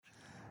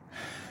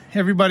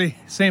everybody,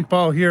 St.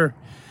 Paul here.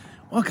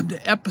 Welcome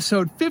to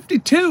episode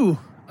 52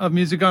 of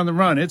Music on the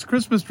Run. It's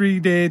Christmas tree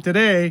day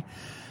today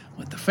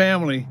with the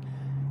family.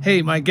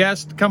 Hey, my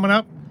guest coming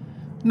up,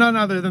 none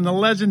other than the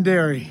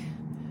legendary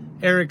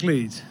Eric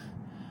Leeds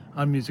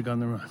on Music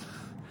on the Run.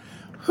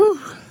 Whew.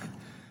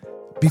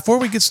 Before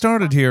we get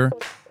started here,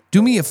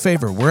 do me a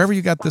favor. Wherever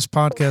you got this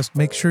podcast,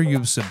 make sure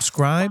you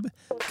subscribe,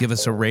 give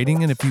us a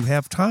rating, and if you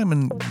have time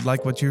and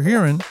like what you're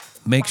hearing,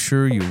 make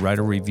sure you write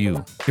a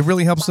review. It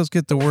really helps us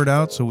get the word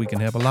out so we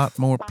can have a lot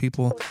more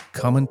people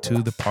coming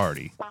to the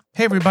party.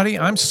 Hey everybody,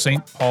 I'm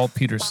St. Paul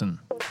Peterson.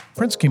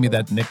 Prince gave me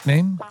that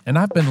nickname, and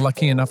I've been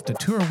lucky enough to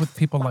tour with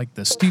people like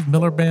the Steve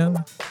Miller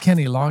Band,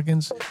 Kenny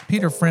Loggins,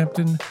 Peter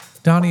Frampton,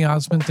 Donny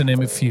Osmond, to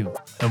name a few.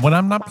 And when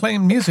I'm not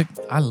playing music,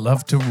 I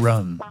love to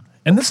run.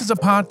 And this is a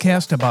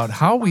podcast about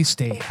how we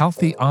stay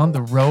healthy on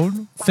the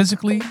road,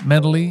 physically,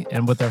 mentally,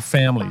 and with our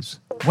families.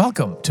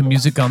 Welcome to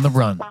Music on the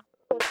Run.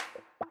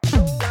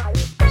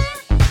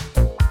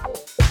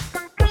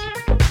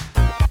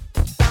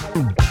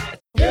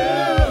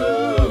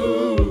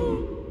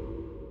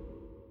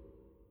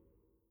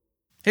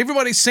 Hey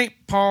everybody, St.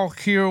 Paul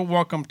here.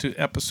 Welcome to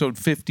episode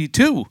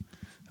 52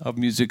 of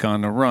Music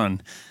on the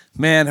Run.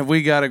 Man, have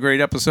we got a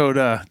great episode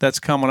that's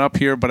coming up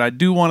here, but I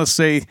do want to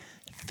say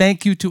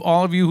thank you to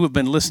all of you who have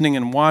been listening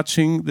and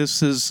watching.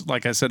 This is,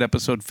 like I said,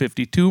 episode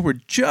 52.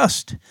 We're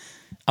just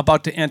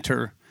about to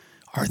enter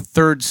our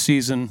third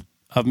season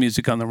of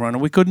Music on the Run,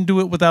 and we couldn't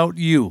do it without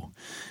you.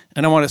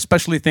 And I want to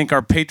especially thank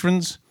our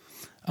patrons.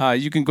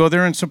 You can go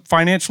there and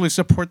financially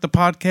support the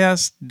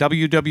podcast,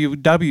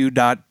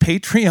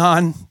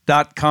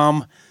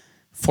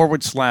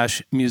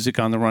 www.patreon.com/Music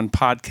on the Run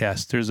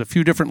podcast. There's a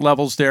few different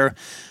levels there.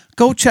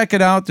 Go check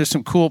it out. There's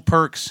some cool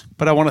perks.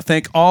 But I want to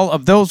thank all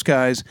of those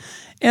guys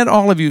and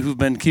all of you who've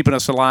been keeping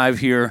us alive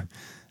here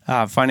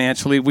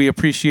financially. We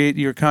appreciate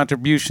your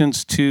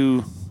contributions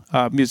to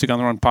Music on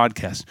the Run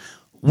podcast.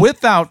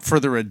 Without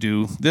further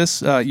ado,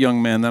 this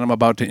young man that I'm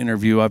about to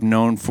interview, I've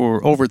known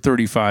for over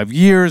 35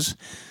 years.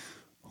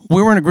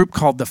 We were in a group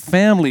called The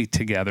Family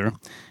together,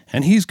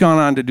 and he's gone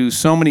on to do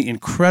so many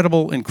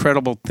incredible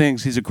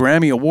things. He's a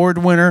Grammy Award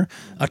winner,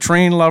 a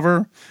train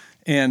lover,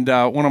 and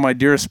one of my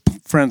dearest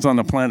friends on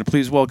the planet.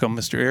 Please welcome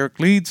Mr. Eric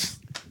Leeds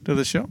to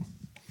the show.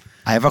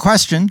 I have a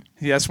question.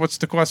 Yes, what's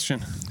the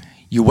question?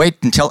 You wait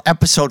until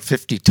episode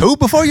 52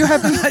 before you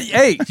have me?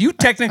 Hey, you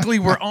technically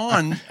were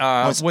on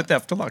with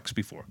F Deluxe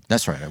before.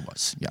 That's right, I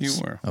was. Yes. You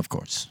were. Of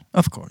course.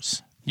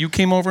 You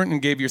came over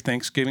and gave your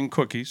Thanksgiving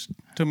cookies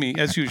to me,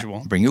 as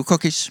usual. Bring you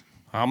cookies.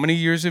 How many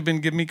years have you been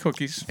giving me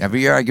cookies?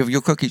 Every year I give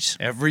you cookies.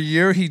 Every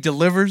year he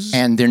delivers.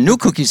 And they're new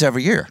cookies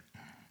every year.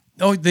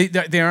 Oh, they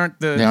aren't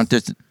the... They aren't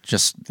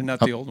just... They're not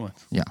the old ones.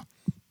 Yeah.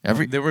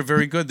 They were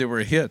very good. They were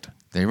a hit.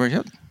 They were a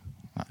hit.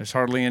 There's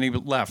hardly any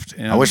left.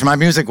 And I wish my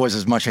music was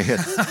as much a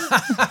hit.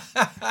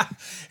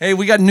 Hey,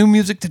 we got new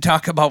music to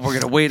talk about. We're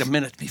going to wait a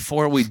minute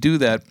before we do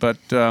that. But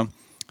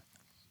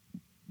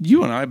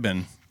you and I have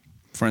been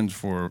friends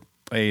for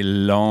a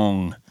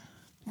long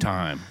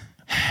time.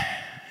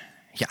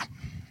 Yeah.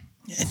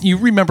 And you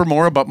remember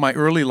more about my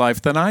early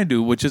life than I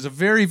do, which is a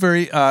very,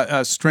 very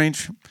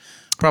strange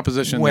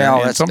proposition.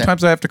 Well, and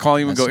sometimes I have to call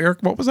you and go, Eric,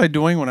 what was I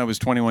doing when I was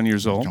 21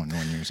 years old?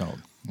 21 years old,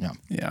 yeah.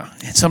 Yeah,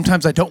 and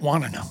sometimes I don't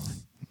want to know.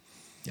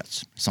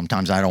 Yes,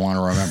 sometimes I don't want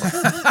to remember.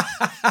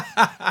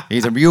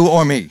 Either you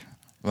or me,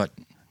 but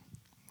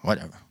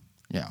whatever,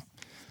 yeah.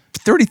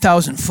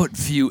 30,000-foot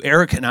view,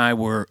 Eric and I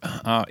were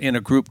in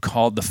a group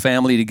called The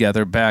Family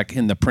together back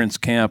in the Prince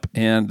camp,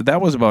 and that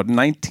was about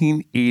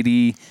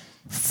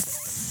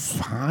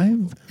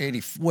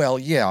 1985? Well,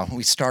 yeah,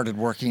 we started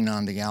working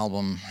on the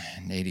album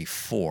in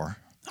 84.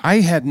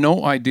 I had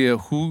no idea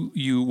who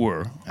you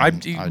were.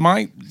 Here's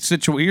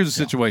the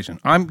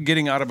situation. I'm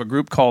getting out of a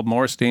group called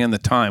Morris Day and the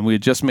Time. We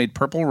had just made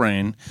Purple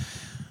Rain.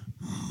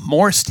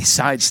 Morris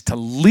decides to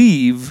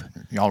leave.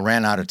 Y'all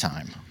ran out of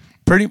time.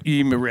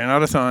 He ran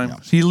out of time. Yeah.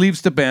 He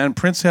leaves the band.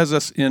 Prince has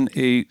us in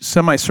a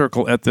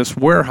semicircle at this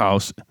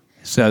warehouse.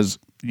 Says,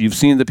 you've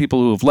seen the people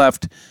who have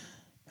left.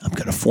 I'm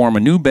going to form a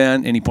new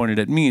band. And he pointed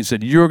at me and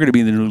said, you're going to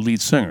be the new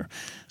lead singer.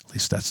 At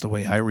least that's the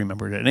way I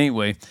remembered it.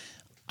 Anyway,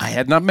 I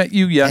had not met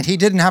you yet. And he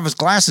didn't have his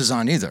glasses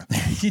on either.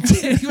 He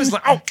did. He was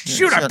like, oh,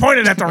 shoot, I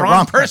pointed at the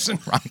wrong person.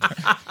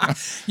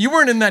 You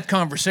weren't in that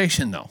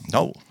converation, though.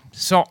 No.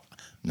 So,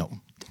 no.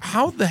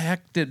 How the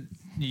heck did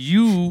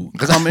you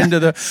come into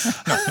the...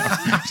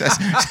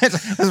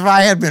 That's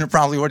why I had been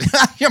probably...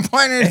 You're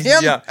pointing at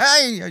him? Yeah.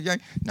 Hey.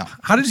 No.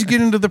 How did you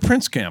get into the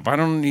Prince camp? I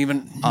don't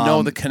even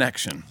know the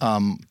connection.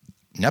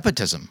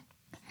 Nepotism.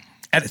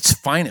 At its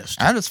finest.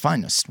 At its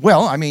finest.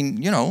 Well, I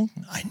mean, I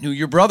knew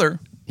your brother.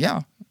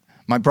 Yeah.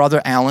 My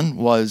brother, Alan,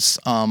 was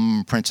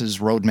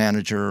Prince's road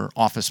manager,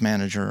 office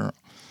manager,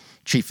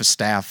 chief of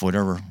staff,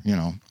 whatever,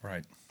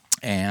 Right.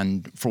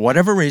 And for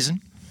whatever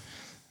reason,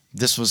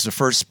 this was the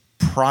first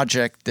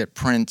project that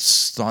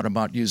Prince thought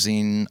about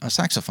using a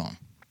saxophone.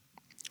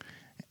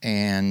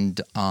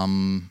 And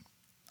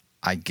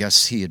I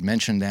guess he had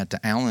mentioned that to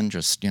Alan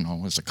just,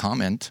 as a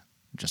comment,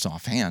 just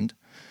offhand.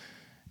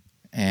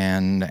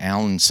 And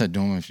Alan said to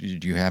him,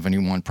 do you have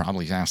anyone,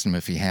 probably asked him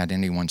if he had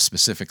anyone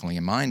specifically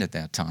in mind at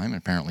that time. And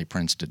apparently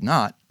Prince did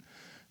not.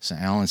 So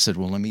Alan said,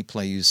 well, let me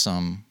play you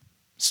some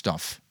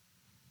stuff.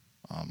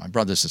 My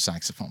brother's a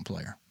saxophone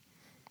player.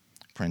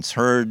 Prince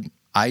heard.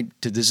 I,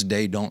 to this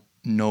day, don't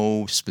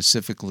know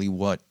specifically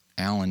what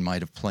Alan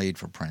might have played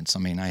for Prince. I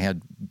mean, I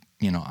had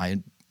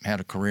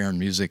a career in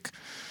music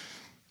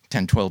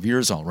 10, 12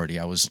 years already.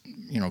 I was,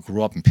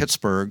 grew up in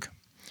Pittsburgh,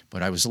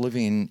 but I was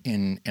living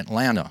in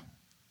Atlanta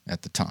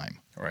at the time.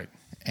 Right.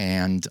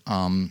 And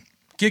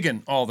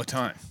gigging all the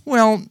time.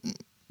 Well,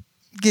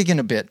 gigging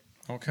a bit.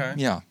 Okay.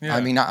 Yeah. I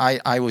mean,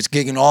 I was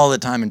gigging all the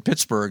time in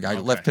Pittsburgh. I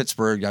Okay. left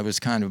Pittsburgh. I was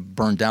kind of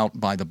burned out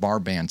by the bar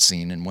band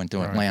scene and went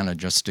to Atlanta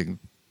just to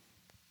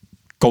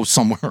go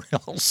somewhere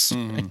else.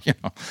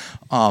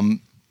 Mm-hmm.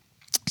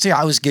 So yeah,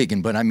 I was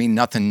gigging, but I mean,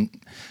 nothing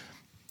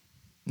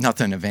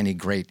of any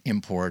great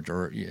import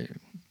or,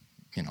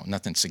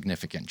 nothing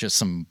significant. Just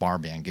some bar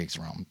band gigs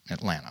around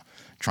Atlanta,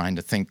 trying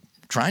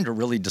to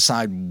really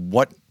decide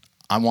what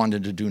I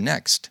wanted to do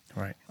next.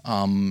 Right.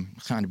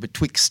 Kind of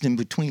betwixt in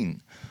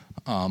between.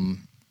 And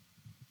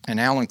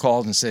Alan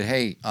called and said,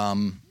 hey,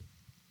 I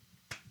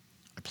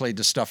played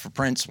this stuff for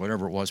Prince,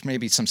 whatever it was,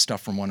 maybe some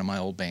stuff from one of my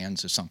old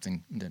bands or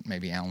something that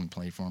maybe Alan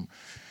played for him.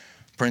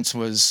 Prince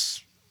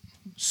was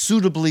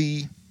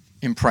suitably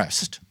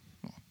impressed,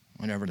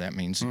 whatever that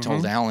means. He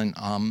told Alan,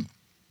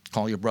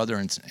 call your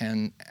brother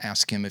and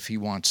ask him if he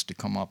wants to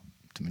come up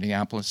to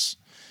Minneapolis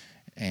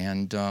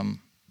and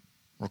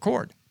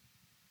record.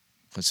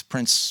 Because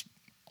Prince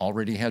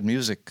already had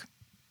music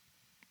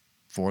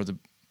for the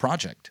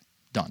project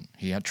done.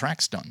 He had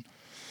tracks done.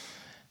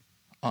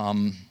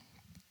 Well,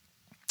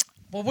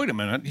 wait a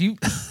minute. The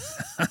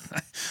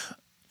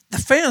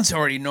fans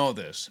already know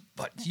this,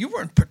 but you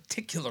weren't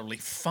particularly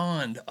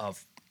fond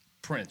of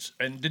Prince.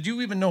 And did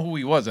you even know who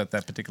he was at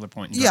that particular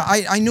point in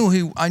time? Yeah, I knew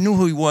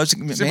who he was.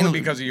 Simply mainly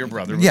because of your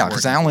brother. Yeah,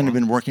 because Alan had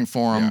been working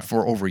for him Yeah.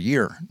 for over a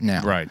year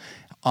now. Right.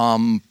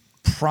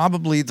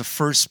 Probably the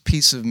first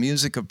piece of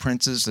music of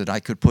Prince's that I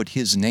could put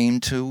his name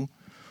to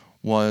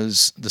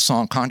was the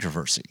song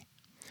Controversy.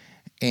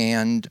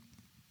 And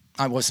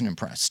I wasn't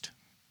impressed.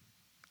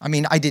 I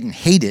mean, I didn't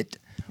hate it.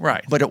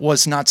 Right. But it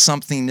was not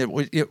something that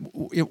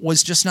it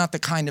was just not the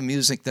kind of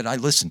music that I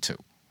listened to.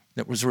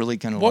 That was really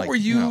kind of What were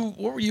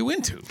you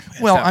into?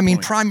 at Well, that I mean,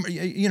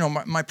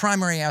 point? my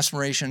primary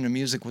aspiration in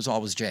music was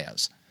always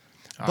jazz.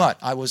 But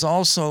I was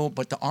also,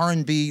 the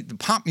R&B, the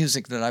pop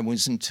music that I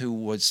was into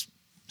was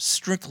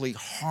strictly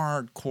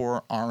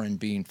hardcore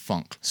R&B and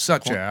funk.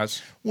 Such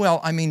as? Well,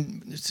 I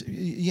mean,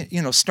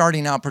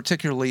 starting out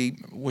particularly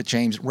with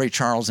Ray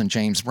Charles and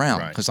James Brown,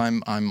 Right. because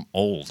I'm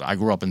old. I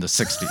grew up in the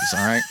 60s,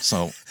 all right?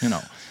 So,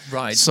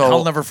 Right. So,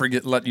 I'll never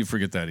let you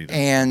forget that either.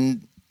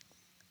 And,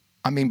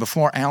 I mean,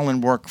 before Alan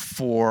worked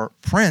for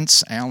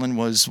Prince, Alan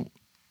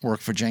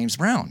worked for James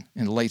Brown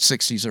in the late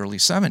 60s, early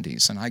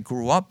 70s. And I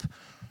grew up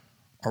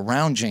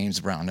around James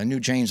Brown. I knew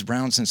James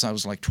Brown since I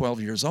was like 12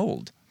 years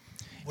old.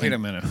 Wait a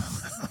minute.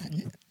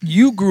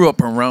 You grew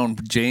up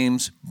around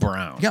James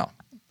Brown. Yeah,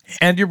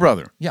 And your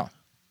brother. yeah.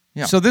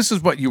 Yeah. So this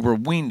is what you were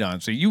weaned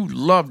on. So you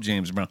loved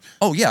James Brown.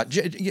 Oh yeah,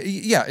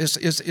 yeah.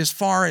 As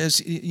far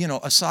as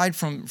aside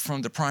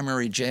from the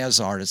primary jazz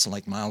artists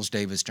like Miles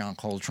Davis, John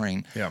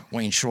Coltrane, Yeah.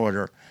 Wayne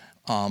Shorter,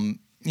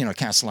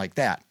 cats like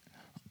that,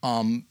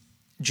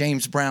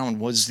 James Brown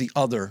was the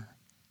other.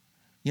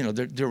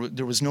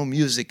 There was no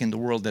music in the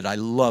world that I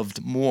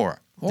loved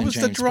more. What than was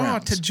James the draw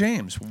Brown's. to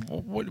James?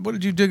 What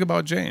did you dig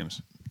about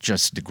James?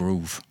 Just the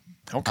groove.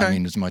 Okay. I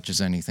mean, as much as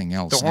anything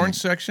else. The horn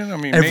section? I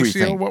mean,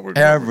 Everything. Maceo,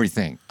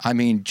 Everything. I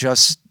mean,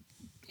 just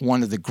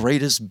one of the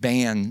greatest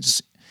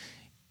bands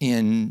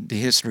in the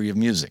history of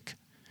music.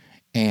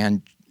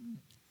 And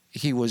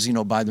he was,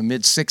 by the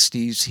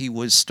mid-'60s, he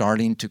was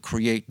starting to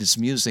create this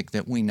music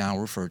that we now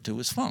refer to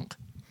as funk.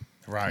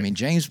 Right. I mean,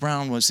 James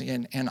Brown was,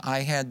 and I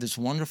had this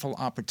wonderful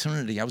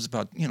opportunity. I was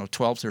about,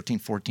 12, 13,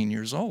 14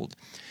 years old.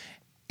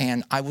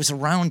 And I was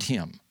around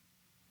him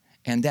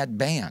and that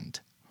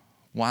band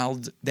while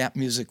that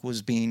music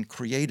was being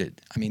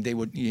created. I mean, they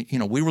would,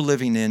 we were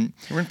living in...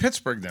 You were in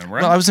Pittsburgh then,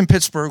 right? Well, I was in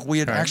Pittsburgh. We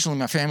had Okay. actually,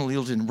 my family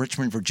lived in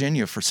Richmond,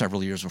 Virginia for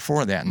several years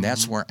before that. And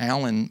that's where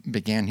Alan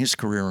began his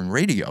career in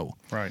radio.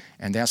 Right.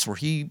 And that's where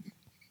he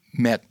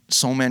met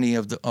so many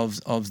of the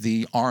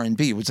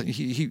R&B. He was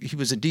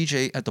a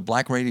DJ at the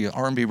Black Radio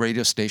R&B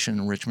radio station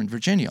in Richmond,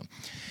 Virginia.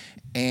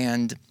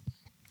 And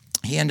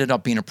he ended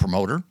up being a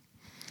promoter.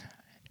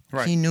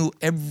 Right. He knew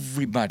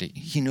everybody.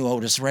 He knew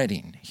Otis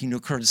Redding. He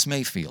knew Curtis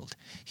Mayfield.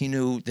 He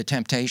knew The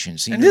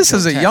Temptations. He And knew this Joe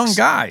is a Tex. young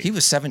guy. He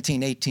was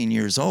 17, 18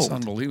 years old. It's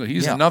unbelievable.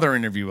 He's Yeah. another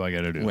interview I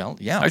got to do. Well,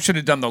 yeah. I should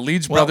have done the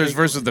Leeds Well, brothers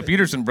versus the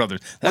Peterson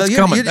brothers. That's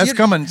Well, coming. That's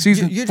coming.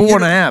 Season you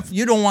 4.5.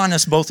 You don't want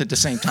us both at the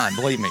same time,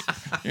 believe me.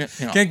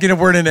 Can't get a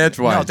word in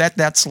edgewise. No,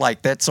 that's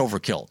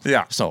overkill.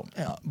 Yeah. So,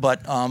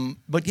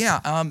 but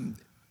yeah.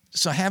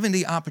 So having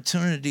the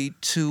opportunity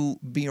to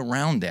be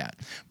around that,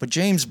 but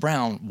James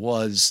Brown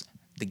was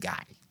the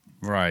guy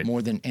Right.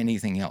 more than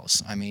anything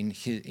else. I mean,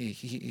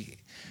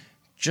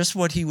 just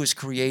what he was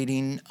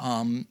creating,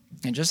 and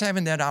just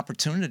having that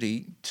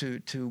opportunity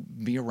to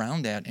be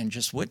around that and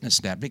just witness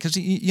that, because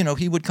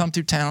he would come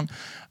through town.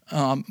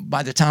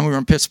 By the time we were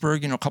in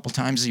Pittsburgh, a couple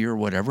times a year or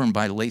whatever, and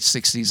by the late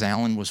 '60s,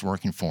 Alan was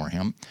working for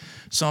him.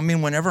 So I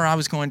mean, whenever I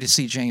was going to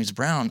see James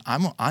Brown,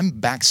 I'm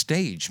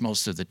backstage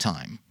most of the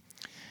time,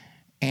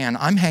 and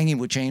I'm hanging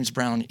with James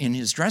Brown in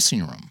his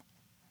dressing room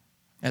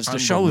as the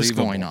show is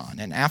going on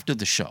and after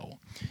the show.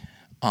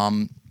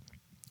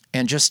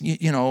 And just,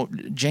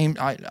 James,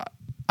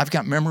 I've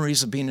got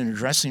memories of being in a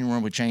dressing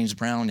room with James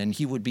Brown, and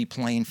he would be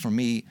playing for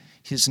me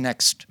his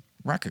next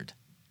record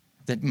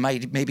that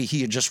maybe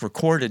he had just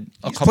recorded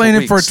a couple playing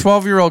weeks. it for a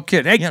 12-year-old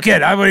kid. Hey,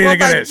 kid, how about you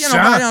think of this?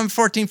 I'm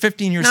 14,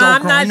 15 years old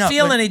I'm growing not up.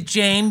 feeling it,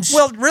 James.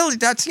 Well, really,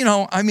 that's,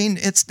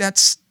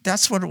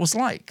 that's what it was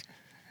like.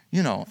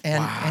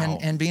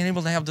 And being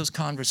able to have those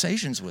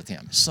conversations with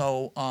him.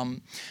 So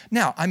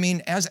now, I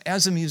mean,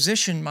 as a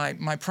musician,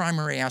 my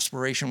primary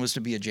aspiration was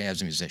to be a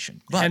jazz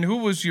musician. But, and who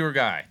was your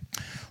guy?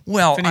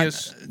 Well,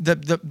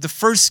 the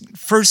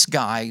first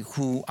guy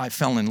who I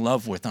fell in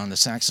love with on the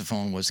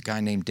saxophone was a guy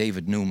named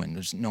David Newman,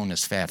 who's known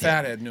as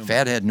Fathead Newman.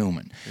 Fathead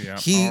Newman. Yeah,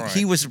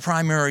 He was the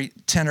primary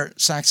tenor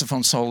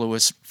saxophone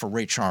soloist for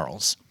Ray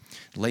Charles.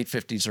 Late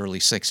 50s, early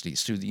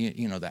 60s, through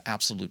the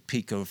absolute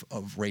peak of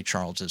Ray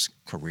Charles's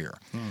career.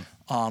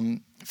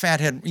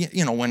 Fathead,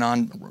 went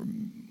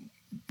on,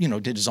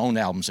 did his own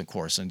albums, of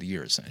course, in the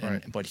years.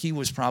 But he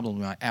was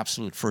probably my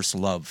absolute first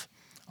love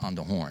on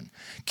the horn.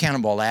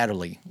 Cannonball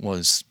Adderley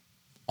was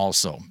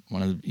also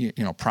one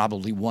of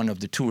probably one of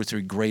the two or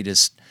three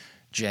greatest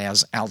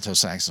jazz alto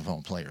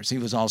saxophone players. He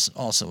was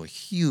also a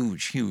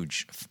huge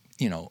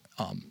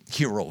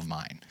hero of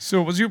mine.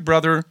 So was your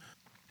brother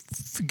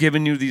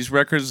giving you these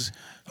records,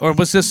 or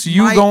was this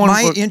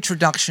My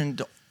introduction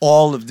to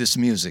all of this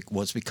music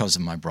was because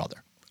of my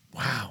brother.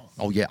 Wow.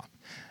 Oh yeah.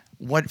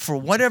 For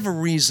whatever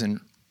reason,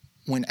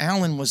 when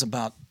Alan was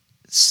about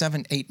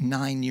 7, 8,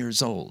 9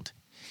 years old,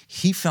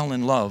 he fell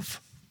in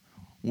love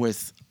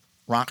with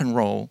rock and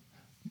roll,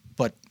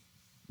 but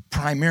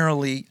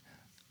primarily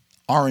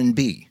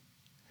R&B.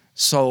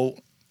 So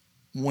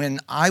when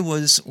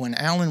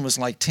Alan was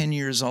like 10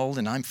 years old,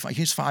 and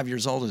he's 5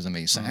 years older than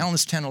me, so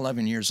Alan's 10,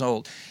 11 years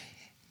old.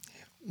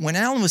 When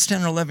Alan was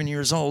 10 or 11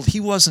 years old, he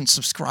wasn't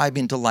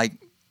subscribing to like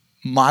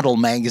model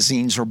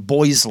magazines or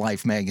Boys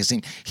Life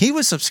magazine. He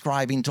was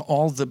subscribing to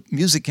all the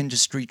music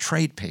industry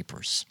trade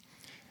papers.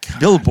 God.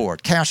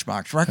 Billboard,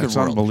 Cashbox, Record That's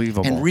World,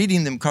 unbelievable. and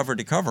reading them cover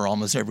to cover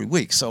almost every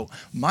week. So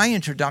my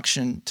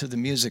introduction to the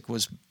music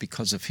was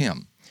because of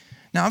him.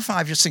 Now I'm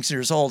 5 or 6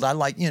 years old. I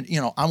like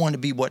I want to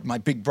be what my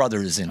big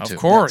brother is into. Of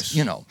course,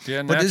 Yeah,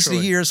 naturally. But as the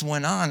years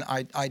went on,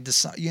 I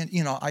decided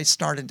I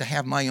started to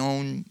have my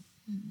own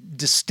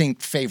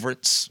distinct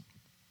favorites.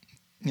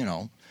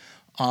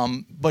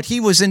 But he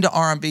was into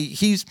R&B.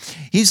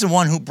 He's the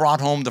one who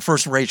brought home the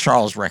first Ray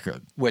Charles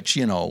record, which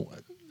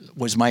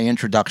was my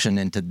introduction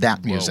into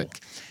that music.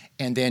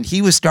 And then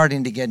he was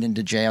starting to get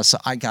into jazz, so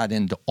I got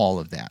into all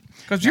of that.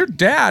 Because your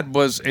dad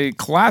was a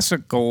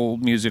classical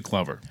music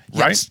lover,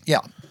 right? Yes,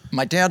 yeah.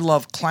 My dad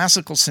loved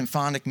classical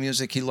symphonic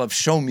music. He loved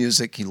show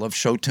music. He loved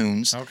show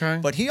tunes. Okay.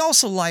 But he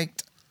also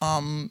liked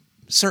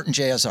certain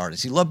jazz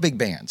artists. He loved big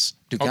bands.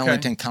 Duke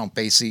Ellington, Count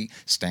Basie,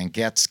 Stan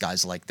Getz,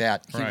 guys like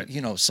that. Right.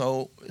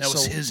 So that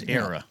was his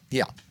era.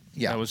 Yeah.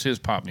 That was his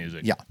pop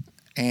music. Yeah.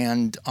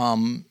 And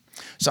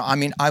so I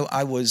mean,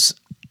 I was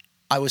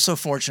so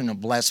fortunate and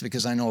blessed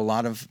because I know a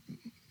lot of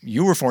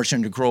you were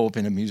fortunate to grow up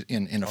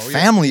in a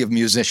family of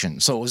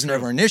musicians, so it was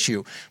never an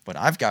issue. But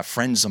I've got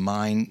friends of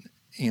mine,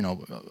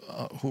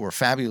 who are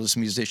fabulous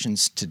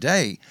musicians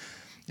today,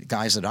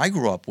 guys that I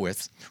grew up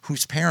with,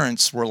 whose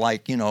parents were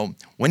like, when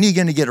are you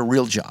going to get a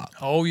real job?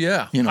 Oh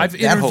yeah, I've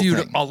that whole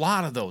interviewed thing. a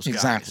lot of those guys.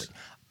 Exactly.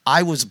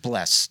 I was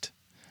blessed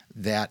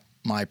that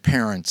my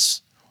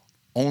parents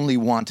only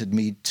wanted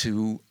me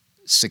to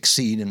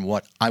succeed in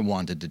what I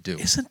wanted to do.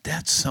 Isn't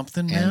that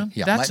something, man?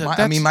 Yeah,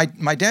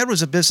 my dad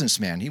was a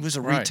businessman. He was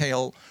a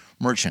retail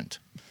merchant,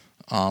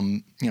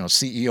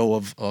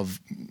 CEO of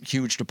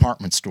huge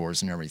department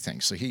stores and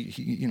everything. So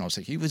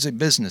he was a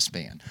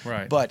businessman.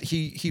 Right. But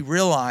he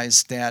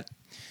realized that,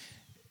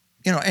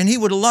 and he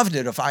would have loved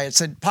it if I had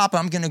said, "Papa,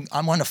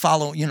 I want to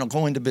follow,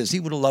 go into business." He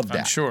would have loved that.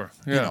 I'm sure.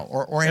 Yeah.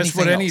 Or that's anything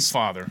what any else.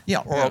 father. Yeah.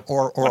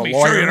 Or Let a me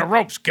lawyer. show you the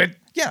ropes, kid.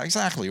 Yeah,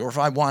 exactly. Or if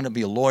I wanted to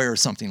be a lawyer or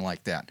something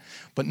like that.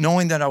 But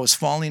knowing that I was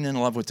falling in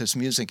love with this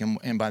music,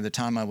 and by the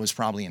time I was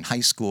probably in high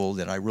school,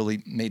 that I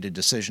really made a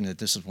decision that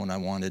this is what I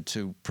wanted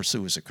to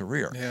pursue as a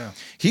career. Yeah.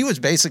 He was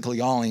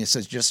basically all, and he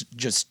says,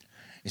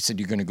 he said,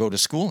 "You're going to go to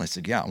school?" And I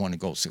said, "Yeah, I want to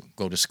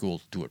go to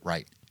school, do it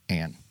right."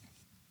 And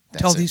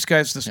tell these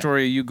guys the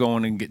story of you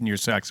going and getting your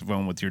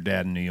saxophone with your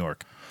dad in New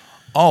York.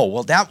 Oh,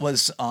 well, that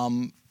was...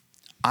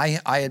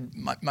 I had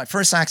my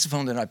first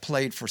saxophone that I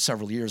played for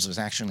several years was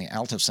actually an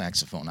alto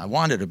saxophone. I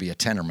wanted to be a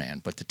tenor man,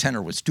 but the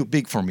tenor was too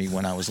big for me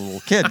when I was a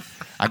little kid.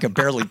 I could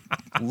barely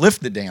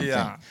lift the damn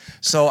thing.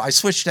 So I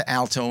switched to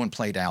alto and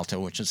played alto,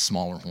 which is a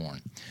smaller horn.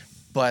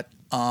 But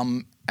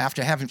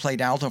after having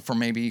played alto for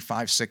maybe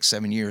 5, 6,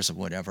 7 years or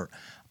whatever,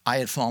 I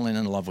had fallen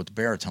in love with the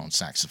baritone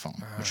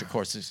saxophone, which of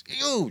course is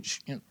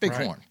huge, big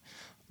Right.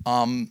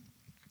 horn.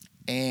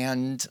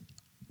 And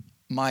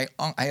I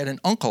had an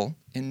uncle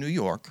in New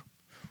York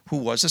who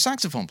was a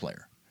saxophone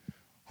player,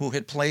 who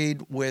had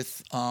played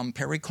with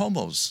Perry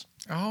Como's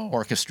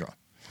orchestra.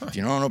 If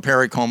you don't know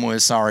Perry Como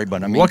is, sorry,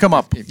 but I mean, Look him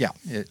up.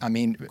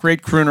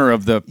 Great crooner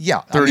of the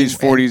 30s,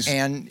 40s.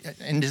 and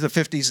into the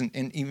 50s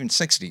and even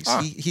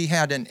 60s. He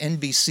had an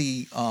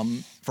NBC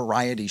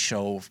variety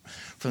show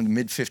from the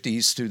mid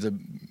 50s to the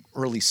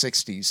early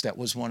 60s that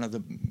was one of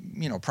the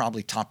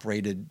probably top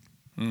rated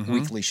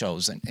weekly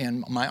shows.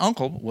 And my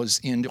uncle was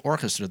in the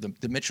orchestra,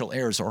 the Mitchell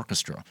Ayers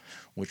Orchestra,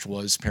 which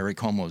was Perry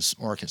Como's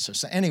orchestra.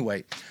 So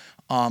anyway,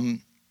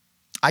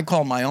 I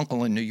called my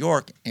uncle in New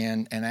York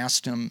and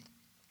asked him,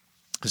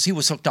 because he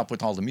was hooked up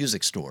with all the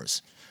music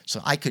stores,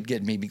 so I could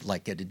get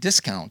a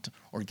discount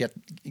or get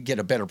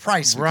a better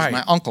price because Right.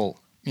 my uncle,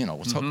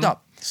 was hooked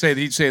up.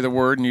 He'd say the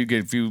word, and you'd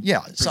get a few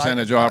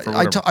percentage off or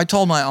I whatever.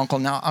 told my uncle,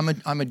 now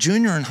I'm a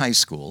junior in high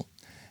school,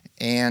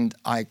 and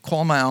I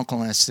called my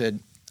uncle and I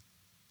said,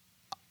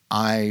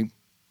 I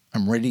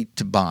am ready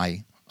to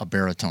buy a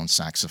baritone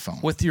saxophone.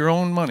 With your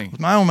own money. With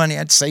my own money,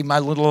 I'd saved my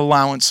little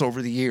allowance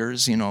over the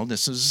years.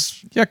 This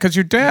is... Yeah, because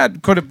your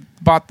dad could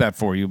have bought that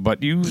for you,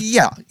 but you...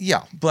 Yeah.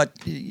 But,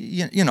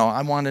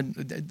 I wanted...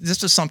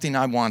 This is something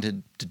I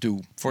wanted to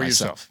do For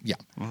myself.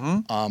 yourself.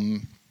 Yeah.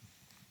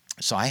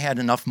 So I had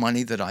enough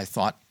money that I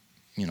thought,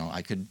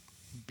 I could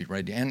be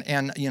ready.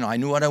 And I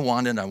knew what I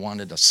wanted. I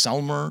wanted a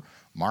Selmer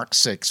Mark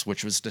VI,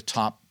 which was the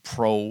top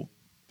pro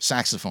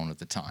saxophone at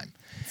the time.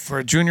 For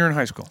a junior in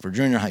high school. For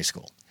junior high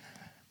school.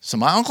 So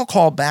my uncle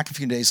called back a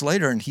few days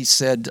later, and he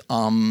said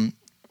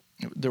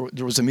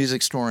there was a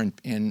music store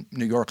in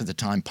New York at the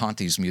time,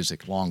 Ponte's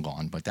Music, long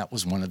gone, but that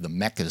was one of the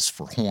meccas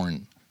for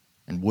horn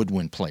and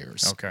woodwind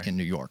players in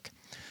New York.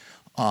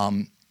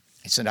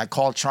 He said, I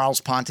called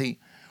Charles Ponte,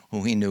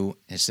 who he knew,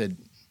 and said,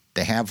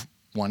 they have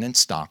one in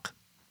stock,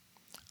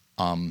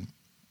 and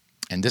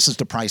this is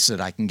the price that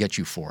I can get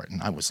you for it.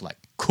 And I was like,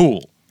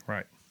 cool.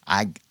 Right.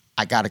 I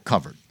got it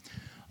covered.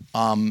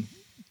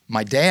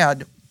 My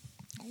dad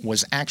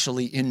was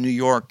actually in New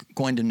York,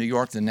 going to New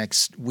York the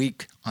next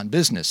week on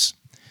business.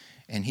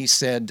 And he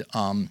said,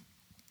 why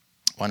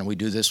don't we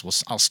do this?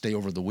 I'll stay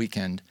over the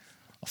weekend.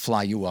 I'll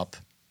fly you up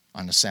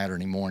on a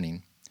Saturday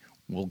morning.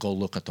 We'll go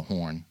look at the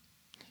horn.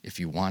 If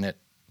you want it,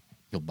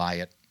 you'll buy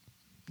it.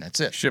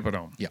 That's it. Ship it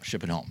home. Yeah,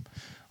 ship it home.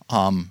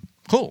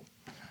 Cool.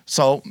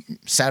 So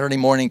Saturday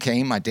morning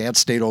came. My dad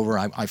stayed over.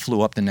 I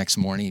flew up the next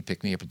morning. He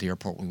picked me up at the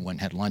airport. We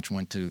went, had lunch,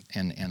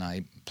 and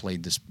I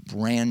played this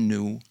brand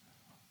new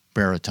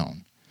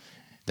baritone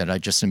that I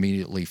just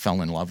immediately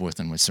fell in love with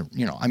and was,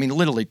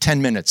 literally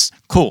 10 minutes.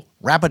 Cool.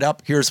 Wrap it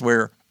up. Here's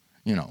where,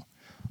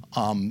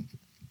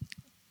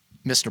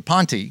 Mr.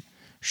 Ponte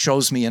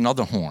shows me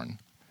another horn.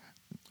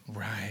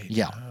 Right.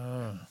 Yeah.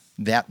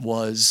 That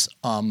was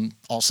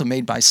also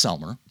made by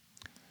Selmer,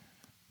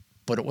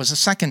 but it was a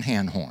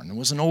secondhand horn. It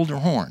was an older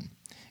horn.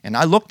 And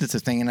I looked at the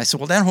thing and I said,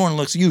 well, that horn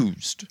looks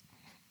used.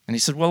 And he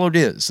said, well, it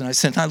is. And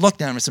I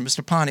looked at him and I said,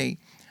 Mr. Ponte,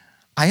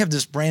 I have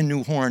this brand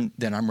new horn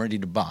that I'm ready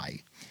to buy.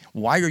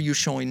 Why are you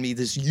showing me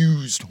this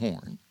used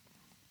horn?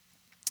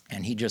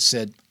 And he just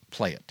said,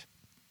 play it.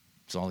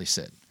 That's all he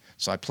said.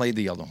 So I played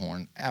the other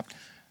horn.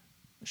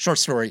 Short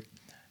story,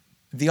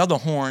 the other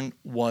horn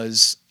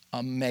was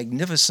a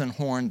magnificent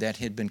horn that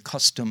had been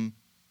custom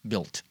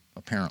built,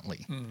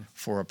 apparently,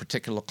 for a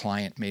particular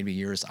client, maybe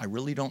years. I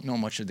really don't know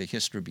much of the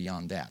history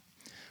beyond that.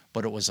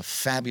 But it was a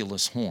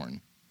fabulous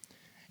horn.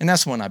 And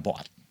that's when I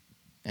bought.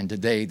 And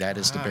today, that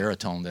is the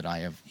baritone that I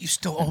have. You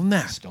still own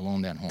that? Still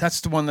own that horn.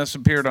 That's the one that's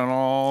appeared on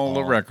all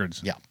the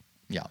records. Yeah.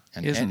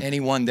 And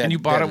anyone that... And you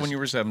bought it when you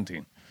were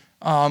 17?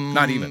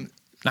 Not even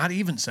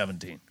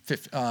 17.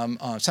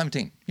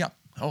 17, yeah.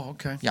 Oh,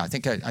 okay. Yeah, I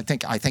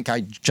think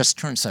I just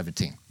turned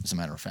 17, as a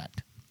matter of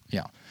fact.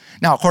 Yeah.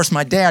 Now, of course,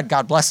 my dad,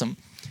 God bless him,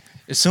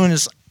 as soon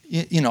as,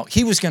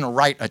 he was going to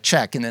write a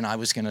check, and then I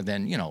was going to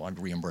then, I'd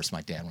reimburse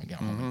my dad when we got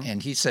home.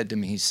 And he said to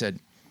me,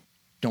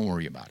 don't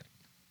worry about it.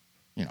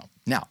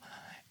 Now,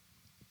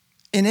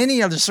 in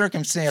any other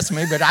circumstance,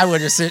 maybe I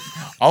would have said,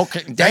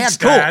 okay, Dad,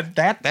 cool.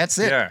 Dad. That's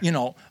it,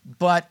 Yeah.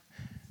 But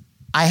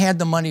I had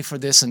the money for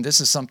this, and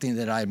this is something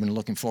that I had been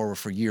looking forward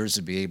for years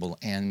to be able,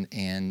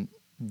 and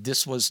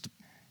this was,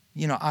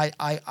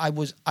 I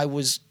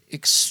was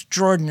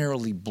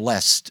extraordinarily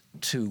blessed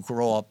to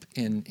grow up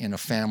in a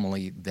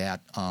family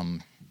that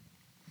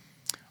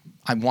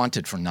I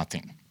wanted for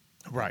nothing.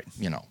 Right.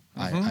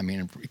 I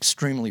mean,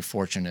 extremely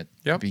fortunate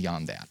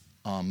beyond that.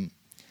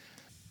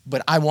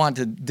 But I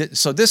wanted,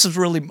 so this is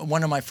really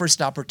one of my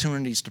first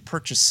opportunities to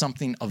purchase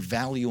something of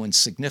value and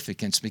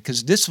significance,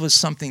 because this was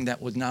something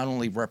that was not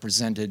only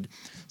represented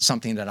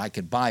something that I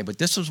could buy, but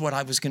this was what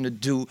I was going to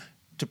do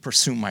to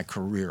pursue my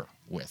career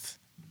with.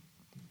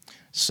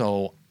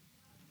 So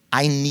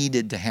I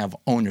needed to have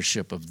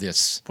ownership of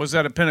this. Was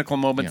that a pinnacle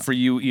moment for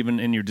you, even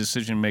in your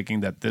decision making,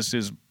 that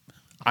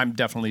I'm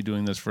definitely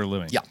doing this for a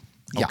living? Yeah.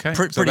 Okay.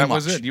 Pretty so that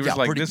much. was it. You were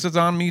like, this is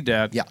on me,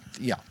 Dad.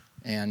 Yeah.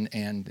 And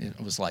it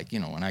was like,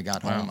 when I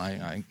got home,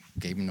 I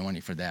gave him the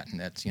money for that, and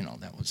that's,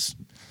 that was.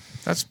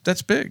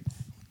 That's big.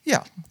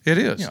 Yeah, it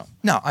is.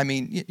 No, I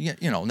mean,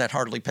 that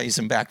hardly pays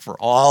him back for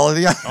all of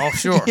the. Oh,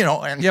 sure.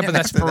 But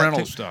that's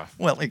parental stuff.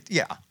 Well,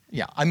 yeah.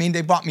 I mean,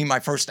 they bought me my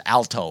first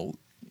alto.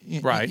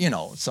 Right.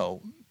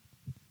 So,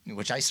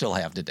 which I still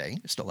have today.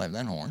 I still have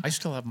that horn. I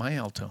still have my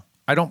alto.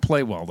 I don't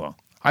play well though.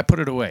 I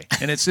put it away,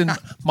 and it's in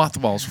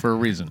mothballs for a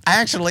reason.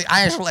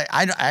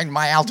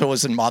 My alto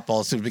was in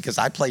mothballs too because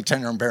I play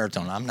tenor and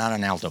baritone. I'm not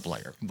an alto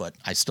player, but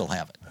I still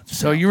have it.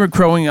 So you were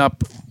growing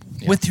up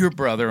with your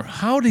brother.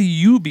 How do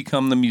you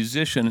become the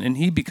musician and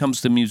he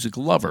becomes the music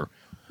lover?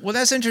 Well,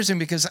 that's interesting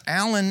because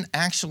Alan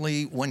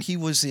actually, when he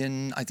was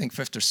in, I think,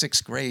 5th or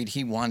 6th grade,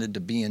 he wanted to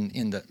be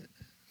in the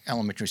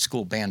elementary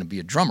school band and be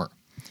a drummer.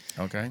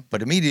 Okay.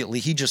 But immediately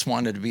he just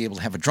wanted to be able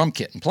to have a drum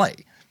kit and play.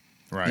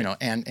 Right.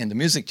 And the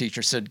music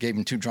teacher gave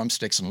him 2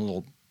 drumsticks and a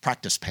little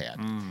practice pad.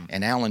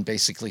 And Alan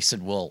basically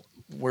said, well,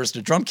 where's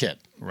the drum kit?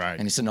 Right.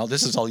 And he said, no,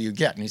 this is all you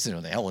get. And he said,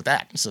 well, the hell with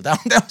that. So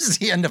that was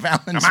the end of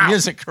Alan's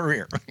music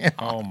career.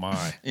 Oh,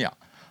 my. Yeah.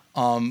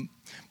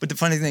 But the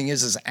funny thing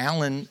is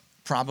Alan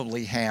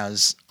probably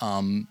has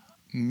a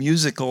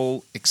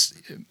musical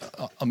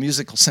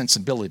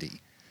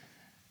sensibility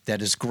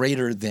that is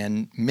greater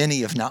than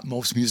many, if not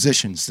most,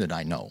 musicians that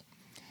I know.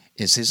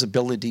 Is his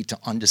ability to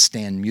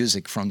understand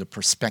music from the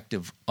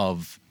perspective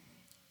of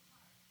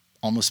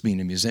almost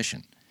being a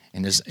musician.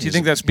 And do you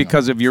think that's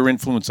because of your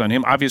influence on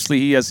him? Obviously,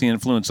 he has the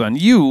influence on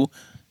you,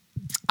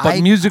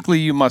 but musically,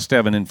 you must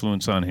have an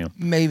influence on him.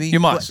 Maybe you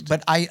must.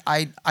 But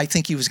I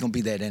think he was going to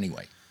be that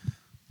anyway.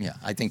 Yeah,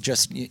 I think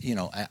just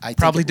I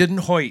probably didn't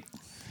Hoyt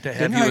to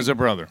have you as a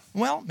brother.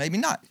 Well, maybe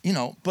not.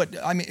 But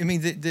I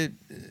mean the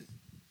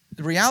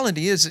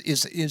reality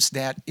is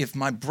that if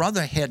my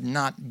brother had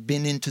not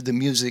been into the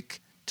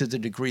music to the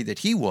degree that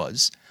he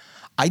was,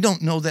 I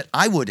don't know that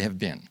I would have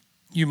been.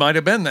 You might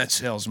have been that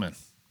salesman.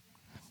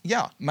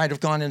 Yeah, might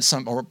have gone in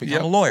or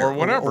become a lawyer or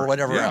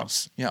whatever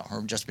else. Yeah,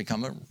 or just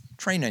become a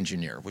train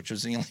engineer, which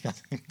was the only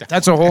thing.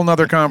 That's a whole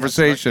nother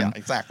conversation. Yeah,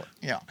 exactly.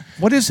 Yeah.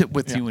 What is it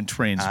with you and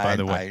trains, by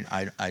the way?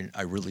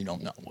 I really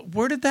don't know.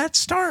 Where did that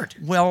start?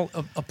 Well,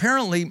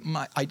 apparently,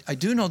 I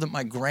do know that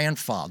my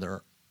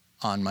grandfather,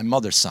 on my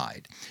mother's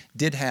side,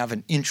 did have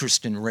an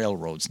interest in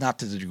railroads, not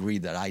to the degree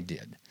that I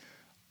did.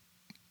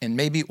 And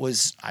maybe it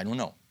was, I don't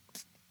know.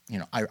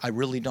 I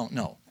really don't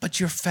know. But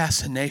your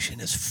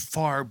fascination is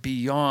far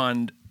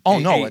beyond.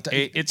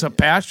 It's a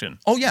passion.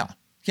 Oh yeah,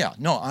 yeah.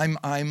 No, I'm.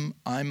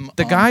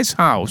 The guy's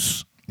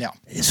house. Yeah.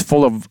 Is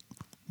full of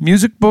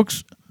music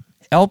books,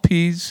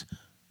 LPs,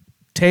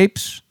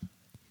 tapes,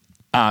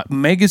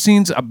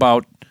 magazines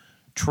about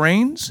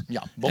trains.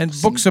 Yeah. And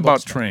books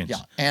about trains.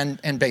 Yeah.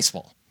 And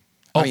baseball.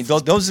 Oh, I mean,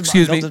 those.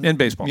 Excuse me. And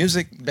baseball.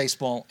 Music,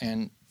 baseball,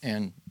 and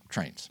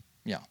trains.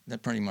 Yeah.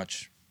 That pretty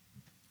much.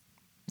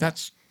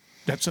 That's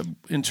an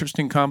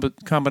interesting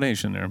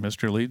combination there,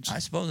 Mr. Leeds. I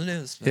suppose it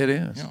is. It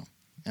is.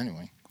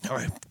 Anyway. All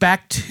right.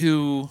 Back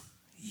to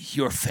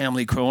your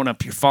family growing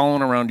up. You're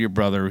following around your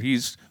brother.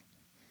 He's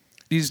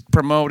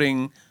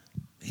promoting.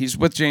 He's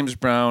with James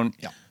Brown.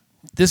 Yeah.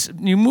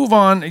 You move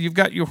on. You've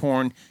got your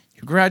horn.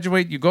 You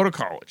graduate. You go to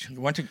college.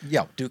 Went to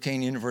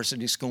Duquesne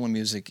University School of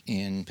Music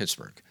in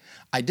Pittsburgh.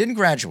 I didn't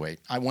graduate.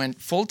 I went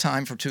full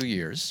time for 2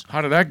 years. How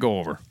did that go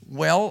over?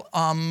 Well,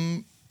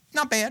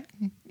 not bad.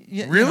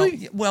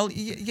 Really?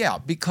 Yeah,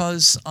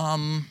 because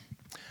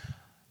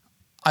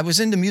I was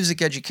in the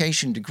music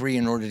education degree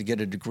in order to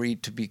get a degree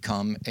to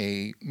become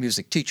a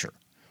music teacher,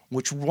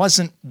 which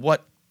wasn't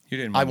what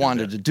I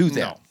wanted to do that.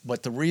 No.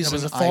 But the reason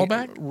that was a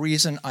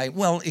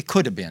fallback? It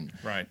could have been.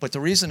 Right. But the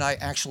reason I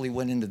actually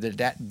went into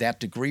that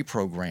degree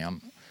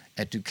program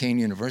at Duquesne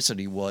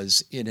University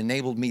was it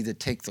enabled me to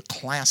take the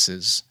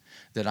classes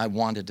that I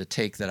wanted to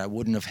take that I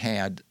wouldn't have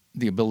had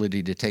the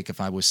ability to take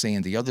if I was, say,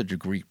 in the other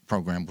degree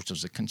program, which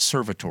was a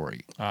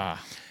conservatory.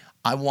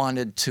 I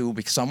wanted to,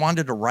 because I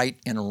wanted to write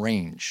and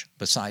arrange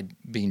beside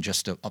being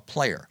just a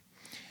player.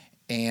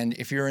 And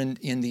if you're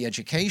in the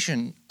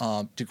education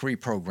degree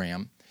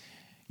program,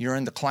 you're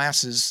in the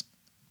classes,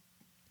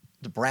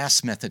 the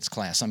brass methods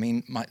class. I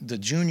mean, the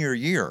junior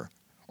year,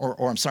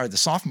 the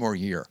sophomore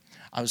year,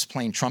 I was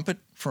playing trumpet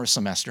for a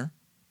semester.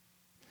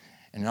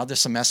 And another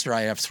semester,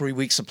 I have 3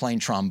 weeks of playing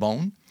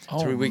trombone,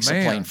 3 weeks of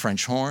playing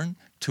French horn,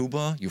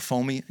 tuba,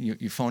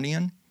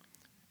 euphonium,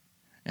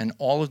 and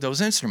all of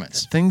those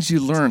instruments. Things you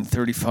learned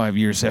 35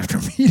 years after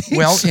meeting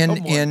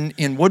someone.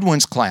 in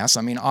Woodwin's class,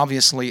 I mean,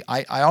 obviously,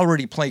 I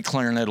already played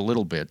clarinet a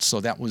little bit,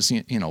 so that was,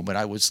 but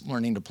I was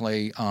learning to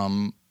play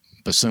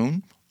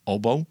bassoon,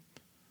 oboe,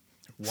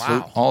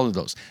 flute, all of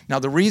those. Now,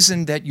 the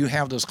reason that you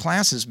have those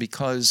classes,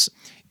 because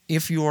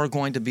if you are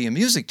going to be a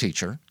music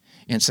teacher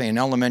in, say, an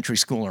elementary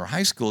school or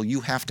high school,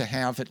 you have to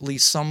have at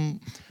least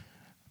some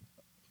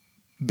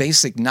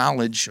basic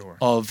knowledge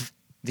of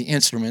the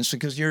instruments,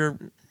 because you're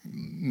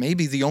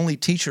maybe the only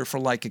teacher for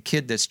like a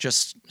kid that's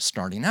just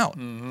starting out.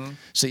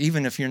 So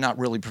even if you're not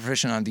really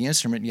proficient on the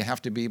instrument, you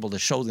have to be able to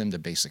show them the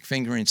basic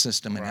fingering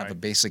system and have a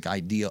basic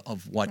idea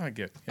of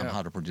of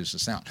how to produce a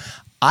sound.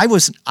 I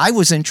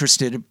was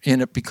interested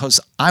in it because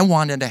I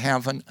wanted to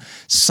have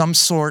some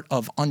sort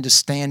of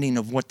understanding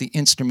of what the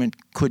instrument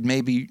could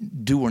maybe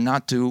do or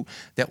not do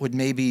that would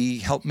maybe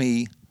help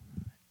me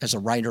as a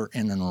writer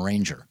and an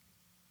arranger.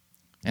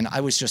 And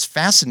I was just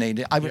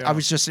fascinated.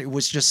 It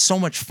was just so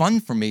much fun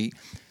for me,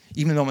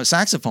 even though I'm a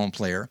saxophone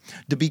player,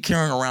 to be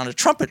carrying around a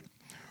trumpet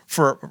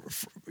for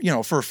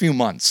a few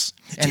months.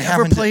 Did you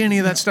ever play any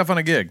of that stuff on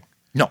a gig?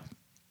 No.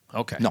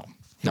 Okay. No.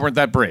 You weren't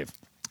that brave.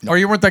 No. Or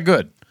you weren't that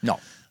good. No.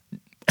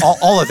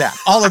 All of that.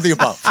 All of the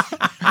above.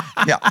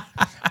 Yeah.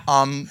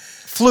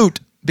 Flute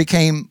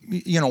became,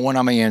 one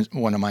of my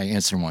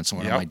instruments,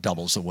 one of my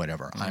doubles or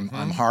whatever.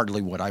 I'm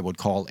hardly what I would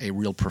call a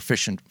real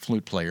proficient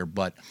flute player,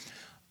 but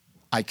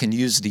I can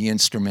use the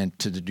instrument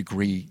to the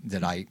degree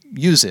that I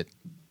use it,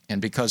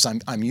 and because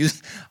I'm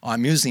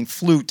using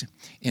flute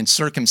in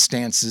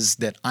circumstances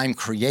that I'm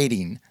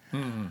creating,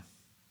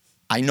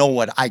 I know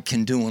what I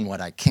can do and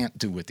what I can't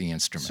do with the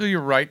instrument. So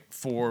you're right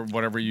for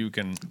whatever your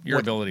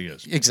ability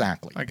is.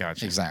 Exactly. I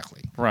got you.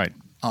 Exactly. Right.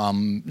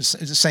 The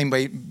same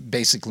way,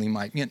 basically,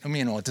 at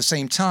the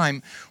same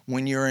time,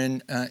 when you're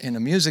in a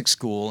music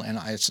school, and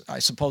I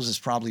suppose it's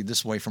probably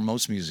this way for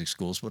most music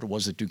schools, but it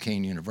was at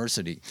Duquesne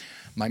University.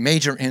 My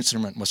major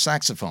instrument was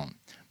saxophone.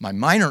 My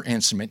minor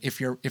instrument,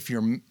 if your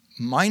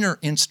major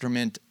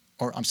instrument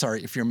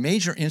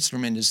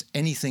is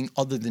anything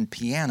other than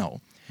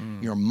piano,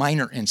 your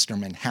minor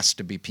instrument has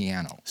to be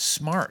piano.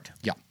 Smart.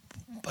 Yeah.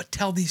 But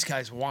tell these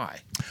guys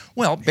why.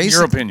 Well, in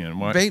your opinion,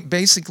 why?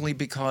 Basically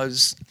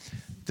because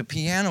the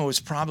piano is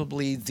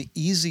probably the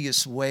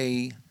easiest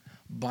way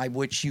by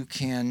which you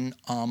can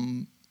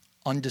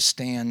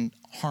understand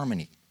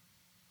harmony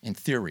and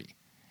theory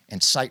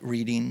and sight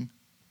reading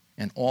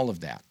and all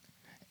of that.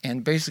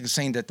 And basically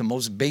saying that the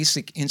most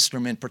basic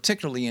instrument,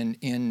 particularly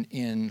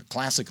in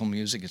classical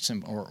music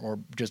or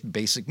just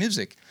basic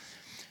music,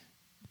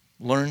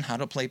 learn how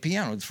to play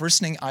piano. The first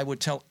thing I would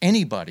tell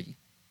anybody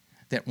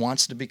that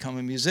wants to become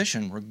a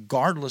musician,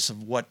 regardless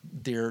of what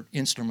their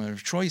instrument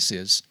of choice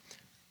is,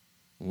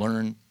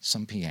 learn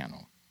some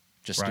piano,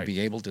 just to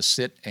be able to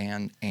sit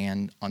and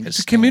understand. It's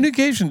a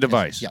communication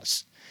device.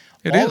 Yes.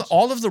 It is.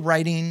 All of the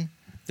writing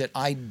that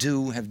I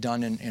have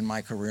done in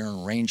my career,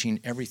 and arranging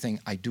everything,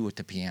 I do at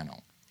the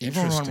piano.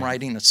 Even when I'm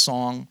writing a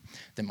song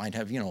that might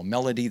have, a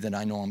melody that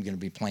I know I'm going to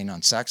be playing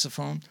on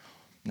saxophone,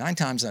 9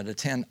 times out of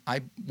 10,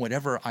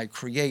 whatever I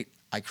create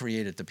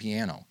at the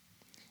piano.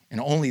 And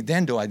only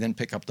then do I then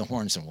pick up the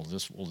horns and will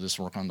this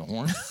work on the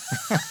horn?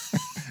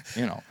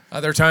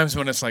 Other times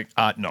when it's like,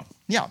 no.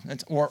 Yeah,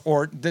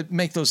 or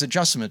make those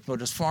adjustments.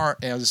 But as far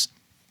as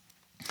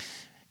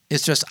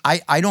it's just,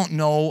 I don't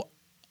know.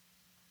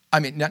 I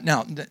mean,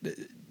 now,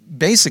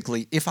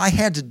 basically, if I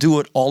had to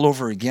do it all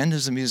over again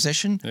as a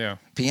musician,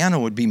 piano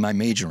would be my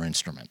major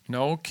instrument.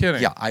 No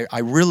kidding. Yeah, I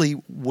really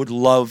would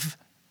love.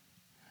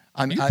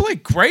 You play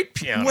great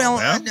piano,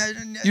 man.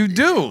 You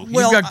do.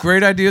 Well, You've got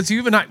great ideas.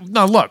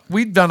 Now, look,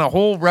 we've done a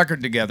whole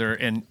record together,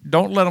 and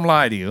don't let him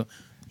lie to you.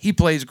 He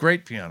plays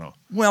great piano.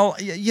 Well,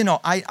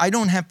 I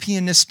don't have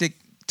pianistic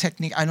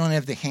technique. I don't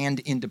have the hand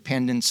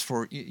independence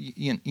for,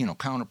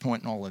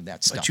 counterpoint and all of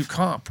that stuff. But you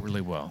comp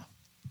really well.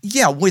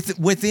 Yeah,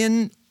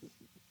 within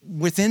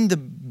the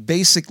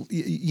basic,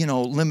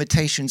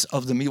 limitations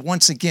of the music.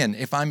 Once again,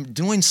 if I'm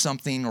doing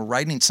something or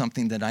writing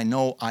something that I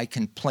know I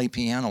can play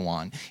piano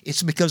on,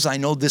 it's because I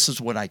know this is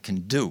what I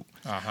can do.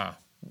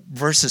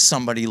 Versus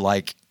somebody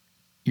like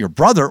your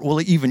brother, well,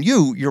 even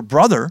your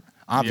brother,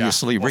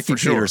 obviously, Ricky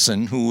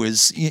Peterson, who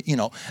is,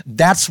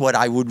 that's what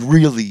I would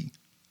really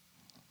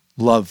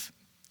love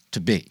to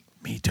be.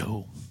 Me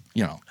too.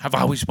 I've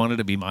always wanted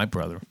to be my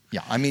brother.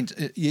 Yeah, I mean,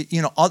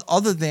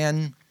 other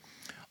than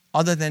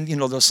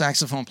those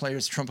saxophone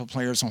players, trumpet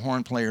players, and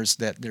horn players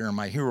that they're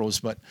my heroes,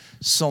 but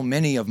so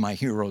many of my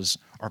heroes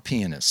are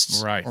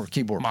pianists, or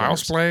keyboard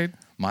players.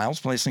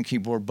 Miles plays some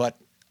keyboard, but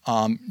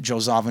Joe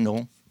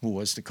Zawinul, who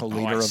was the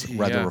co-leader of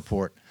Weather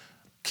Report,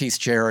 Keith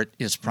Jarrett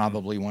is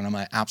probably one of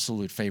my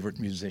absolute favorite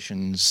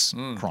musicians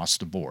across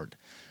the board.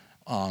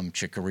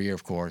 Chick Corea,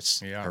 of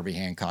course, Herbie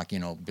Hancock,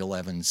 Bill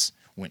Evans,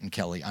 Wynton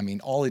Kelly. I mean,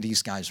 all of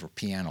these guys were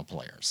piano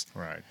players.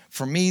 Right.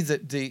 For me,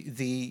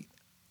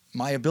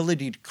 my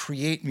ability to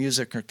create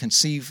music or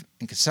conceive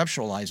and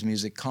conceptualize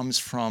music comes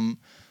from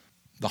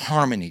the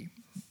harmony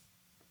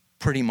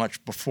pretty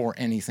much before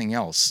anything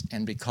else.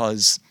 And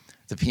because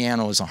the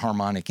piano is a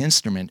harmonic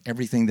instrument,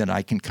 everything that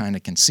I can kind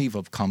of conceive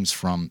of comes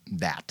from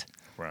that.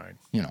 Right.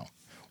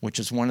 Which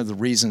is one of the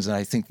reasons that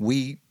I think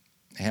we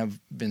have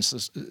been,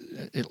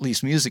 at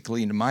least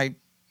musically, in my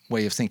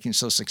way of thinking,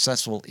 so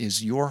successful,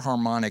 is your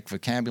harmonic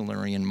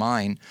vocabulary and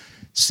mine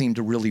seem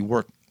to really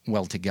work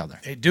well together.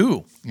 They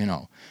do.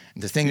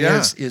 The thing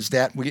is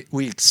that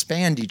we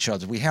expand each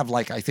other. We have,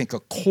 I think, a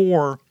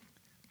core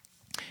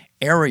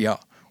area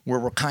where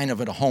we're kind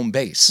of at a home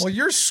base. Well,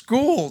 you're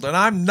schooled and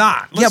I'm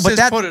not. Let's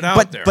just put it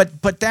out there.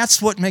 But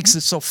that's what makes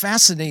it so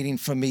fascinating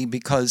for me,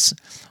 because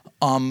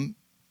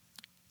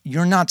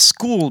you're not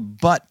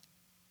schooled, but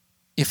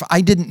if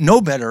I didn't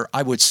know better,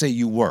 I would say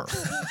you were.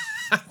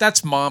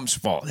 That's Mom's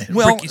fault.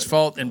 Well, Ricky's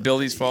fault and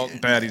Billy's fault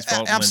and Patty's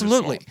fault.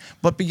 Absolutely. And Linda's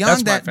fault. But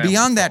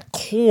beyond that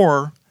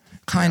core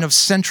kind of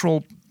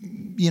central,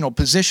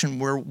 position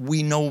where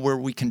we know where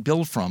we can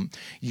build from,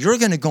 you're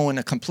going to go in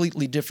a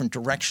completely different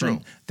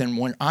direction than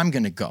when I'm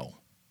going to go.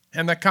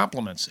 And that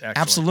complements,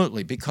 actually.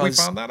 Absolutely, because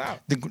we found that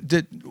out.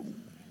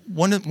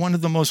 One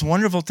of the most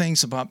wonderful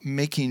things about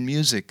making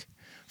music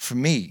for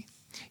me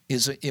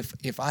is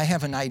if I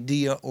have an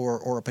idea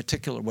or a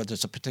particular, whether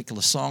it's a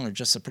particular song or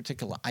just a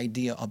particular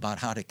idea about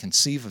how to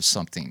conceive of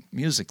something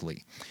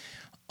musically,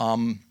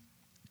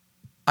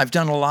 I've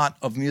done a lot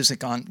of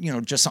music on,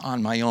 just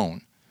on my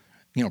own.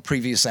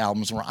 Previous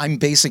albums where I'm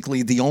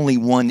basically the only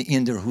one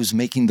in there who's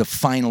making the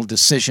final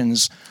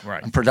decisions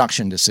and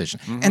production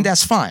decisions. Mm-hmm. And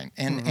that's fine.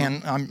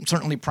 And I'm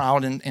certainly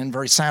proud and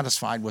very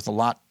satisfied with a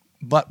lot.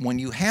 But when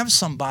you have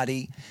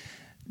somebody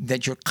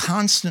that you're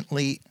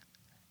constantly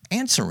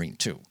answering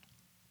to,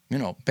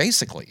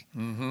 basically,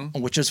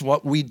 which is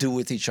what we do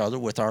with each other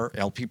with our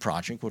LP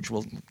project, which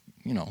we'll,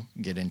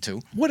 get into.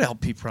 What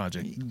LP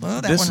project?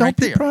 Well, this one right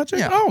LP there.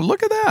 project? Yeah. Oh,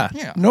 look at that.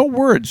 Yeah. No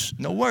words.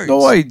 No words.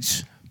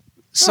 Noise.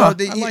 So I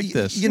like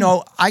this.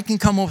 I can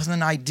come up with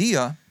an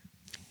idea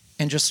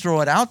and just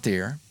throw it out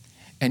there,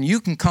 and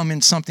you can come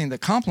in something that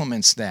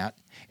complements that,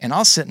 and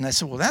I'll sit and I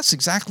say, well, that's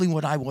exactly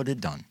what I would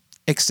have done,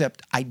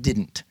 except I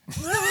didn't.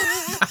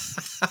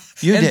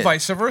 You and did.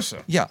 Vice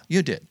versa. Yeah,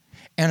 you did.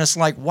 And it's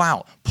like,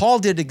 wow, Paul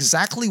did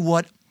exactly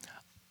what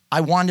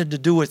I wanted to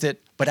do with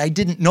it, but I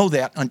didn't know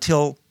that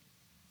until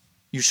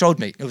you showed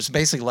me. It was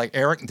basically like,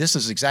 Eric, this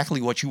is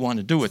exactly what you want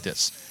to do with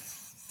this.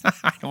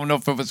 I don't know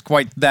if it was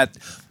quite that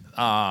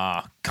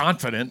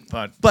confident,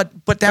 but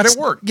that's, it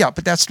worked. Yeah,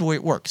 but that's the way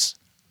it works.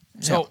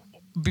 So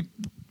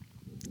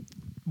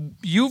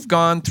you've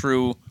gone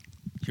through,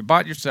 you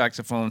bought your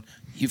saxophone,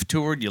 you've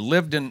toured, you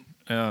lived in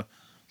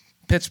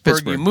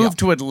Pittsburgh, you moved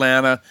to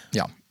Atlanta.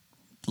 Yeah.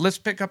 Let's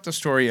pick up the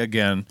story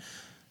again.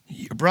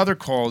 Your brother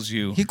calls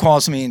you. He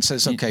calls me and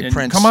says, okay, and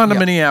Prince. Come on to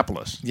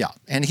Minneapolis. Yeah.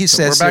 And he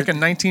says. We're back in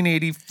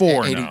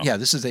 1984 now. Yeah,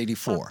 this is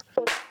 84.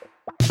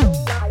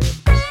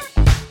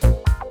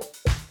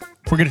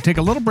 We're going to take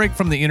a little break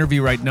from the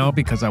interview right now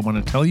because I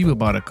want to tell you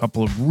about a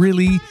couple of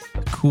really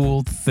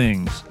cool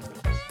things.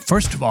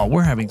 First of all,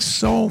 we're having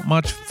so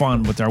much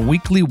fun with our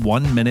weekly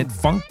 1-minute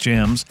funk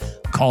jams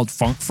called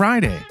Funk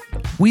Friday.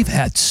 We've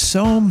had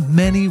so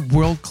many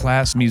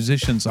world-class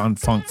musicians on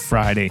Funk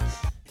Friday,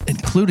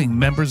 including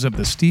members of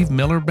the Steve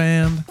Miller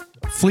Band,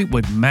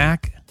 Fleetwood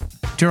Mac,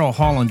 Daryl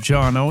Hall and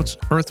John Oates,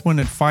 Earth,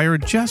 Wind & Fire,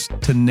 just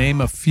to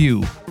name a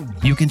few.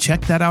 You can check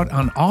that out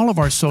on all of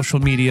our social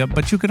media,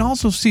 but you can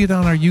also see it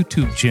on our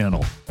YouTube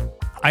channel.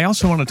 I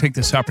also want to take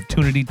this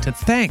opportunity to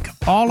thank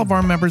all of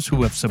our members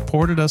who have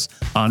supported us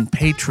on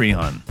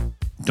Patreon.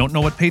 Don't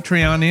know what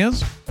Patreon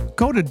is?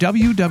 Go to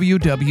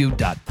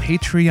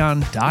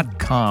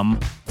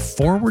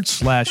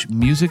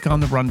www.patreon.com/Music on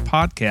the Run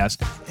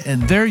podcast,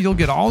 and there you'll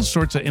get all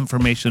sorts of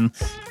information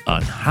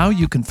on how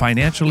you can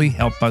financially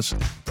help us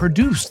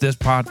produce this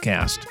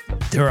podcast.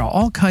 There are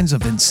all kinds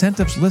of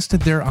incentives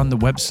listed there on the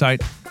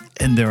website,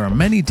 and there are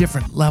many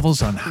different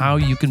levels on how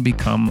you can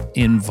become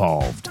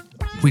involved.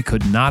 We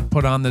could not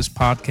put on this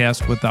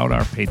podcast without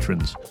our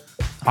patrons.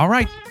 All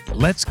right,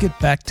 let's get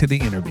back to the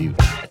interview.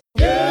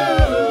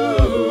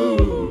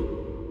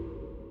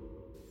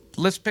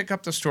 Let's pick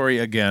up the story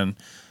again.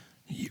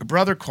 Your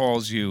brother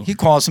calls you. He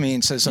calls me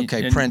and says,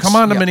 okay, and Prince. Come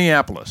on to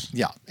Minneapolis.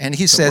 Yeah. And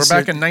he says.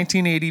 We're back in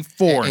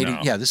 1984 now.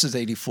 Yeah, this is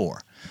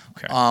 84.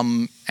 Okay.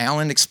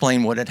 Alan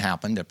explained what had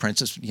happened, that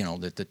Prince's,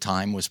 that the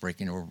time was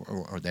breaking,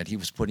 or that he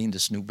was putting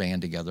this new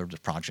band together, the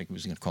project he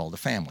was going to call The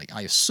Family.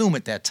 I assume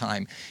at that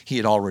time he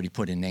had already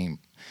put a name.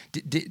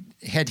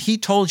 Had he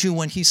told you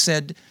when he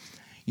said,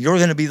 you're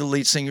going to be the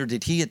lead singer,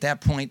 did he at that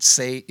point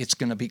say it's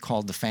going to be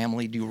called The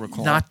Family? Do you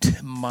recall? Not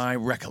my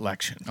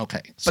recollection.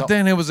 Okay. But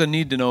then it was a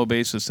need-to-know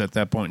basis at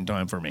that point in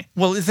time for me.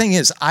 Well, the thing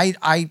is,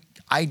 I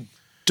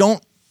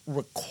don't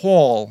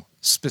recall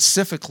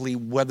specifically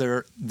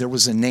whether there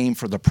was a name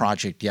for the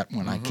project yet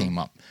when I came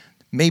up.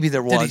 Maybe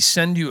there was. Did he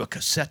send you a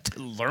cassette to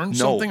learn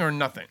something or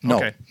nothing? No,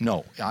 okay.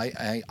 No.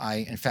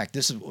 I in fact,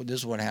 this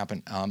is what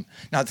happened.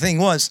 Now, the thing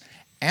was,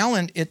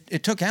 Alan,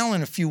 it took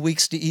Alan a few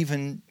weeks to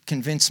even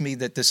convince me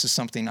that this is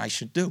something I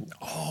should do.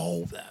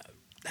 Oh,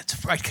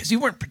 that's right, because you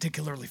weren't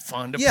particularly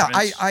fond of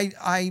Prince.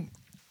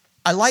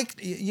 I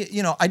liked,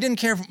 I didn't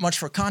care much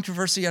for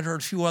controversy. I'd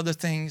heard a few other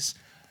things.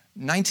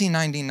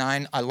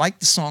 1999, I liked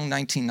the song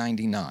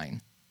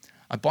 1999.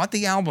 I bought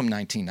the album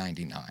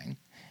 1999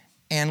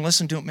 and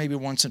listened to it maybe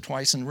once or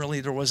twice, and really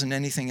there wasn't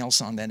anything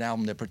else on that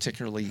album that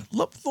particularly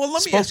let me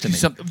spoke ask to you me.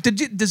 something.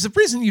 Does the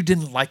reason you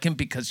didn't like him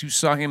because you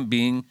saw him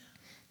being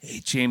a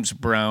James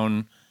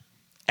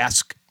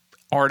Brown-esque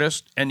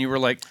artist, and you were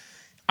like,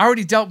 I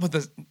already dealt with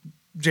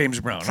James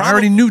Brown. I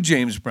already knew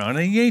James Brown,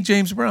 and he ain't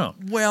James Brown.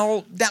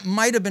 Well, that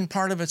might have been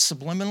part of it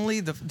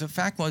subliminally. The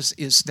fact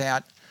is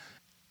that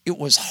it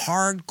was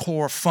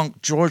hardcore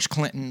funk. George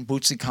Clinton,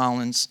 Bootsy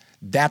Collins.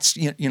 That's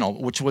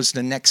which was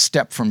the next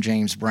step from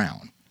James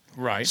Brown.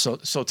 Right. So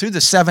through the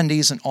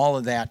 70s and all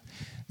of that,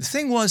 the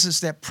thing is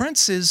that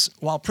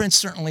while Prince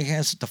certainly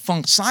has the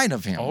funk side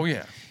of him. Oh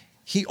yeah.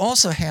 He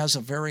also has a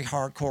very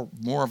hardcore,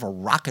 more of a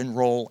rock and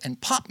roll and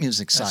pop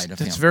music side of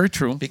him. That's very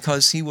true.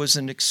 Because he was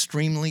an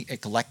extremely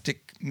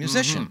eclectic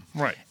musician.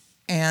 Mm-hmm. Right.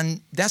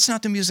 And that's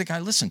not the music I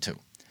listen to.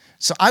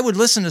 So I would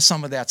listen to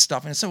some of that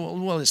stuff and say,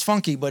 well, it's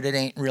funky, but it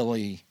ain't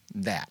really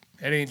that.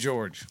 It ain't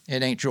George.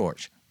 It ain't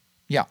George.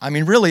 Yeah, I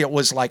mean, really, it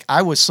was like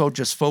I was so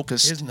just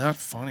focused. Isn't that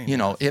funny?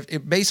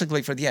 If basically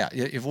if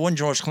it wasn't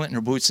George Clinton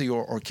or Bootsy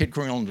or Kid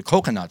Creole and the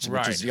Coconuts,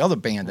 which is the other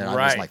band that I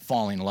was like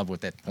falling in love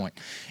with at that point,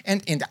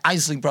 and the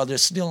Isley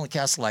Brothers, Still and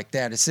Cast Like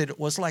That, it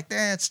was like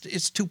that.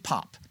 It's too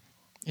pop.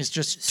 It's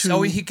just too.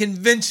 So he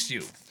convinced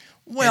you.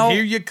 Well, and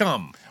here you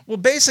come. Well,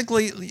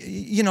 basically,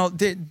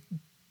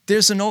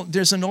 there's an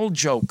old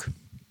joke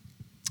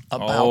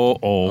about.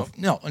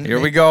 No,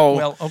 here we go.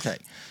 Well, okay.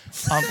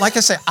 Like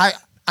I say,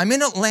 I'm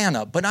in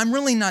Atlanta, but I'm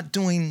really not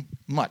doing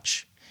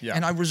much. Yeah.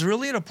 And I was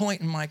really at a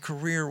point in my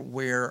career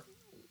where,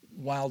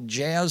 while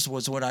jazz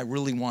was what I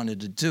really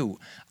wanted to do,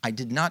 I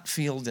did not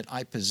feel that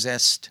I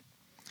possessed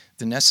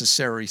the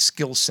necessary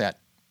skill set,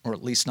 or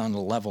at least on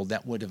the level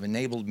that would have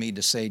enabled me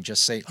to say,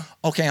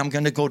 okay, I'm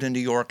going to go to New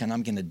York and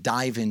I'm going to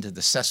dive into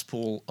the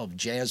cesspool of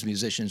jazz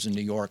musicians in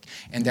New York,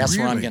 and that's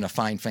where I'm going to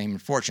find fame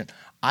and fortune.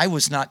 I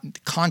was not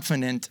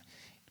confident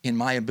in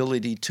my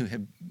ability to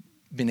have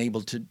been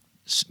able to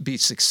be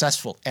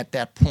successful at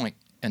that point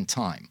in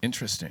time.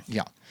 Interesting.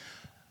 Yeah.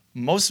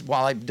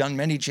 While I've done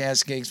many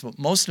jazz gigs, but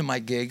most of my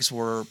gigs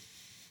were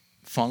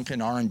funk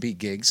and R&B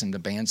gigs in the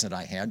bands that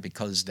I had,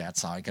 because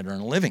that's how I could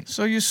earn a living.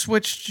 So you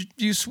switched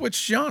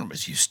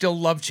genres. You still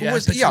love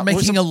jazz, but you're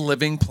making a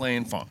living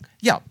playing funk.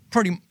 Yeah,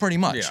 pretty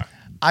much. Yeah.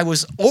 I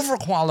was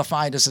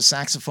overqualified as a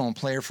saxophone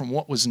player from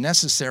what was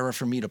necessary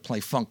for me to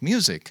play funk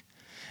music,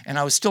 and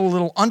I was still a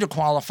little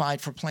underqualified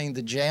for playing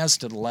the jazz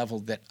to the level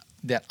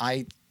that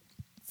I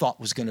thought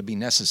was going to be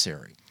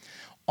necessary.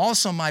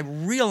 Also, my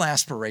real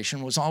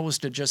aspiration was always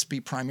to just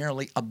be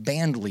primarily a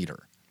band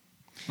leader.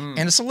 And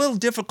it's a little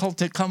difficult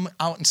to come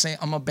out and say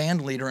I'm a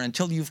band leader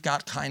until you've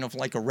got kind of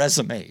like a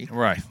resume.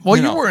 Right. Well,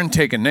 you weren't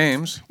taking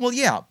names. Well,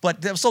 yeah,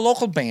 but there was a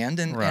local band,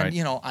 and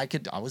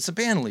I was a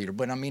band leader.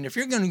 But I mean, if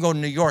you're going to go to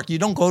New York, you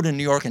don't go to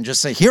New York and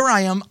just say, "Here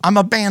I am, I'm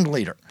a band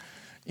leader."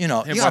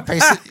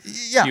 Basically,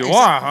 yeah. You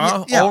are,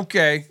 huh? Yeah,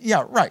 okay.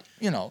 Yeah, right.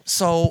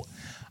 So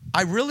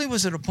I really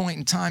was at a point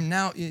in time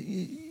now,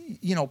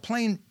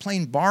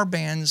 playing bar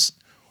bands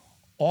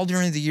all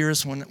during the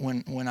years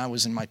when I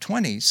was in my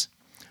 20s,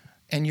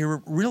 and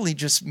you're really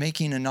just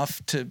making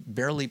enough to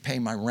barely pay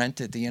my rent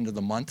at the end of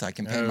the month. I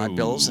can pay my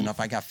bills, and if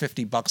I got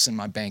 $50 in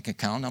my bank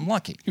account, I'm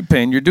lucky. You're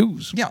paying your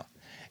dues. Yeah,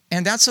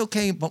 and that's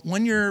okay. But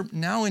when you're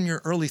now in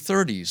your early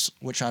 30s,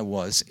 which I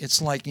was,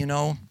 it's like,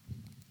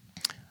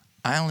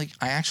 I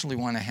actually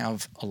want to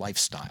have a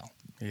lifestyle.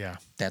 Yeah,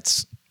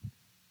 that's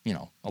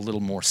a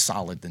little more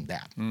solid than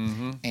that.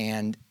 Mm-hmm.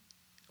 And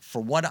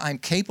for what I'm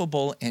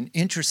capable and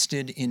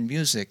interested in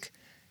music,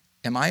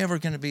 am I ever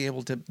going to be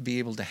able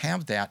to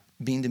have that,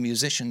 being the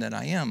musician that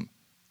I am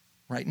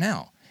right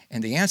now?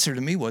 And the answer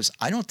to me was,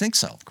 I don't think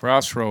so.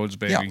 Crossroads,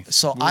 baby. Yeah.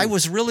 So I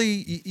was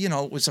really,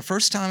 it was the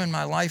first time in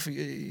my life,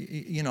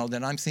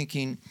 that I'm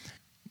thinking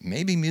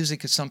maybe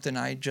music is something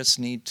I just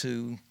need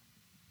to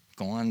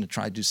go on to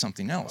try to do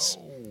something else.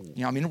 Oh.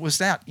 It was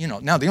that.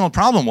 Now the only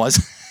problem was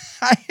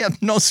I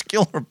had no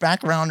skill or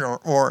background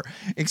or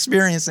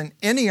experience in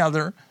any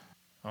other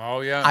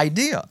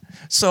idea.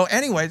 So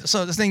anyway,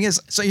 so the thing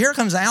is, so here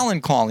comes Alan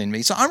calling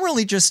me. So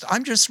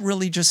I'm just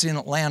really in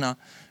Atlanta,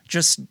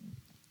 just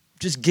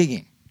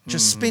gigging,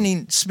 just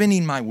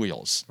spinning my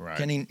wheels, right.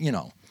 Getting,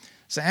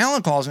 So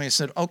Alan calls me and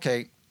said,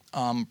 okay,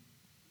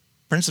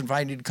 Prince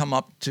invited you to come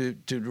up to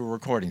do a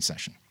recording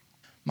session.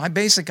 My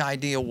basic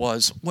idea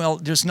was, well,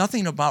 there's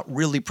nothing about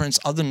really Prince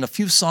other than a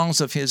few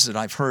songs of his that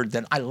I've heard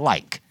that I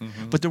like.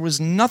 Mm-hmm. But there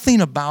was nothing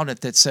about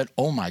it that said,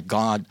 oh my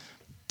God,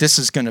 this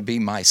is going to be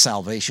my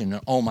salvation.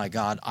 And oh my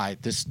God,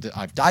 I've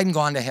died and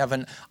gone to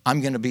heaven.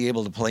 I'm going to be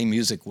able to play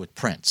music with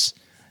Prince.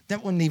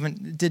 That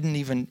didn't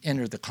even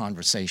enter the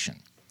conversation.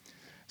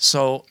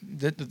 So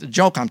the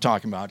joke I'm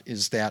talking about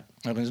is that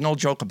there's an old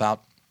joke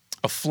about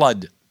a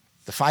flood.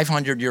 The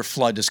 500-year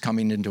flood is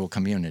coming into a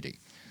community.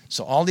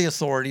 So all the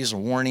authorities are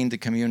warning the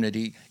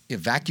community,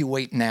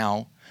 evacuate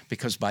now,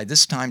 because by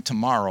this time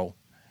tomorrow,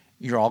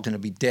 you're all going to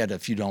be dead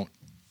if you don't,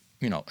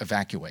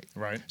 evacuate.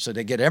 Right. So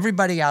they get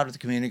everybody out of the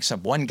community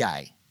except one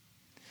guy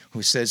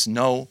who says,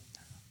 no,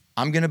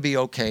 I'm going to be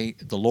okay.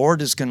 The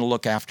Lord is going to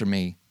look after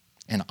me,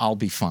 and I'll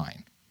be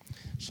fine.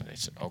 So they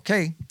said,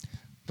 okay.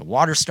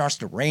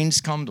 The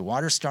rains come, the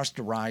water starts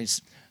to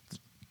rise.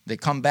 They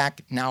come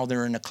back, now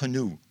they're in a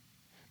canoe.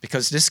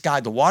 Because this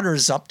guy, the water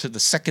is up to the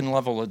second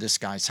level of this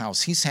guy's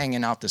house. He's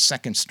hanging out the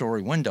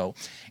second-story window,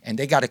 and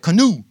they got a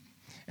canoe.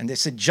 And they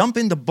said, jump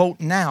in the boat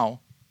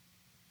now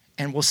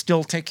and we'll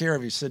still take care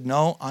of you. He said,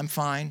 no, I'm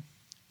fine.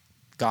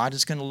 God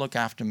is going to look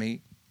after me.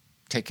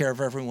 Take care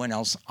of everyone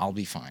else. I'll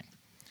be fine.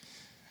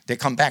 They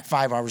come back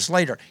 5 hours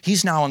later.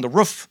 He's now on the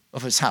roof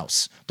of his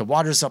house. The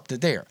water's up to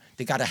there.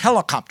 They got a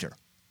helicopter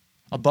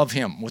above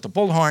him with a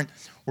bullhorn.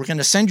 We're going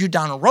to send you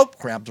down a rope.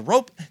 Grab the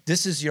rope.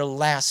 This is your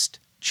last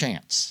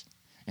chance.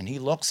 And he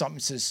looks up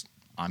and says,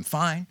 I'm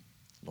fine.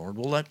 Lord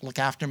will look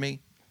after me.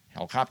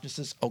 Helicopter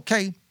says,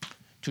 okay.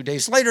 2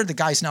 days later, the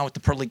guy's now at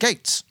the pearly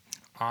gates.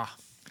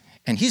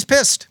 And he's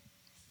pissed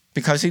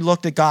because he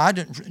looked at God,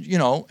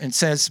 and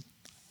says,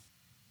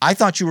 I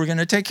thought you were going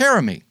to take care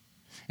of me.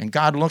 And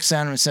God looks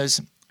at him and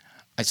says,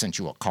 I sent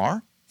you a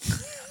car.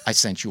 I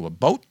sent you a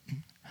boat.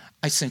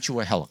 I sent you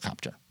a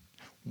helicopter.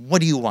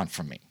 What do you want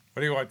from me?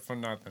 What do you want for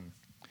nothing?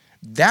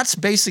 That's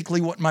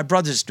basically what my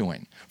brother's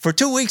doing. For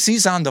 2 weeks,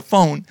 he's on the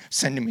phone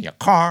sending me a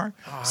car,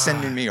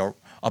 sending me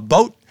a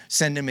boat,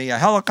 sending me a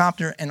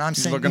helicopter, and I'm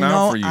saying,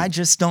 I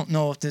just don't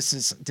know if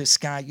this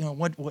guy,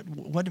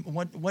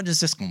 what is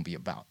this going to be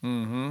about?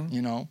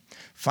 Mm-hmm.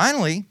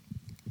 Finally,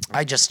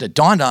 it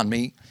dawned on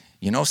me,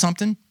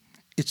 something?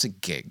 It's a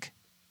gig.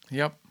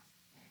 Yep.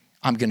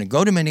 I'm going to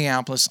go to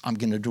Minneapolis. I'm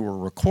going to do a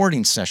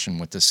recording session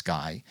with this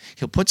guy.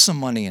 He'll put some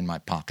money in my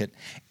pocket,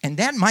 and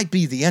that might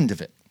be the end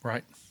of it.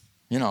 Right.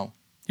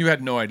 You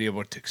had no idea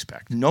what to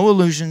expect. No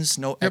illusions,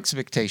 no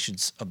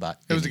expectations about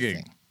anything. It was a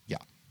gig. Yeah.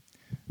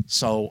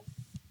 So,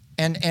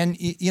 and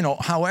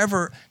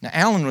however, now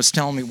Alan was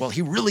telling me, well,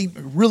 he really,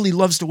 really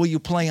loves the way you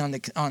play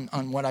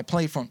on what I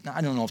play from. Now,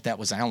 I don't know if that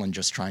was Alan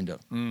just trying to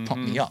pump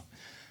me up.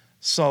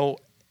 So,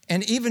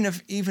 and even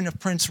if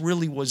Prince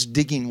really was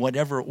digging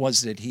whatever it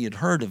was that he had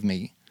heard of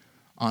me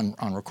on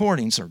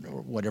recordings or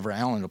whatever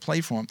Alan would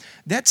play for him,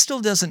 that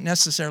still doesn't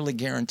necessarily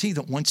guarantee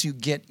that once you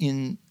get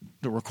in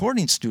the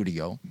recording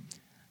studio,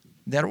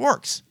 that it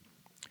works.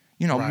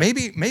 Right.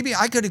 Maybe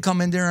I could have come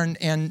in there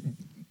and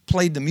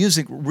played the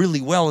music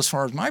really well as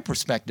far as my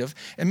perspective,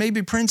 and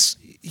maybe Prince,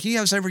 he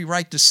has every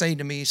right to say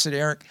to me, he said,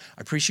 Eric,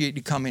 I appreciate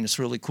you coming, it's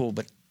really cool,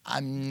 but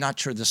I'm not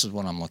sure this is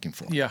what I'm looking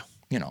for. Yeah.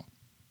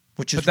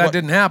 But that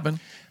didn't happen.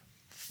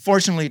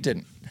 Fortunately, it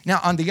didn't. Now,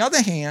 on the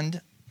other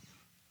hand,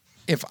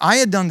 if I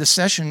had done the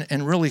session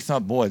and really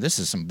thought, boy, this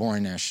is some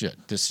boring ass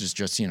shit, this is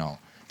just,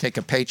 take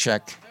a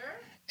paycheck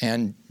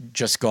and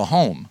just go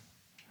home,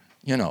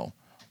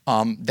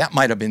 that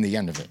might have been the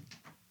end of it.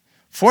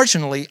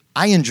 Fortunately,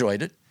 I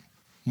enjoyed it.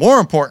 More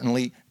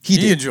importantly,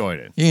 he enjoyed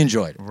it. He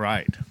enjoyed it.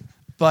 Right.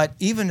 But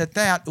even at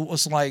that, it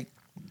was like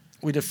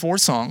we did 4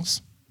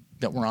 songs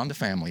that were on the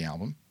family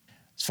album.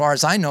 As far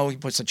as I know, he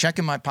puts a check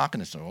in my pocket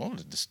and said, oh,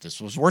 this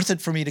was worth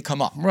it for me to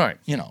come up. Right.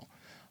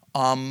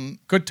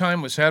 Good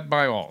time was had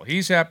by all.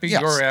 He's happy,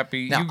 yes. You're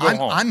happy, now, you go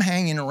home. I'm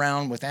hanging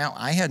around with Alan.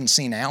 I hadn't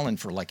seen Alan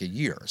for like a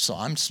year. So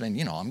I'm saying,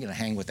 I'm going to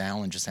hang with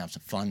Alan, just have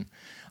some fun.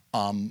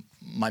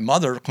 My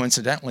mother,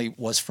 coincidentally,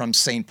 was from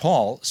St.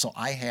 Paul, so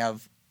I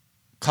have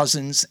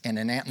cousins and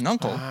an aunt and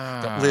uncle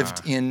that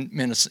lived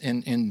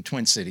in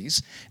Twin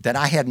Cities that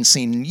I hadn't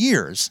seen in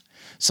years.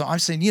 So I'm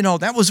saying,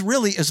 that was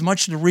really as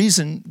much the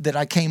reason that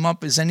I came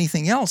up as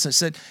anything else. I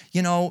said,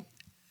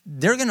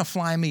 they're going to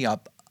fly me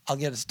up. I'll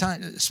get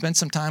spend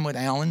some time with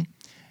Alan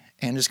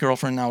and his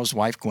girlfriend, now his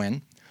wife,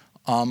 Gwen.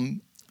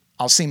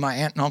 I'll see my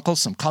aunt and uncle,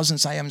 some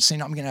cousins I haven't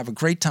seen. I'm going to have a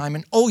great time.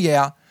 And,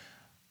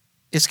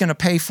 it's going to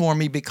pay for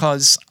me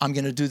because I'm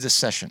going to do this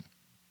session.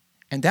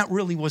 And that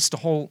really was the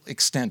whole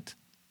extent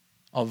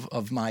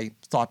of my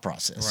thought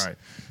process. Right.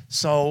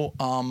 So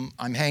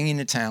I'm hanging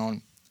in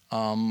town.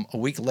 A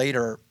week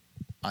later,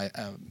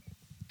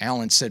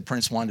 Alan said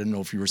Prince wanted to know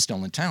if you were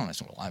still in town. I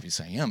said, well,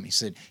 obviously I am. He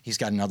said, he's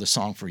got another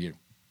song for you.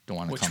 Don't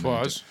want to Which come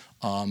was?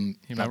 You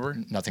remember?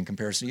 Nothing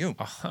Compares to You.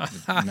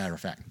 As a matter of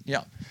fact.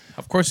 Yeah.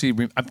 Of course,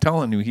 I'm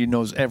telling you, he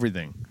knows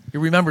everything. He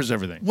remembers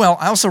everything. Well,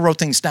 I also wrote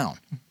things down.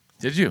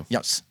 Did you?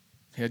 Yes.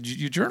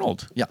 You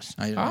journaled? Yes.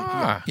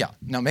 Yeah.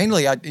 Now,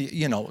 mainly,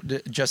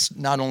 just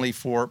not only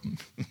for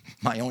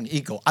my own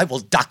ego, I will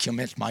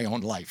document my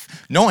own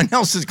life. No one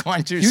else is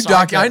going to.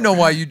 I know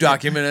why you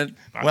document it.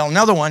 Well,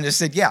 another one is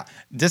said,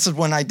 this is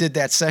when I did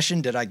that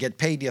session. Did I get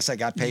paid? Yes, I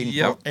got paid.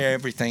 Yep.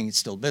 Everything is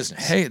still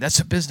business. Hey, that's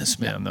a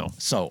businessman, though.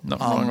 So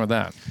nothing wrong with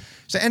that.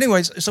 So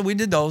anyways, so we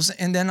did those,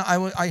 and then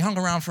I hung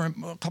around for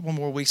a couple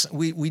more weeks.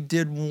 We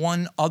did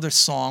one other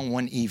song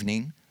one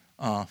evening,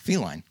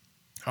 Feline.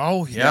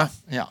 Oh yeah.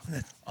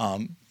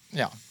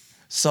 Yeah.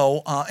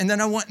 So and then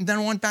I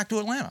went back to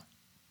Atlanta.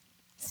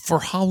 For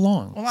how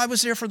long? Well, I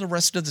was there for the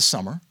rest of the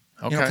summer.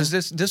 Okay. Because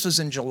this was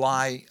in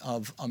July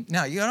of.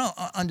 Now you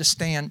gotta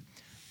understand,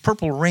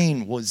 Purple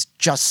Rain was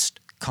just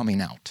coming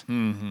out.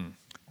 Mm-hmm.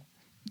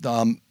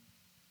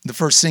 The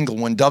first single,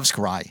 When Doves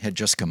Cry, had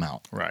just come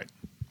out. Right.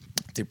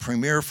 The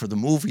premiere for the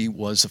movie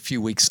was a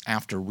few weeks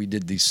after we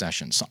did these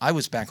sessions. So I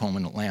was back home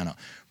in Atlanta.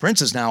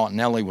 Prince is now out in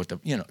LA with the,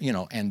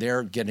 and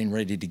they're getting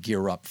ready to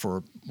gear up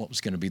for what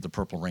was going to be the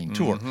Purple Rain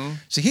tour. Mm-hmm.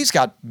 So he's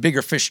got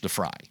bigger fish to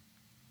fry.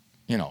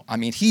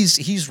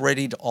 He's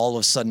ready to all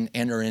of a sudden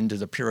enter into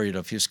the period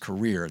of his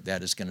career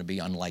that is going to be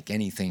unlike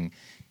anything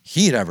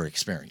he had ever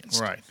experienced.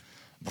 Right.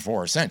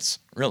 Before or since,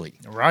 really.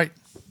 Right.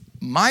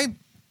 My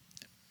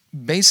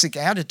basic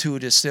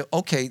attitude is that,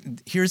 okay,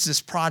 here's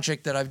this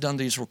project that I've done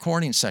these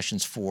recording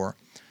sessions for,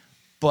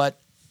 but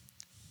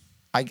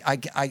I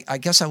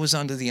guess I was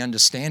under the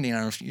understanding, I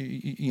don't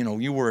know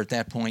if you were at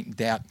that point,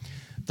 that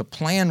the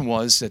plan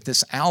was that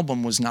this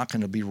album was not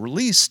going to be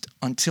released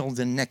until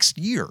the next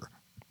year.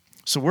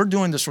 So we're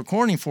doing this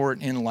recording for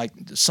it in like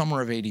the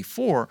summer of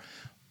 '84,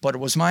 but it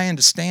was my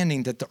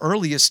understanding that the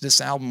earliest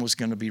this album was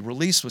going to be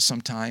released was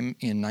sometime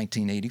in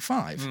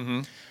 1985.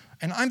 Mm-hmm.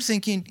 And I'm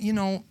thinking,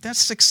 that's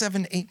 6,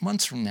 7, 8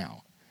 months from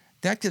now.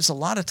 That gives a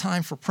lot of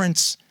time for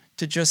Prince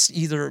to just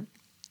either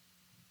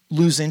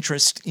lose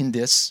interest in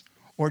this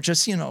or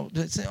just, say,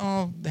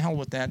 oh, the hell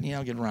with that.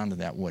 I'll get around to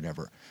that,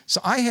 whatever. So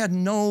I had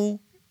no,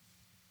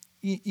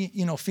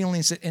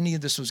 feelings that any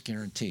of this was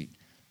guaranteed.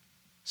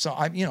 So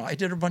I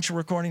did a bunch of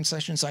recording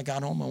sessions. I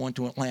got home, I went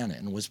to Atlanta,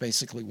 and it was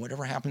basically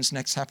whatever happens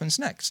next happens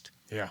next.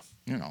 Yeah.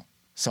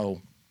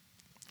 So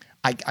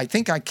I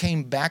think I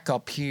came back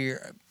up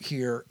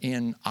here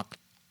in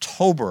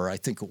October, I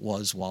think it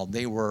was, while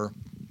they were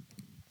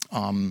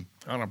on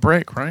a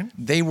break, right?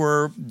 They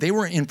were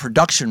in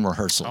production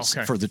rehearsals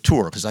for the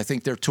tour, because I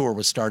think their tour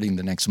was starting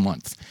the next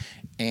month.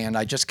 And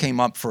I just came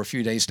up for a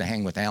few days to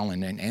hang with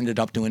Alan and ended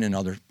up doing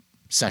another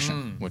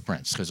session with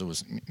Prince, because it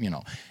was,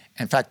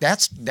 In fact,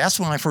 that's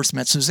when I first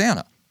met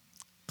Susanna,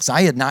 because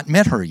I had not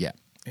met her yet.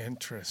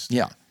 Interesting.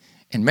 Yeah.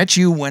 And met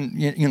you when,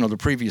 the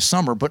previous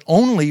summer, but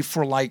only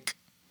for like...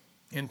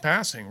 In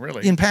passing,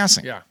 really. In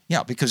passing. Yeah.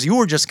 Yeah, because you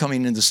were just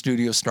coming in the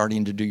studio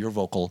starting to do your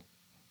vocal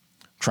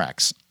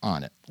tracks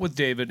on it. With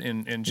David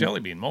and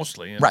Jellybean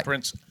mostly, and right.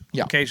 Prince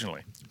yeah.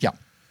 occasionally. Yeah.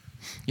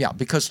 Yeah,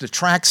 because the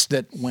tracks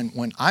that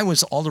when I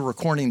was, all the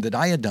recording that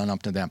I had done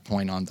up to that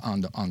point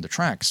on the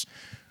tracks,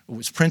 it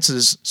was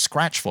Prince's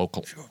scratch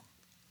vocal. Sure.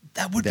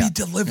 That would be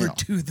delivered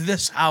to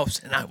this house,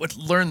 and I would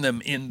learn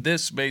them in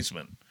this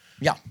basement.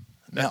 Yeah.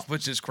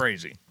 Which is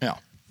crazy. Yeah.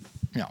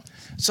 Yeah.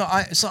 So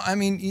I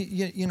mean,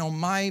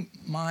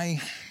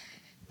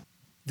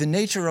 the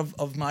nature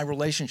of my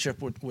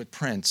relationship with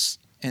Prince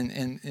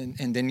and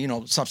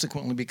then,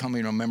 subsequently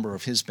becoming a member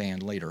of his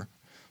band later,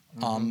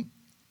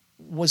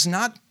 was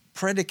not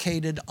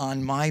predicated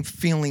on my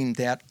feeling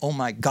that, oh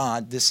my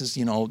God,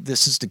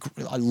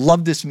 I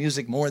love this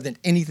music more than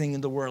anything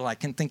in the world. I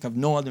can think of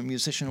no other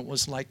musician. It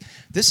was like,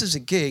 this is a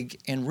gig,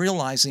 and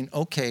realizing,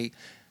 okay,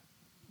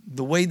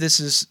 the way this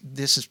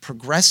is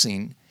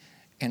progressing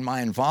and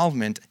my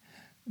involvement,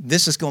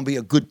 this is going to be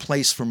a good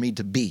place for me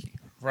to be.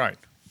 Right.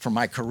 For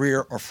my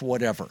career or for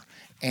whatever.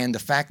 And the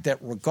fact that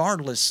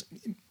regardless,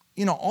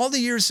 all the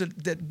years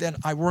that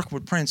I worked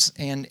with Prince,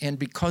 and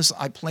because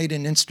I played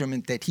an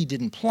instrument that he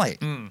didn't play,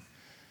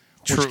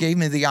 which gave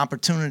me the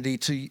opportunity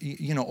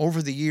to,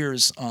 over the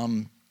years.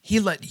 He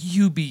let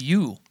you be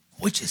you,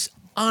 which is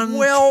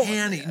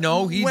uncanny.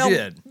 No, he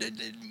did.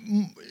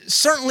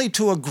 Certainly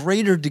to a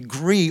greater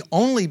degree,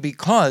 only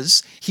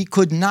because he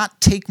could not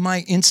take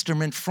my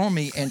instrument from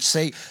me and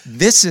say,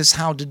 this is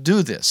how to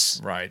do this.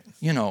 Right.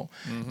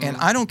 And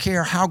I don't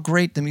care how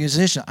great the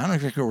musician, I don't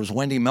care if it was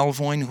Wendy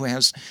Melvoin, who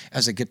has,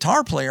 as a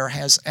guitar player,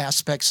 has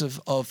aspects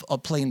of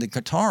playing the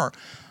guitar,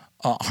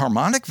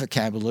 harmonic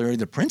vocabulary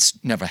that Prince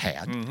never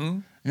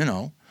had,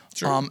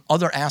 Sure.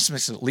 Other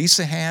aspects that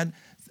Lisa had,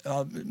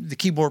 the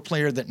keyboard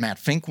player that Matt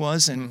Fink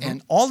was,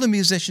 and all the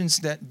musicians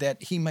that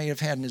he may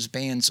have had in his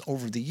bands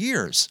over the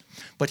years.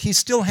 But he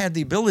still had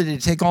the ability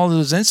to take all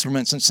those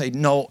instruments and say,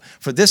 no,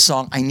 for this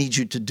song, I need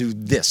you to do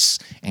this.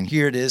 And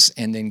here it is,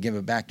 and then give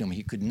it back to him.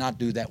 He could not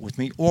do that with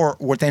me or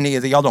with any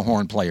of the other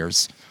horn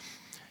players.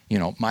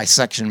 My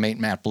section mate,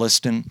 Matt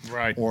Bliston,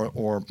 right.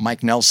 or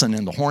Mike Nelson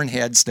and the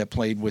Hornheads that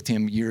played with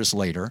him years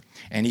later,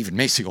 and even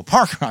Maceo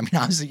Parker. I mean,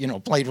 I was,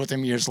 played with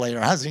him years later.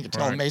 I was going to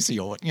tell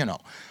Maceo,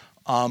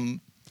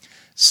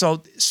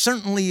 So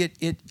certainly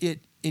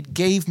it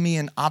gave me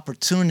an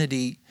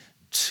opportunity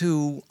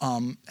to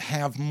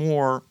have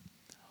more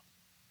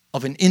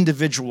of an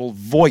individual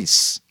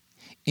voice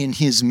in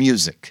his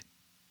music.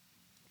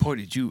 Boy,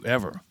 did you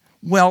ever.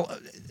 Well,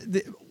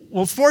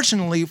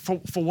 fortunately, for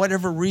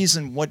whatever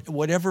reason,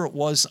 whatever it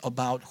was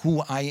about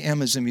who I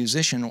am as a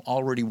musician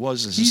already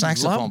was as a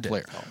saxophone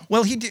player.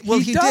 Well, he did. Well,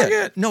 he did.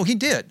 It. No, he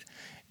did.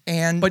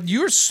 But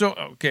you're so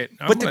okay.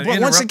 But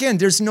once again,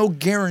 there's no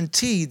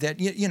guarantee that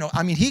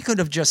I mean, he could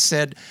have just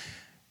said,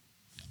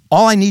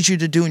 "All I need you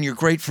to do, and you're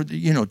great for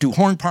do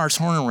horn parts,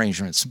 horn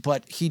arrangements."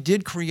 But he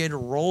did create a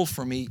role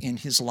for me in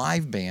his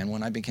live band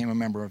when I became a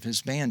member of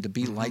his band to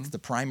be like the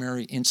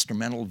primary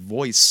instrumental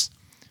voice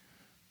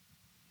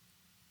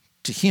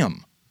to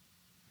him,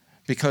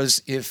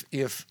 because if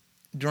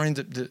during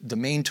the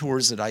main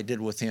tours that I did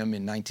with him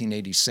in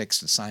 1986,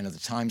 the Sign of the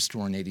Times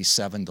tour in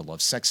 87, the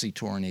Love Sexy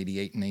tour in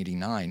 88 and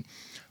 89,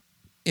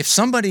 if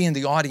somebody in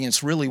the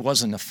audience really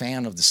wasn't a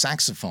fan of the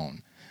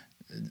saxophone,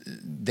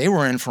 they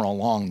were in for a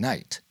long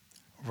night.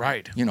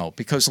 Right.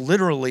 Because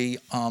literally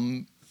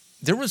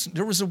there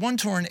was a one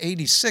tour in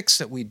 86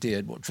 that we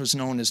did, which was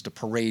known as the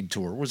Parade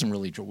Tour. It wasn't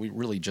really, we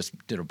really just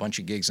did a bunch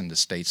of gigs in the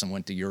States and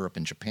went to Europe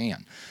and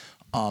Japan.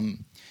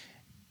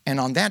 And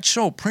on that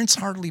show, Prince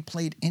hardly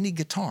played any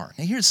guitar.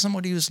 Now, here's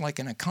somebody who's like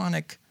an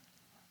iconic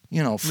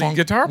lead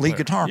guitar player.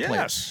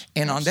 player. Yes,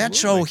 And on that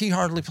absolutely. show, he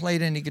hardly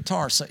played any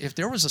guitar. So if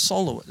there was a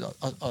solo,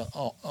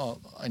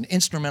 an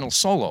instrumental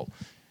solo,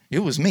 it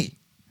was me.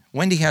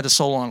 Wendy had a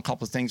solo on a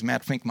couple of things.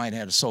 Matt Fink might have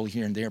had a solo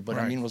here and there, but I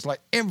Right. mean, it was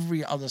like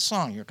every other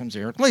song. Here comes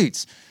Eric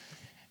Leeds.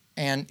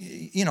 And,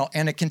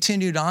 and it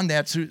continued on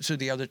that through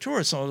the other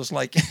tours. So it was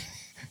like,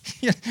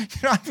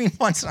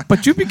 once.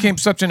 But you became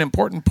such an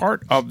important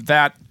part of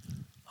that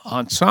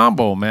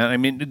ensemble, man. I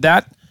mean,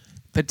 that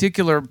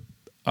particular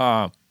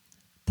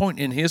point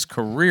in his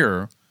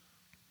career,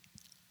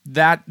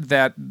 that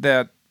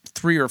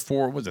 3 or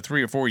 4 years.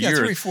 3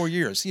 or 4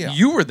 years, yeah.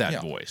 You were that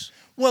Yeah. voice.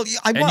 Well,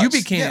 I was. And you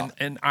became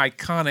yeah. an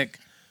iconic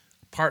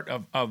part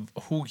of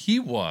who he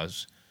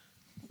was,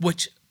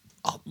 which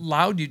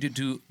allowed you to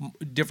do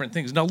different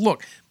things. Now,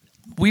 look,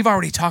 we've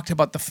already talked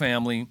about the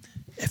family.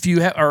 If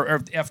you have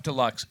or F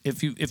Deluxe,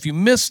 if you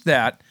missed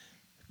that,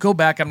 go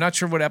back. I'm not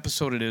sure what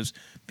episode it is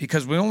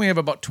because we only have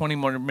about 20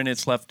 more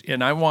minutes left,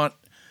 and I want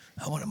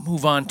to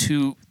move on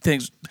to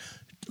things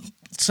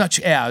such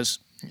as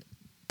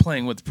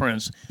playing with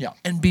Prince Yeah.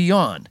 and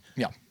beyond.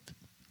 Yeah.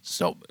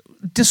 So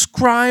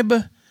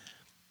describe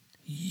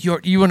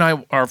you and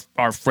I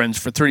are friends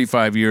for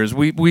 35 years.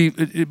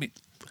 We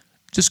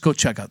just go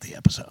check out the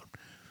episode.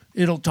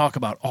 It'll talk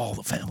about all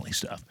the family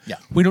stuff. Yeah.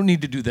 We don't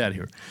need to do that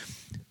here.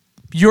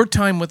 Your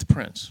time with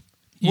Prince.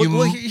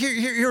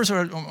 Here's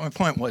what my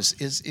point was,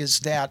 is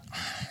that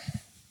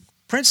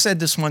Prince said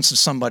this once to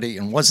somebody,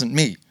 and it wasn't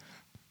me,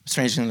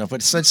 strangely enough,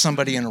 but it said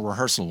somebody in a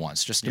rehearsal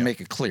once, just to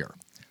make it clear,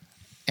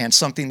 and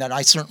something that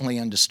I certainly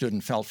understood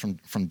and felt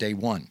from day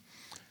one.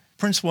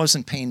 Prince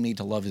wasn't paying me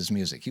to love his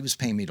music. He was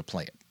paying me to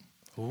play it.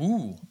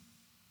 Ooh.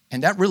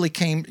 And that really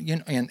came,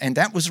 and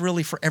that was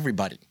really for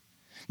everybody.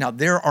 Now,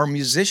 there are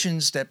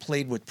musicians that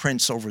played with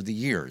Prince over the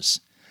years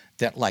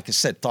that, like I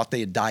said, thought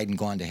they had died and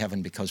gone to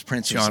heaven because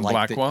Prince was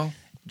like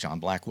John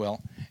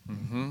Blackwell,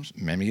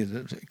 many of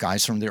the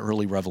guys from the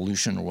early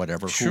Revolution or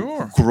whatever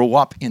who grew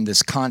up in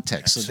this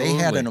context. Absolutely. So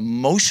they had an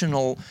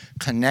emotional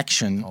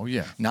connection,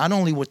 not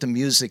only with the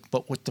music,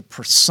 but with the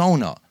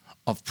persona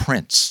of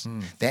Prince,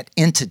 that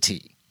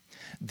entity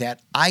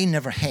that I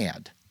never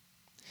had.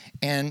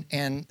 And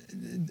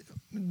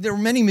there were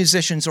many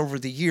musicians over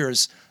the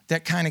years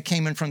that kind of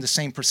came in from the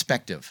same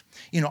perspective.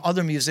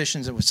 Other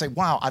musicians that would say,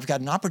 wow, I've got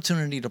an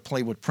opportunity to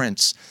play with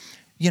Prince.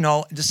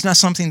 It's not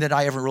something that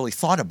I ever really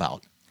thought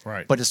about.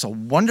 Right. But it's a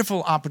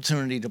wonderful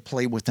opportunity to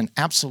play with an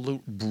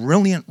absolute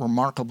brilliant,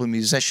 remarkable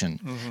musician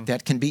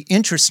that can be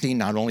interesting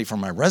not only for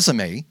my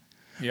resume,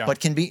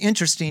 but can be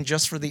interesting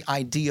just for the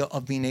idea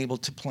of being able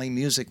to play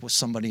music with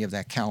somebody of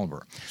that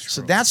caliber.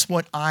 So that's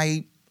what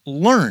I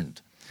learned.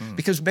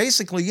 Because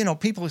basically,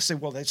 people say,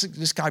 well,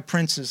 this guy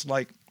Prince is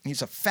like,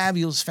 he's a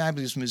fabulous,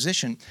 fabulous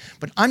musician,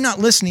 but I'm not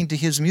listening to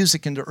his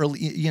music in the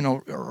early,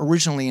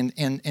 originally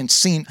and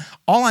seeing.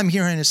 All I'm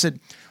hearing is said,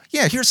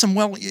 yeah, here's some,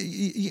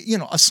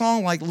 a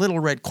song like Little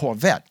Red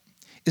Corvette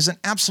is an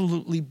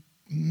absolutely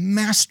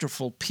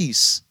masterful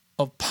piece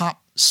of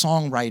pop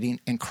songwriting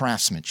and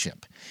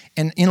craftsmanship.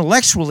 And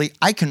intellectually,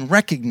 I can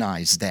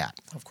recognize that.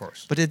 Of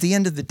course. But at the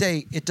end of the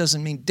day, it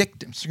doesn't mean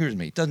dictum. Excuse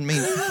me. It doesn't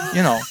mean,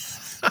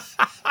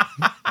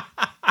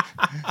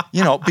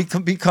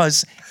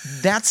 because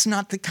that's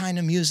not the kind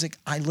of music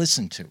I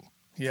listen to.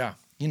 Yeah.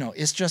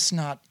 It's just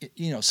not,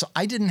 so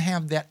I didn't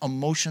have that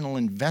emotional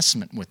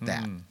investment with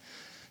that.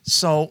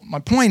 So my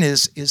point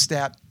is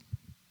that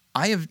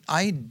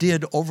I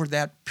did over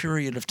that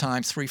period of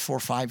time, 3, 4,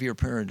 5 year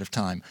period of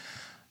time,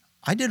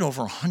 I did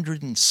over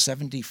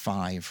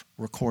 175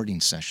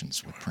 recording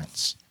sessions with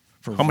Prince.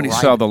 How many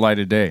saw the light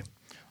of day?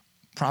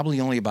 Probably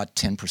only about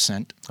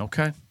 10%.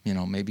 Okay.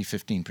 Maybe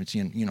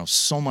 15%.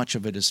 So much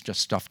of it is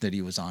just stuff that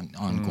he was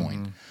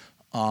ongoing.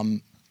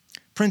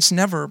 Prince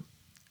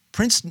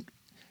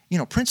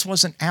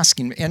wasn't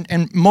asking,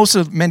 and most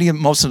of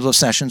those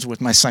sessions with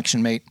my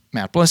section mate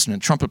Matt Bliston, a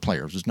trumpet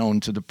player, was known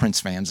to the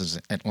Prince fans as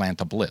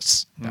Atlanta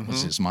Bliss. That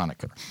was his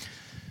moniker.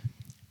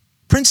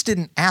 Prince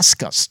didn't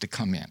ask us to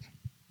come in.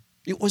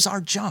 It was our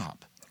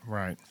job.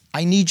 Right.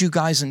 I need you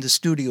guys in the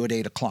studio at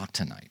 8 o'clock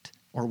tonight.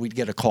 Or we'd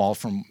get a call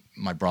from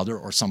my brother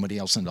or somebody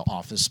else in the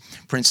office.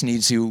 Prince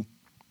needs you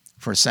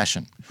for a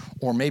session.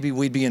 Or maybe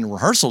we'd be in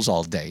rehearsals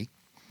all day,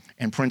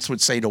 and Prince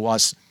would say to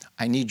us,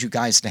 I need you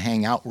guys to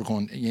hang out. We're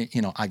going,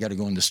 I got to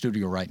go in the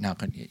studio right now.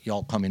 Can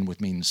y'all come in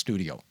with me in the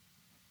studio?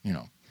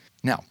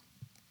 Now,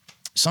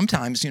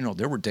 sometimes,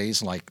 there were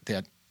days like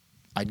that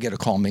I'd get a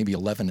call maybe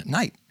 11 at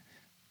night,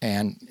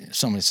 and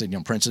somebody said,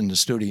 Prince in the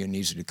studio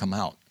needs you to come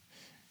out.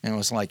 And it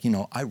was like,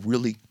 I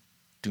really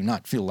do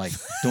not feel like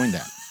doing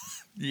that.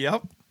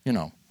 Yep.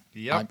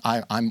 Yep.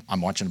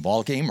 I'm watching a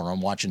ball game, or I'm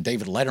watching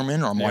David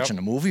Letterman, or I'm watching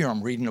a movie, or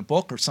I'm reading a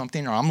book or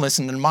something, or I'm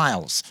listening to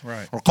Miles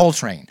or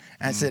Coltrane.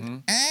 And I said,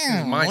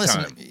 my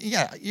listen, time.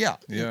 Yeah.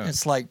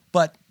 It's like,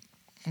 but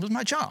it was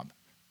my job.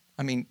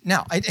 I mean,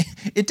 now,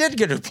 it did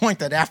get to the point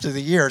that after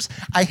the years,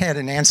 I had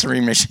an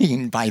answering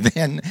machine by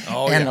then.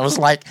 And it was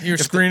like... You're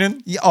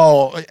screening?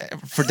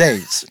 For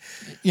days,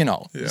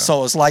 Yeah. So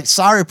it was like,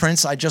 sorry,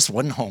 Prince, I just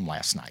wasn't home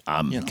last night.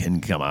 Can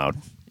come out.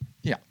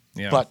 Yeah.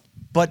 Yeah. But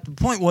But the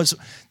point was,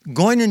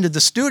 going into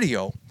the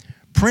studio,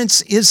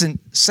 Prince isn't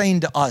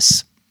saying to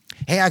us,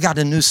 hey, I got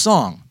a new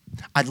song.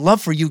 I'd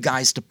love for you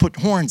guys to put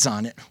horns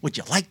on it. Would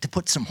you like to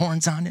put some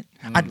horns on it?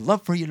 I'd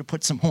love for you to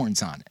put some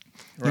horns on it.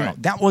 You know,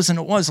 Right. that wasn't,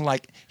 it was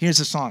like, here's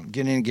a song,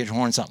 get in and get your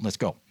horns out, let's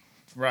go.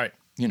 Right.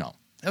 You know,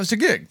 That was a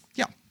gig.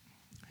 yeah.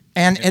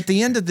 And at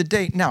the end of the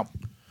day, now,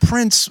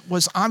 Prince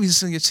was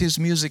obviously, it's his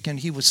music, and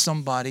he was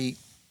somebody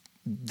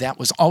that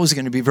was always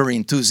going to be very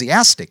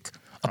enthusiastic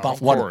about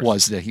Of what it course.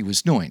 was that he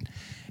was doing.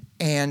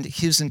 And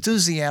his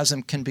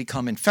enthusiasm can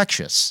become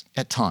infectious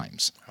at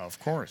times. Of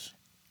course.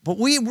 But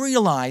we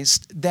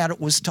realized that it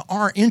was to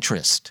our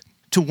interest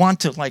to want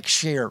to like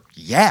share,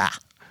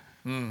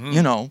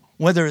 you know,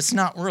 whether it's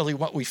not really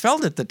what we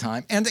felt at the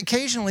time. And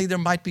occasionally there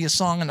might be a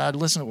song and I'd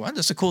listen to, well,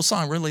 this is a cool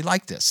song, I really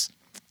like this,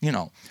 you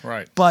know.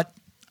 Right. But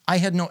I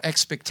had no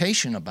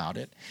expectation about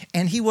it.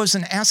 And he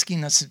wasn't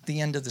asking us at the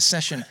end of the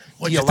session,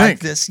 What'd do you you like think?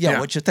 this? Yeah, Yeah.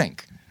 what'd you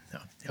think?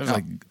 It was No.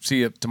 like, see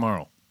you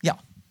tomorrow. Yeah.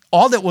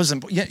 All that was,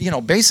 you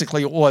know,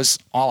 basically it was,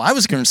 all I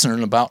was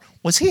concerned about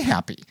was he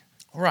happy?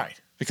 Right.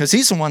 Because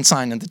he's the one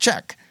signing the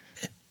check.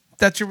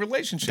 That's your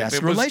relationship. That's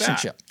It the was that.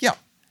 relationship. Yeah.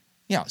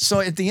 Yeah. So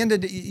at the end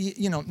of the,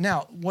 you know,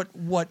 now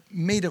what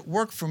made it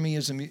work for me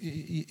is,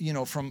 you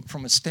know, from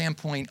a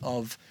standpoint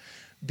of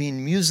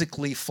being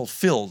musically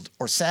fulfilled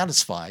or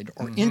satisfied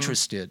or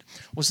interested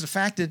was the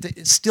fact that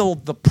it's still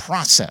the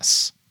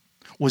process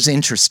was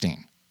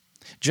interesting.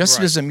 Just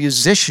Right. as a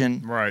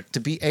musician, Right. to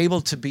be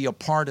able to be a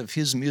part of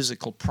his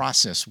musical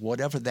process,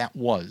 whatever that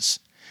was,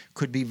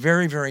 could be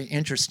very, very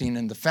interesting.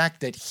 And the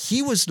fact that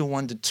he was the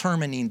one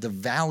determining the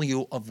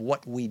value of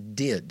what we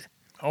did.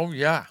 Oh,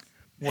 yeah.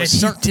 Was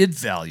And he certain- did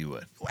value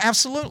it.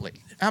 Absolutely.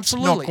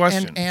 Absolutely.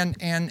 question.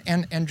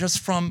 And just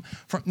from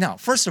now,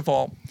 first of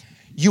all,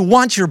 you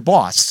want your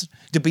boss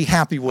to be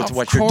happy with Of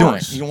what you're doing.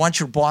 course. You want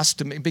your boss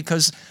to,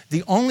 because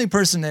the only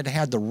person that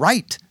had the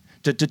right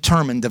to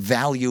determine the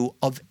value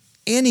of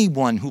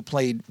anyone who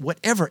played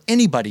whatever,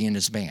 anybody in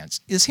his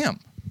bands, is him.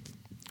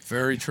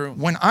 Very true.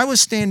 When I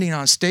was standing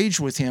on stage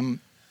with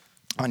him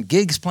on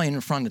gigs playing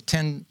in front of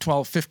 10,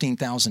 12,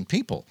 15,000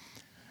 people,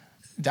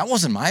 that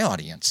wasn't my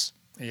audience.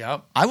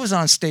 Yep. I was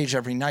on stage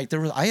every night.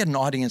 I had an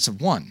audience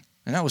of one,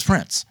 and that was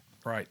Prince.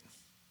 Right.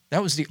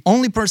 That was the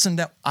only person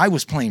that I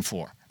was playing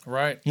for.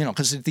 Right. You know,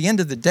 because at the end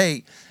of the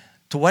day,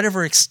 to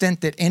whatever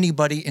extent that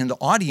anybody in the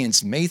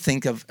audience may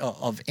think of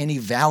any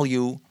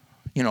value,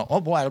 you know, oh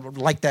boy, I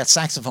like that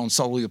saxophone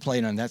solo you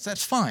played on that.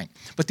 That's fine.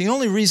 But the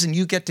only reason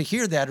you get to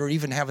hear that or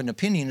even have an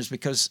opinion is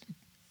because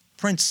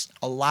Prince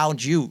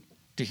allowed you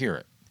to hear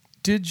it.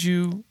 Did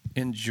you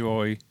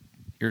enjoy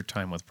your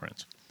time with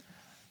Prince?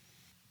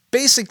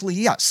 Basically,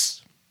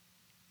 yes.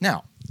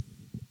 Now,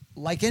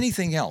 like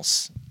anything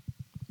else,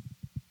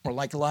 or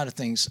like a lot of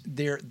things,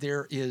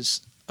 there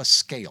is a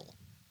scale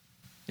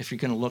if you're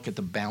going to look at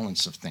the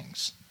balance of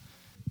things.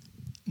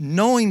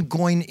 Knowing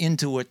going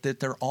into it that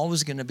there are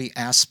always going to be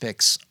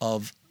aspects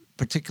of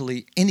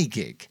particularly any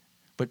gig,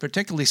 but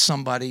particularly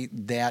somebody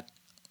that,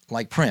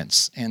 like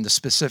Prince, and the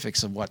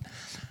specifics of what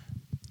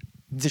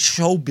the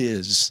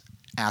showbiz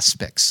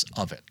aspects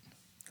of it,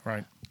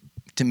 Right.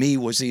 to me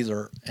was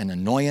either an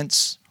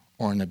annoyance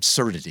or an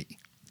absurdity.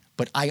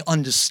 But I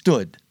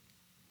understood,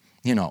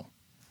 you know,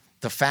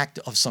 the fact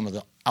of some of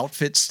the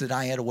outfits that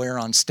I had to wear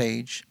on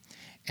stage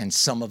and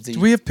some of the... Do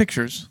we have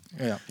pictures?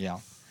 Yeah.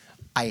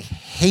 I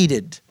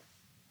hated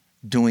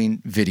doing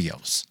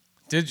videos.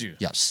 Did you?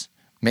 Yes.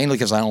 Mainly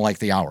because I don't like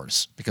the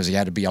hours, because you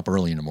had to be up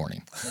early in the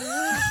morning.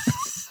 I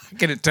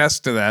can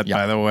attest to that, Yeah.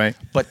 by the way.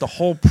 But the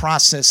whole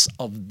process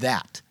of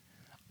that,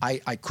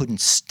 I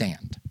couldn't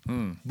stand.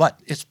 But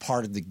it's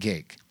part of the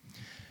gig.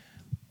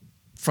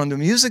 From the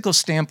musical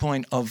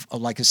standpoint of,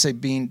 like I say,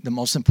 being the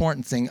most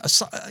important thing,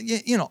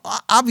 you know,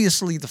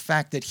 obviously the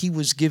fact that he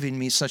was giving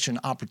me such an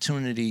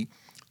opportunity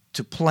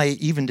to play,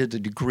 even to the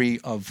degree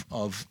of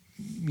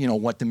you know,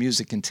 what the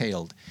music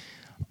entailed,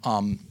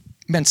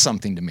 meant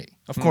something to me.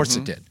 Of course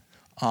it did.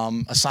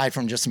 Aside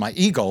from just my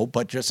ego,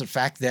 but just the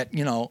fact that,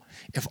 you know,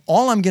 if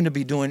all I'm going to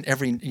be doing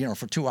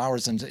for 2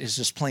 hours is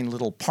just playing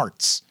little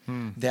parts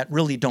that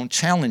really don't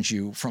challenge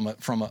you from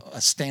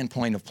a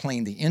standpoint of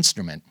playing the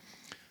instrument,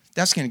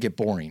 that's going to get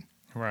boring,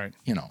 Right.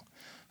 you know.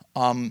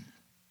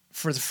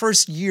 For the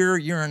first year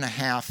and a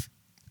half,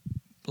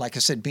 like I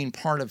said, being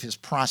part of his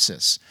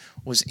process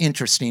was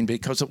interesting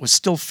because it was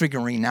still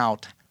figuring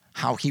out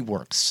how he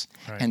works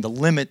Right. and the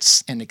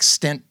limits and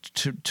extent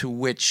to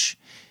which,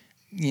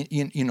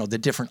 you know, the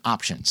different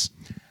options.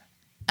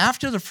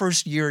 After the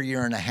first year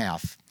and a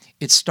half,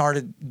 it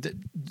started,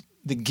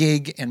 the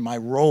gig and my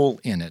role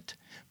in it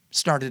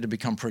started to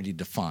become pretty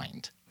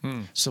defined.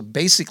 So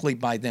basically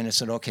by then I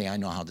said, okay, I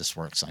know how this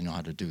works. I know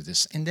how to do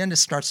this. And then it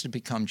starts to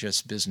become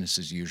just business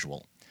as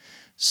usual.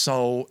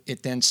 So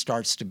it then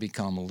starts to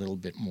become a little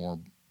bit more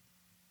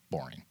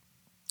boring.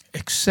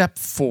 Except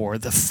for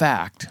the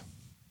fact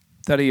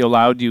that he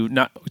allowed you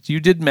you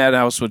did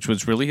Madhouse, which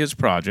was really his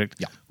project.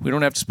 Yeah. We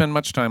don't have to spend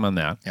much time on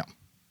that. Yeah.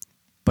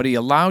 But he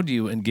allowed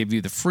you and gave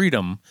you the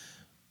freedom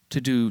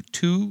to do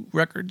 2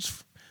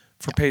 records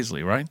for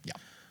Paisley, right?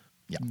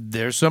 Yeah.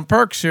 There's some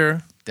perks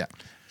here. Yeah.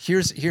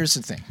 Here's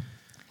the thing.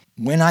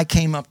 When I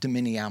came up to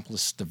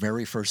Minneapolis the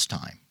very first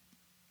time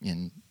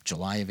in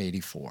July of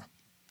 '84,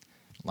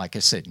 like I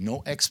said,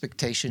 no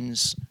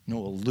expectations,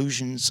 no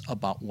illusions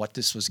about what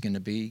this was going to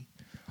be,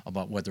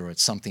 about whether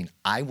it's something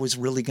I was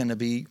really going to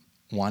be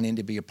wanting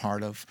to be a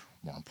part of,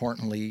 more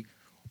importantly,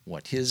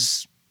 what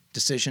his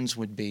decisions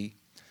would be.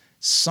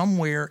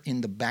 Somewhere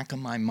in the back of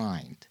my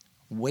mind,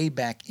 way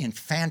back in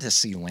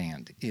fantasy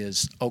land,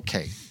 is,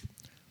 okay,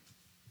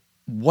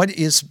 what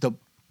is the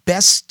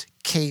best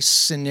case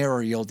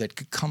scenario that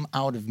could come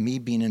out of me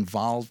being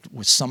involved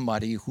with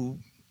somebody who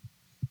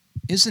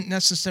isn't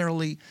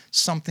necessarily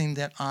something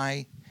that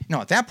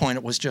at that point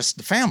it was just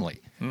the family.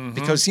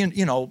 Because,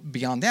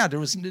 beyond that, there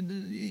was,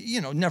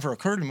 never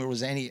occurred to me there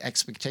was any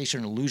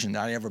expectation or illusion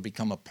that I'd ever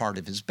become a part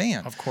of his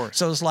band. Of course.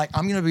 So it's like,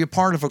 I'm going to be a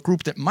part of a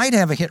group that might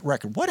have a hit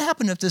record. What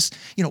happened if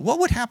what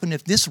would happen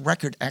if this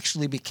record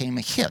actually became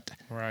a hit?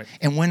 Right.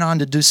 And went on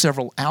to do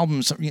several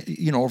albums,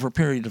 over a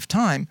period of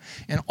time.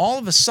 And all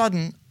of a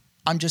sudden,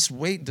 I'm just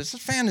waiting. This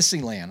is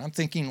fantasy land. I'm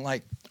thinking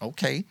like,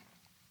 okay,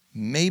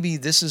 maybe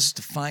this is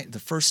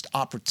the first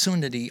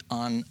opportunity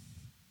on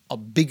a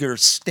bigger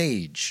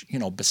stage,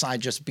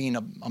 besides just being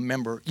a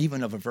member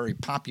even of a very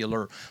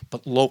popular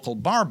but local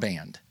bar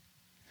band.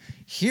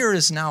 Here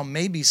is now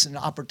maybe an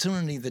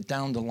opportunity that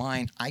down the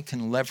line I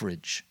can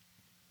leverage.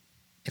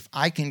 If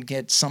I can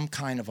get some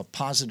kind of a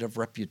positive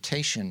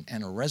reputation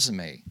and a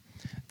resume,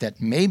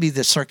 that maybe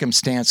the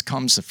circumstance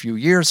comes a few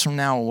years from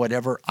now or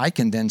whatever, I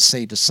can then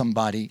say to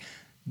somebody,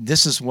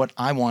 this is what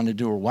I want to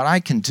do or what I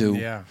can do.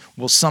 Yeah.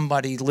 Will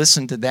somebody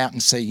listen to that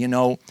and say,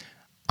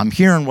 I'm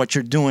hearing what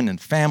you're doing in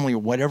family or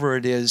whatever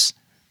it is,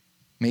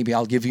 maybe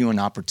I'll give you an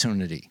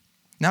opportunity.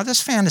 Now,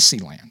 that's fantasy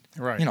land.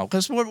 Right.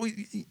 Because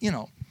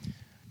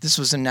this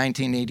was in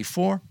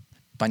 1984.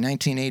 By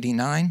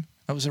 1989,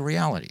 that was a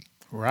reality.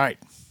 Right.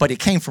 But it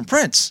came from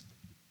Prince,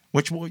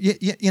 which,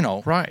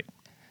 Right.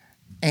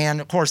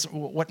 And, of course,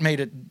 what made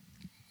it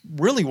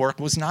really work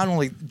was not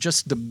only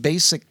just the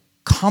basic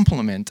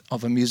compliment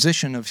of a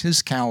musician of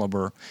his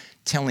caliber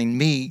telling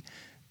me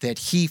that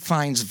he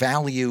finds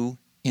value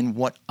in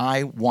what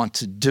I want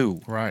to do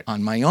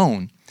on my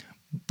own,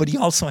 but he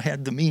also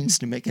had the means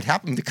to make it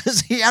happen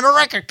because he had a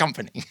record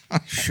company.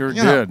 Sure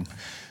did.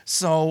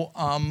 So,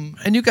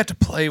 and you got to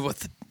play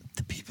with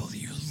the people that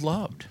you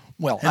loved.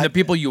 Well, and the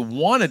people you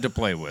wanted to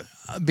play with.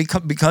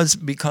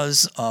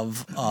 Because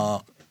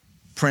of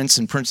Prince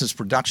and Prince's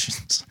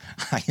productions,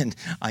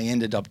 I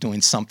ended up doing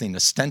something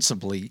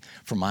ostensibly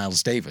for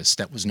Miles Davis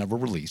that was never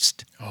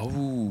released.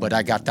 Oh. But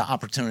I got the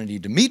opportunity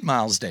to meet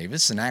Miles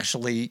Davis, and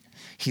actually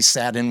he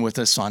sat in with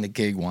us on a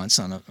gig once,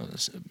 on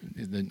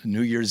the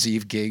New Year's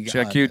Eve gig.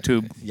 Check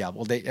YouTube. Yeah,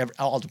 well,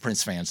 all the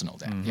Prince fans know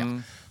that. Mm-hmm.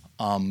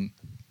 Yeah.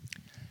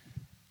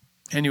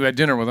 And you had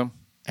dinner with him.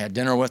 I had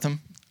dinner with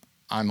him.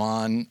 I'm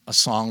on a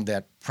song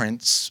that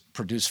Prince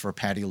produced for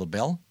Patti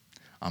LaBelle.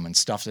 I'm in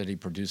stuff that he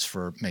produced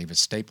for Mavis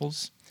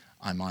Staples.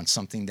 I'm on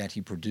something that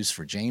he produced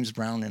for James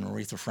Brown and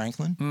Aretha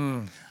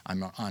Franklin.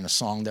 I'm on a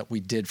song that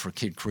we did for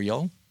Kid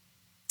Creole.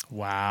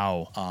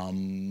 Wow.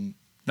 And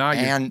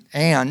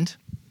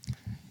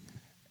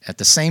at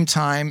the same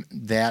time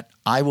that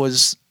I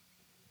was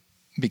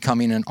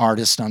becoming an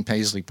artist on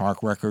Paisley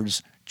Park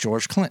Records,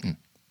 George Clinton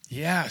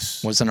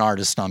was an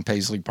artist on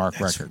Paisley Park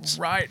Records.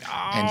 Right.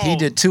 Oh. And he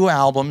did 2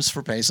 albums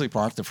for Paisley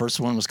Park. The first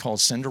one was called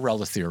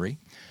Cinderella Theory.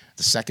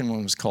 The second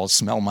one was called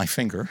Smell My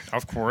Finger.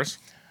 Of course.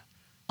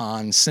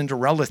 On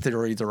Cinderella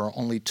Theory, there are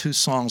only 2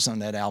 songs on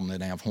that album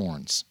that have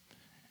horns.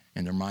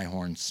 And they're my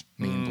horns,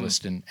 me and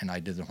Bliston, and I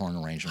did the horn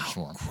arrangements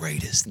for him. How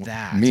great is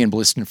that? Me and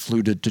Bliston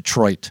flew to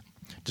Detroit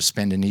to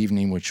spend an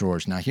evening with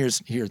George. Now,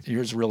 here's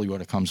really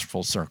what it comes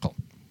full circle.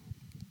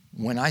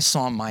 When I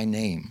saw my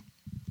name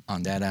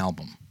on that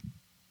album,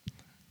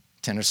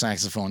 tenor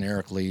saxophone,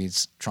 Eric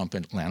Leeds,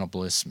 trumpet, Lana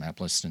Bliss, Matt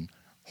Bliston,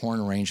 horn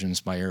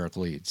arrangements by Eric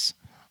Leeds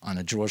on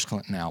a George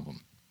Clinton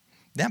album,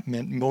 that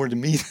meant more to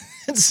me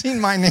than seeing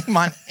my name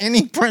on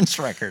any Prince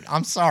record.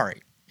 I'm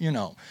sorry,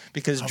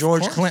 because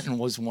George Clinton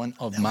was one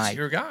of my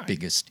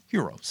biggest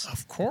heroes.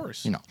 Of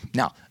course.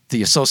 Now,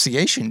 the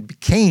association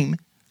became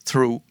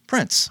through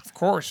Prince. Of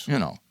course.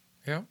 Yeah.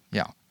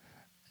 Yeah.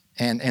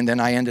 And then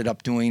I ended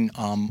up doing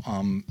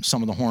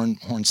some of the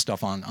horn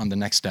stuff on the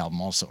next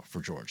album also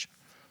for George.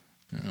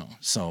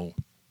 So.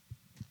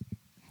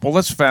 Well,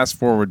 let's fast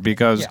forward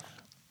because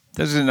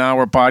this is an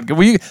hour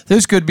podcast.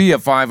 This could be a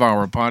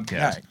 5-hour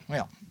podcast. Right.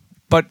 Well.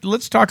 But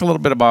let's talk a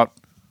little bit about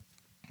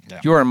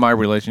your and my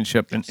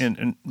relationship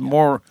and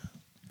more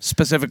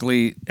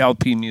specifically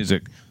LP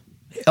Music.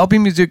 LP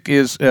Music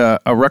is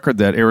a record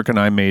that Eric and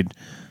I made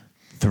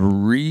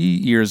 3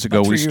 years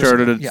ago. We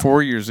started it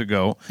 4 years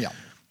ago. Yeah.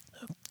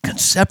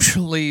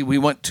 Conceptually, we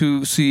went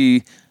to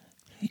see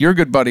your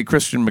good buddy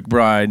Christian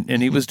McBride,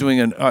 and he was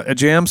doing a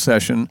jam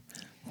session,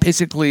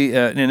 basically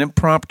an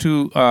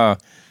impromptu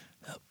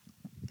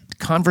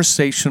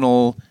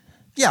conversational.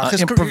 Yeah,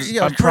 because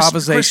improvisational.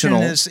 Christian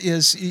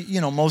is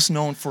most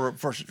known for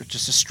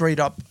just a straight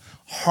up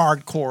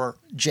hardcore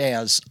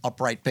jazz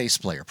upright bass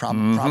player.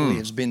 Probably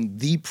has been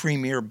the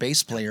premier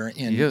bass player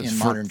in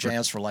modern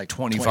jazz for like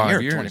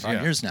 25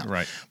 years now.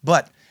 Right.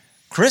 But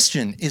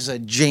Christian is a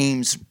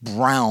James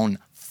Brown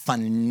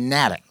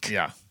fanatic.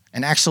 Yeah.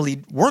 And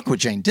actually worked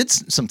with James, did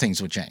some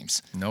things with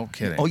James. No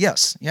kidding. Oh,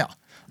 yes, yeah.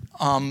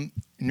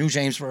 Knew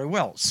James very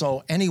well.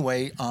 So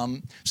anyway,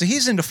 so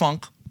he's into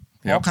funk,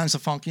 all Yep. kinds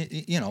of funk,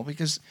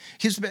 because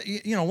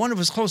one of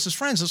his closest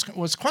friends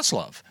was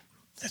Questlove.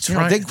 That's You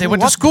know, right. They grew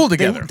went to up- school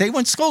together. They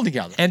went to school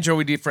together. And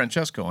Joey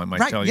DeFrancesco, I might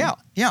Right, tell you.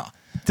 yeah.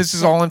 This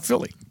is all in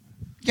Philly.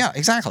 Yeah,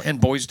 exactly.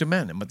 And Boys to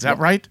Men. Is that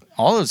right?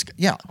 All those,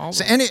 yeah. All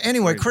So those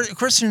anyway, great.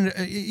 Christian,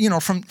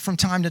 from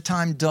time to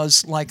time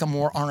does like a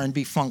more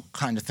R&B funk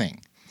kind of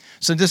thing.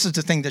 So this is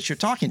the thing that you're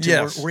talking to,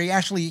 Yes.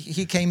 where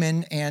he came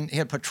in and he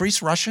had Patrice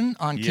Rushen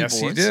on Yes,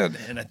 keyboards. he did.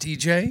 And a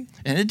DJ.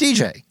 And a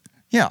DJ.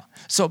 Yeah.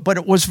 So, but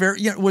it was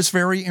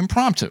very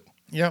impromptu.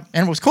 Yep.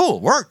 And it was cool.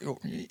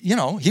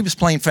 He was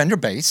playing Fender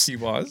bass. He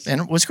was. And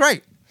it was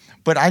great.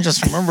 But I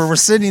just remember we're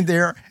sitting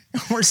there,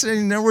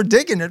 we're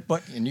digging it.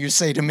 And you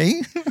say to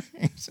me,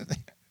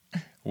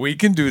 We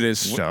can do this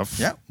stuff.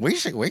 yeah, we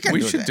should We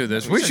do should that. do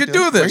this. We should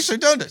do this. We should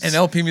do this. And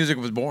LP Music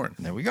was born.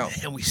 There we go.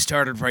 And we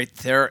started right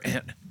there.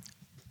 And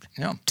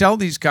Yeah. tell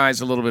these guys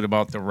a little bit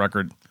about the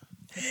record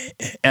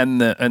and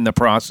the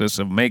process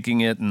of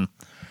making it and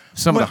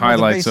some of the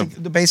highlights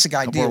the basic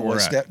idea where we're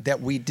was at.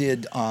 that we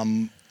did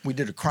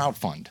a crowd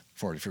fund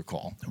for it, if you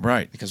recall.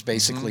 Right. Because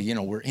basically,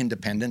 we're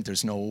independent.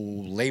 There's no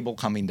label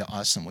coming to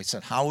us, and we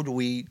said, how do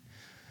we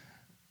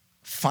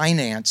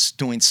finance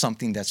doing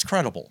something that's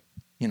credible?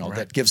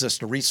 That gives us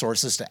the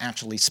resources to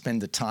actually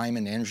spend the time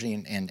and energy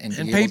and be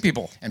pay able to-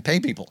 people. and pay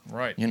people.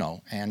 Right.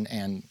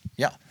 And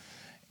yeah.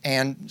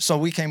 And so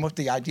we came up with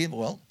the idea,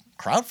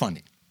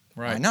 crowdfunding.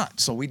 Right. Why not?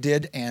 So we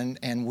did,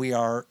 and we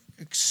are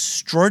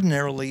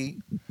extraordinarily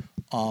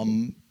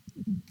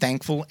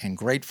thankful and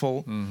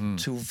grateful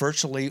to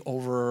virtually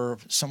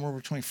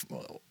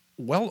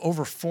well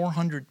over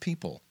 400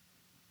 people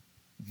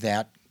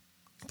that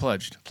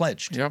pledged.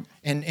 pledged. Yep.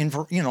 And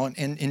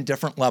in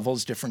different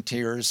levels, different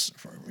tiers,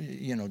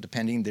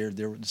 depending.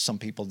 There were some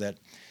people that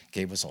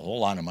gave us a whole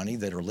lot of money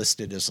that are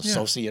listed as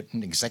associate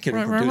and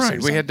executive producers.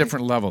 Right. We had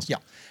different levels. Yeah.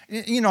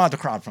 At the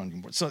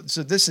crowdfunding board. So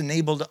this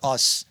enabled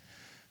us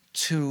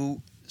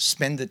to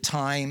spend the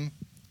time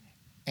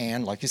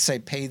and, like you say,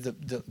 pay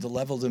the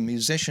level of the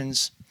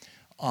musicians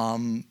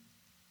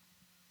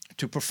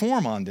to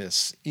perform on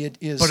this. It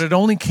is. But it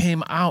only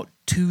came out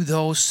to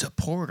those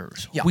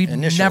supporters. Yeah, We've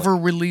initially. never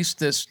released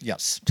this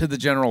Yes. to the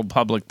general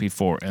public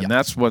before. And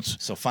that's what's...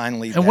 So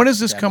finally. And when is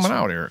this coming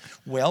out, Eric?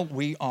 Well,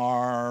 we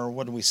are,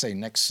 what do we say,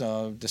 next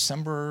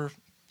December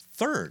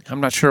 3rd.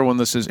 I'm not sure when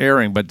this is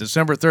airing, but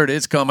December 3rd,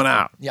 it's coming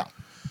out. Yeah.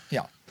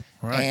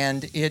 Right.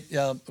 And it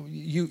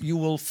you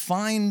will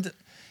find,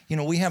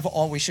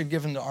 we should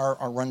give them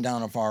our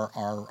rundown of our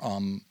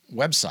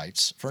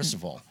websites, first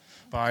of all.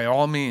 By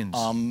all means.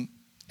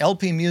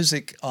 LP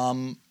Music,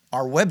 our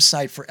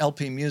website for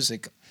LP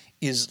Music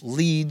is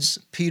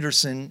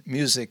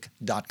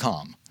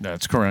leedspetersonmusic.com.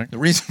 That's correct. The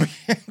reason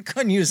we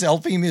couldn't use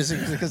LP Music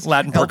is because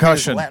Latin LP is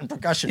percussion. Latin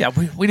percussion. Yeah,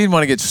 we didn't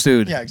want to get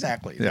sued. Yeah,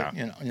 exactly. Yeah.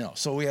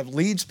 So we have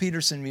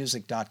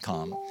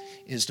leedspetersonmusic.com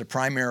is the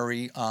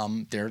primary.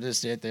 There it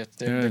is. They're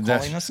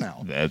calling us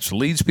now. That's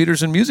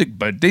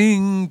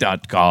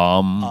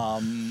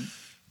leedspetersonmusicbading.com.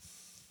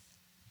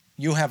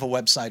 You have a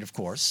website, of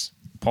course.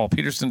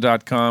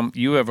 PaulPeterson.com.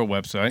 You have a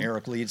website.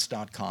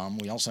 EricLeeds.com.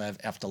 We also have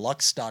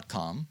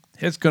fdeluxe.com.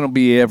 It's going to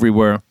be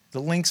everywhere. The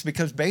links,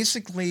 because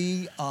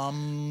basically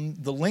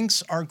the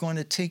links are going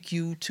to take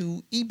you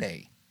to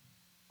eBay.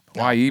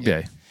 Why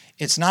eBay?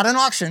 It's not an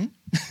auction.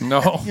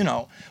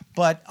 No.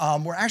 But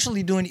we're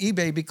actually doing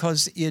eBay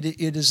because it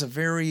is a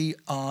very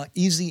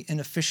easy and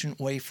efficient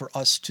way for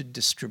us to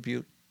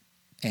distribute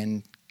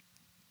and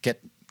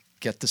get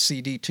the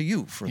CD to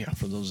you for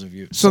those of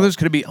you. So there's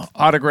going to be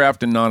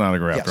autographed and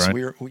non-autographed, yes, right?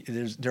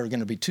 there are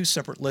going to be two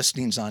separate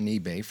listings on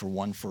eBay.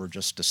 One for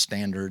just a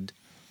standard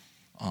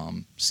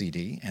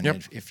CD, and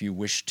if you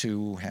wish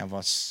to have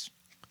us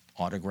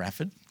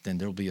autograph it, then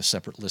there'll be a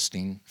separate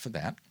listing for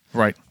that.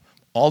 Right.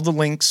 All the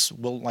links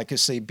will, like I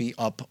say, be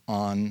up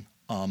on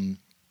our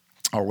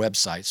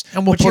websites.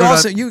 And we'll but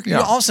put you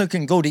also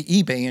can go to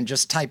eBay and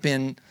just type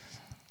in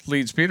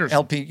Leeds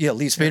Peterson.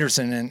 Leeds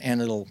Peterson,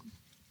 and it'll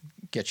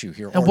get you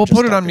here. And we'll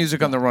put it on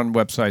Music on the Run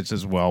websites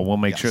as well. We'll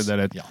make sure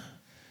that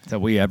that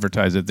we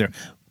advertise it there.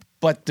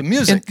 But the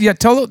music... And,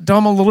 tell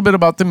them a little bit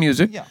about the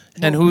music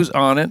and who's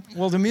on it.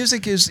 Well, the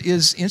music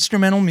is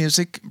instrumental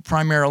music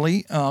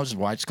primarily. This is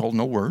why it's called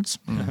No Words,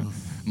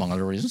 among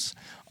other reasons.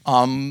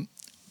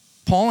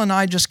 Paul and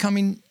I just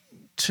coming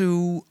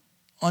to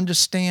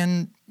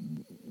understand...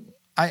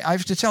 I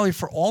have to tell you,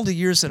 for all the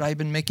years that I've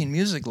been making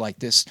music like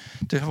this,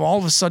 to have all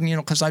of a sudden,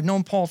 because I've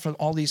known Paul for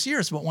all these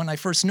years, but when I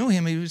first knew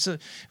him, he was a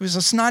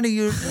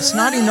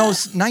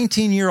snotty-nosed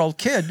 19-year-old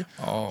kid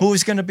who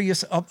was going to be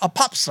a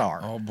pop star.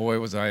 Oh, boy,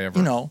 was I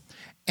ever.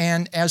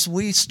 And as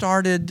we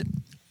started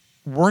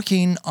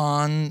working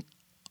on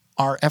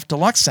our F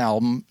Deluxe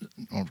album,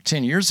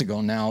 10 years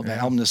ago now, the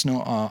album is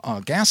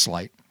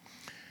Gaslight,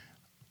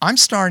 I'm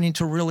starting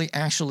to really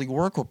actually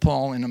work with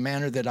Paul in a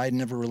manner that I'd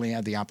never really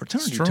had the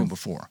opportunity to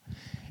before.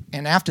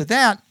 And after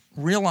that,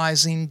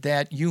 realizing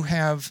that you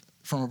have,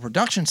 from a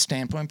production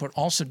standpoint, but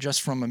also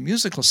just from a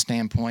musical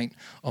standpoint,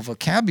 a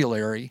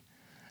vocabulary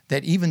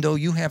that even though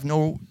you have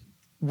no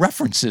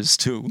references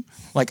to,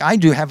 like I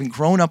do, having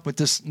grown up with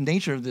this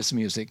nature of this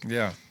music,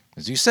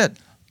 as you said,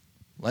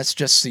 let's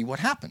just see what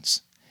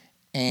happens.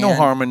 And, no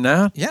harm in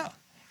that. Yeah,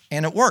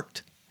 and it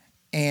worked.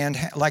 And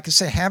like I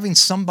say, having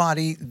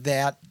somebody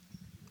that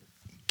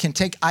can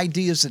take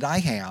ideas that I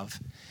have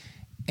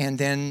and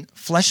then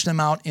flesh them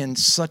out in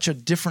such a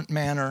different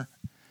manner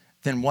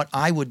than what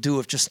I would do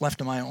if just left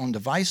to my own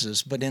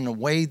devices, but in a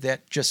way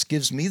that just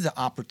gives me the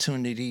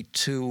opportunity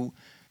to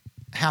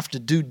have to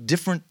do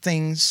different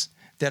things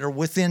that are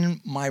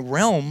within my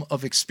realm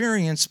of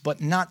experience,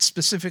 but not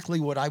specifically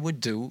what I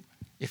would do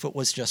if it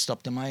was just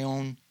up to my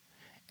own.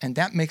 And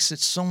that makes it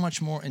so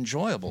much more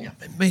enjoyable. Yeah,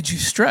 it made you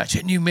stretch,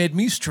 and you made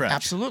me stretch.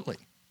 Absolutely.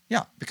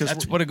 Yeah, because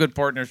that's what a good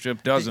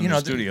partnership does in the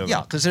studio.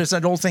 Yeah, because there's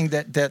that old thing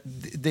that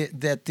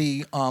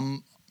the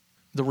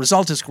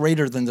result is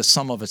greater than the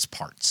sum of its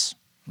parts.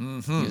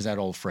 Mm-hmm. Is that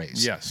old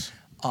phrase? Yes.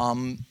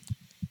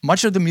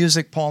 Much of the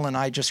music Paul and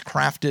I just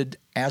crafted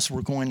as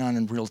we're going on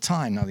in real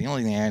time. Now, the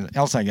only thing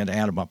else I got to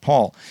add about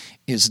Paul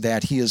is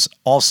that he is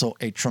also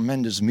a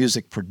tremendous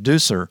music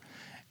producer,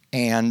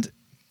 and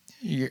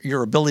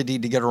your ability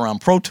to get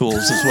around Pro Tools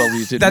as well as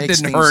you did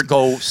makes things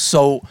go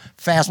so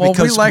fast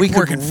because we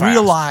could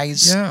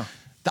realize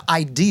the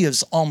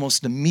ideas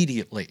almost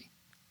immediately.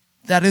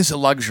 That is a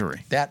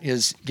luxury. That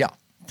is,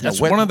 That's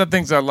one of the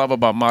things I love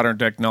about modern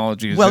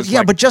technology.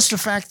 But just the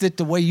fact that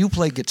the way you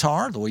play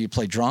guitar, the way you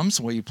play drums,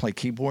 the way you play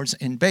keyboards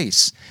and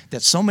bass,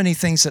 that so many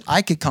things that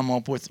I could come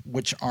up with,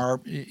 which are,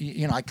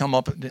 I come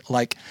up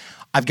like,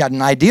 I've got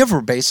an idea for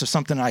a bass or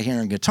something I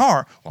hear in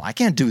guitar. Well, I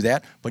can't do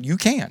that, but you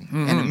can.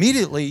 Mm-hmm. And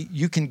immediately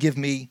you can give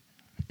me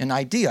an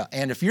idea.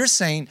 And if you're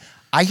saying,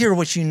 I hear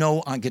what you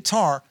know on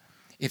guitar,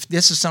 if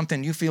this is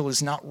something you feel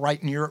is not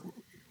right in your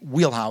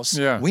wheelhouse,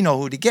 we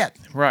know who to get.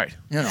 Right.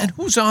 And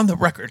who's on the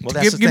record?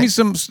 Well, give me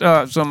some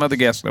other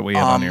guests that we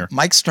have on here.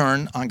 Mike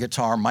Stern on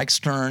guitar. Mike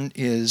Stern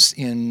is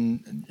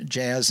in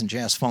jazz and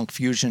jazz funk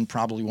fusion,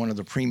 probably one of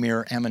the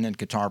premier eminent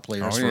guitar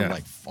players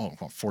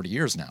for 40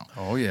 years now.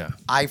 Oh, yeah.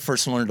 I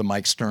first learned of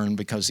Mike Stern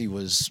because he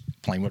was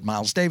playing with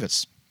Miles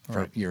Davis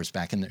for years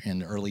back in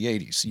the early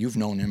 80s. You've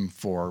known him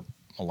for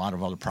a lot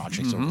of other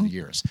projects over the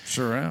years.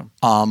 Sure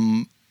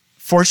am.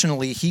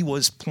 Fortunately, he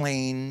was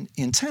playing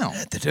in town.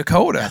 At the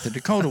Dakota.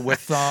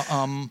 With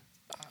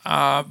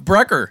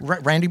Brecker.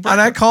 Randy Brecker. And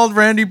I called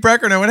Randy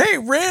Brecker and I went, hey,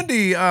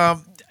 Randy,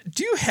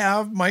 do you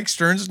have Mike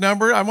Stern's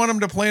number? I want him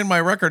to play in my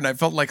record. And I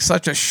felt like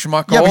such a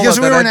schmuck. Yeah, because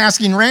we weren't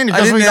asking Randy.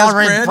 Because we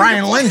already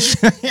Brian Lynch.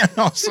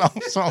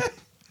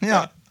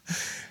 Yeah.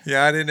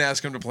 Yeah, I didn't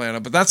ask him to play on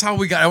it. But that's how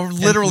we got. I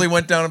literally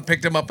went down and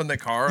picked him up in the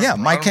car. Yeah,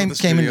 Mike came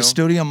in the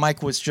studio.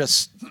 Mike was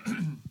just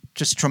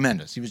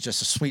tremendous. He was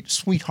just a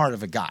sweetheart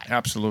of a guy.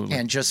 Absolutely.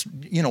 And just,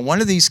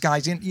 one of these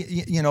guys,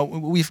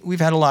 we've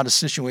had a lot of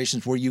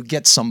situations where you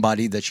get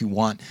somebody that you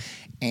want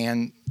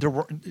and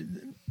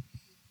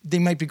they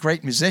might be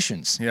great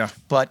musicians. Yeah.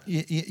 But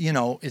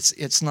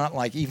it's not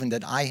like even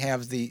that I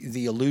have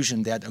the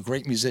illusion that a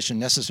great musician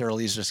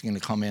necessarily is just going to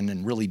come in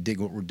and really dig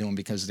what we're doing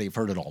because they've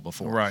heard it all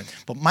before. Right.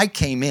 But Mike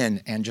came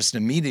in and just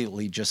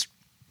immediately just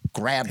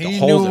grabbed the hold of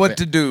it. He knew what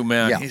to do,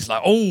 man. Yeah. He's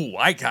like, oh,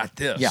 I got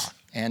this. Yeah.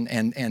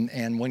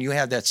 And when you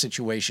have that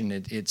situation,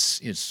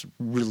 it's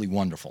really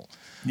wonderful.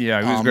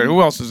 Yeah, he was great.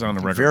 Who else is on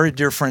the record? A very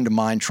dear friend of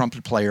mine,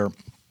 trumpet player,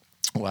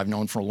 who I've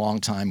known for a long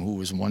time, who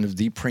was one of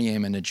the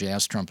preeminent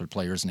jazz trumpet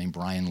players, named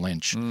Brian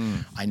Lynch.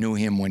 I knew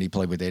him when he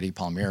played with Eddie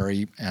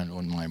Palmieri and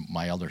one of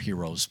my other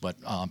heroes. But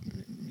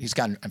he's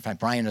got, in fact,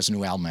 Brian has a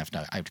new album I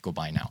have to go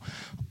buy now.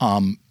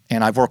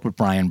 And I've worked with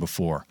Brian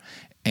before.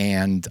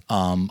 And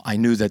I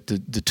knew that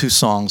the two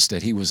songs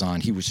that he was on,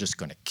 he was just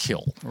going to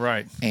kill.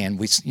 Right. And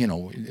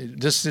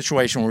this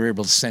situation, we were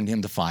able to send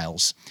him the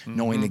files,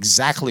 knowing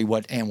exactly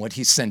what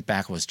he sent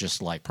back was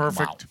just like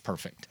perfect. Wow,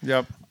 perfect.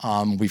 Yep.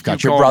 We've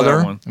got your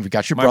brother. We've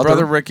got your brother, my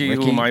brother Ricky,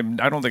 whom I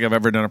don't think I've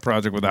ever done a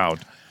project without.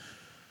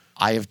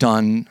 I have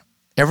done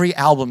every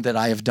album that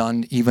I have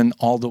done, even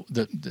all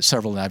the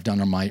several that I've done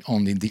are my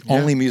only. The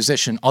only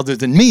musician other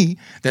than me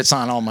that's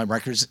on all my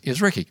records is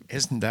Ricky.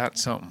 Isn't that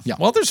something? Yeah.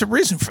 Well, there's a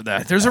reason for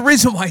that. There's a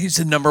reason why he's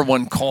the number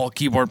one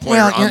keyboard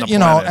player on the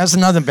planet. As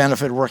another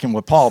benefit working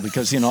with Paul,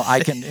 because I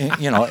can,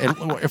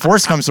 if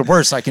worse comes to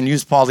worse, I can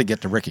use Paul to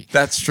get to Ricky.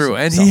 That's true,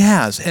 and he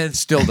has, and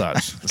still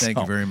does. Thank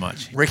you very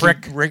much.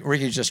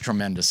 Ricky's just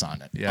tremendous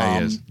on it. Yeah,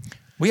 he is.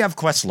 We have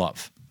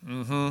Questlove.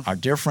 Our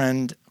dear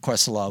friend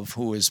Questlove,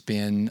 who has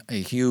been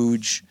a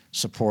huge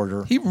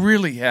supporter. He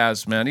really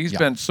has, man. He's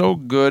been so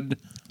good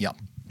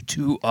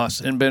to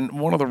us and been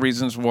one of the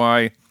reasons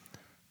why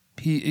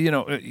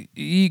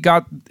he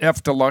got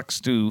F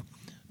Deluxe to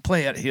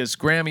play at his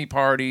Grammy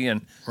party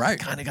and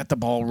kind of got the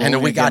ball rolling. And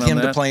then we got him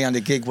to play on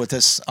the gig with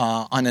us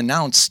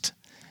unannounced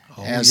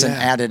as an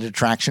added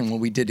attraction when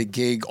we did a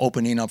gig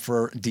opening up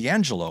for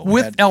D'Angelo.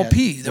 With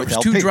LP. There with was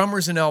LP. two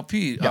drummers in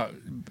LP, Yeah.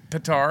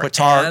 Pitar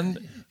and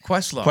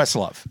Questlove.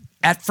 Questlove.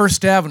 At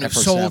First Avenue. At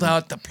First Sold Avenue.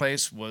 out. The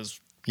place was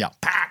Yeah.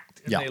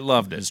 packed. And Yeah. they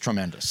loved It's it.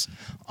 tremendous.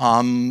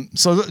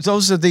 So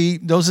those are the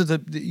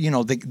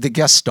the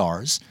guest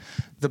stars.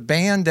 The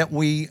band that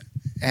we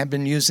have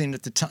been using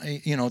at the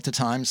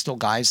time, still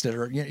guys that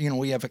are,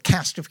 we have a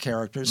cast of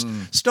characters.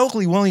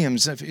 Stokely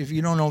Williams, if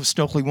you don't know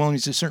Stokely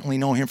Williams, you certainly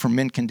know him from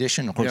Mint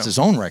Condition, of course, Yeah. his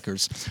own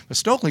records. But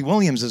Stokely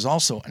Williams is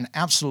also an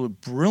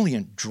absolute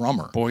brilliant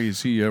drummer. Boy,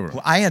 is he ever.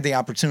 I had the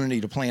opportunity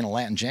to play in a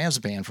Latin jazz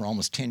band for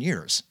almost 10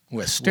 years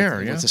with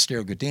Astaire, yeah. the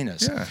Astaire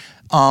Godinez.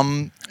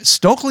 Yeah.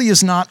 Stokely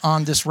is not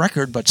on this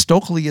record, but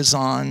Stokely is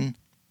on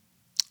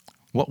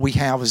what we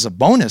have as a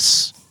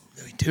bonus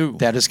We do.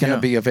 that is going to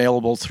Yeah. be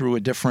available through a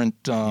different.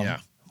 Yeah.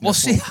 We'll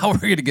see how we're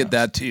going to get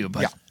that to you,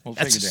 but Yeah, we'll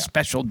that's a figure that out.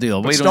 special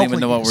deal. But We don't even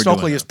know what we're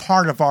Stokely doing. is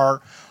part of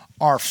our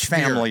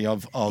family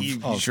of He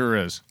sure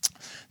is.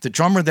 the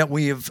drummer that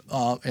we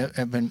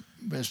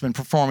has been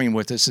performing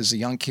with us is a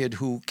young kid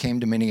who came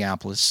to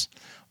Minneapolis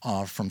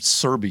from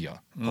Serbia,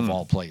 of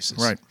all places.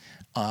 Right.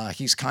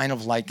 He's kind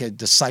of like a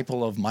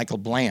disciple of Michael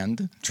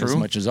Bland, as True.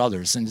 much as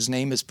others, and his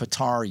name is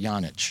Petar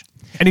Janic.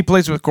 And he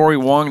plays with Corey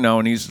Wong now,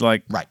 and he's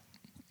like, Right.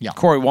 Yeah.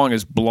 Corey Wong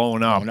is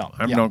blown up. Blown up,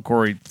 I've yeah. known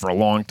Corey for a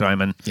long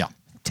time, and Yeah.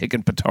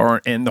 taken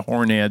Pitar and the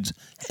Hornheads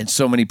and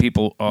so many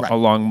people Right.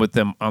 along with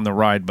them on the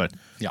ride. But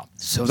Yeah.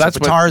 So that's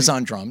what- Petar is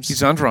on drums.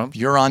 he's on drums.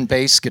 You're on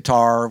bass,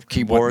 guitar,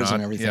 keyboards, Whatnot,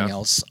 and everything yeah.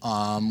 else.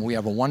 We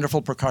have a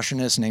wonderful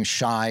percussionist named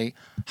Shai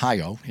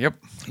Hayo. Yep,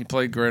 he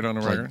played great on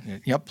the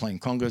record. Yep, playing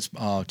congas,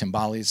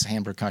 timbales,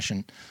 hand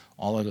percussion,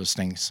 all of those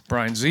things.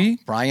 Brian Z.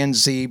 Brian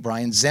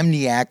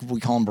Zemniak, we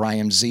call him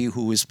Brian Z,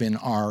 who has been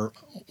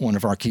one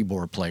of our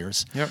keyboard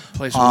players. Yep,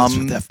 plays with us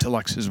with F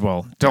Deluxe as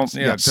well. Tell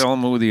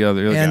him who the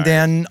other And guy.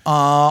 then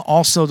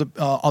also the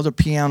other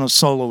piano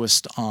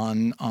soloist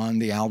on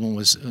the album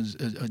was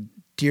a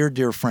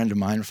dear friend of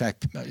mine, in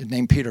fact,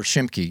 named Peter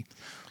Shimke,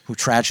 who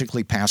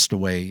tragically passed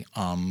away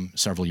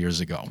several years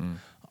ago.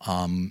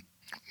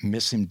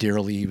 Miss him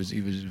dearly. He was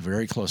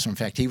very close. In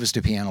fact, he was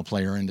the piano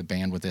player in the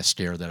band with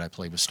Astaire that I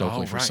played with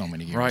Stokely for so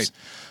many years. Right.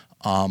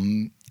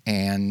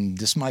 And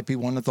this might be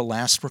one of the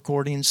last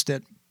recordings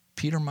that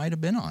Peter might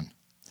have been on.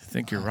 I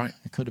think you're right.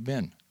 It could have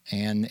been.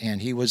 And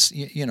he was,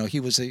 he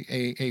was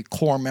a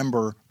core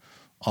member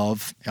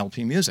of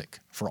LP Music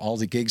for all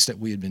the gigs that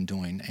we had been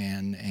doing.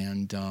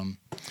 And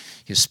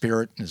his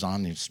spirit is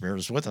on. His spirit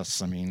is with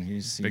us. I mean,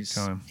 he's Big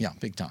time. Yeah,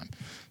 big time.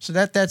 So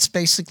that's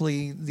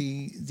basically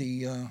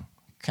the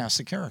cast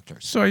of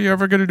characters. So are you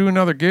ever going to do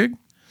another gig?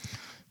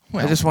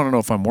 Well, I just want to know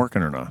if I'm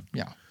working or not.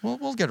 yeah,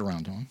 we'll get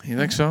around to him. You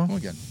think so?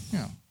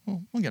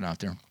 We'll get out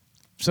there.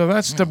 So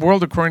that's the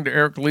world according to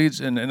Eric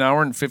Leeds in an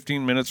hour and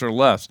 15 minutes or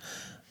less.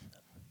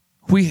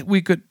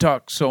 We could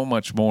talk so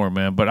much more,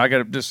 man, but I got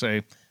to just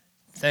say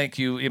thank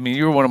you. I mean,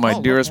 you're one of my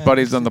dearest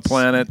buddies on the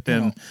planet,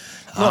 and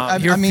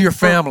your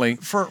family.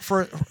 For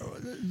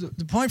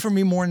the point for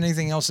me more than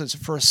anything else is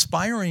for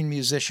aspiring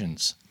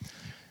musicians,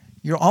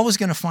 you're always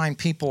going to find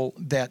people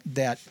that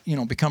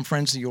become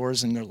friends of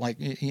yours, and they're like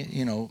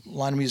a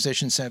lot of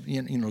musicians have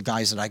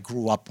guys that I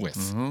grew up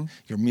with,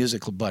 your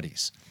musical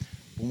buddies.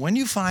 But when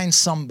you find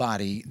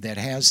somebody that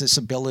has this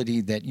ability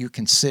that you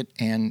can sit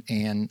and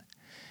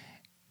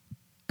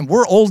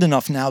we're old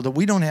enough now that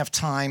we don't have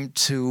time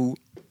to.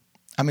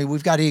 I mean,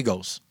 we've got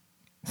egos,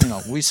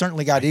 we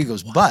certainly got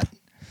egos, but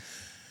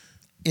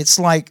it's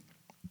like.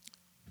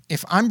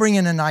 If I'm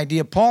bringing an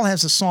idea, Paul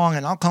has a song,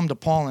 and I'll come to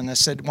Paul and I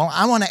said, well,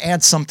 I want to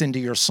add something to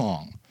your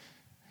song.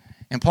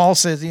 And Paul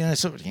says,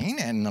 so he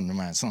ain't adding nothing to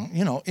my song.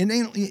 It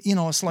ain't,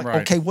 it's like,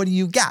 Right. okay, what do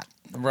you got?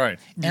 Right.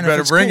 You And if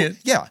better it's bring cool- it.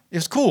 Yeah,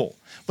 it's cool.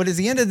 But at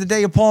the end of the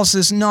day, if Paul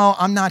says, no,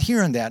 I'm not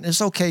hearing that.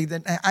 It's okay.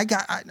 That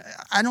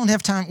I don't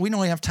have time. We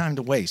don't have time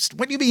to waste.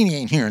 What do you mean you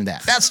ain't hearing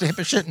that? That's the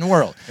hippest shit in the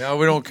world. Yeah,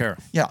 we don't care.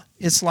 Yeah.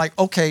 It's like,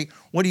 okay,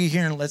 what are you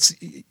hearing? Let's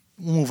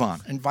move on,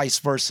 and vice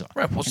versa.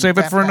 Right. We'll And save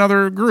it for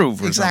another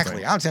groove. Or Exactly.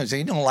 something. I'll tell you,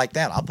 you don't like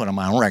that, I'll put on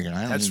my own record.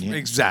 That's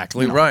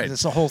exactly right.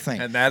 That's the whole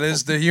thing. And that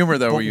is the humor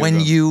that But we when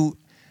use. you,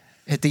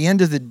 at the end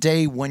of the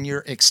day, when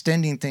you're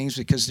extending things,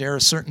 because there are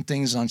certain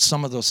things on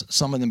some of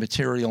the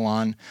material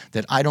on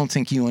that I don't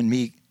think you and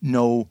me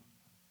know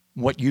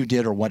what you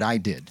did or what I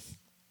did.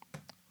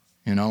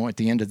 At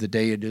the end of the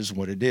day, it is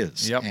what it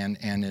is. Yep.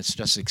 And it's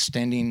just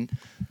extending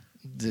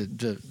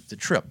the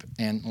trip.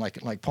 And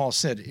like Paul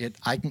said,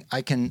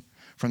 I can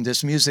from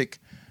this music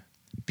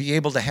be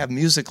able to have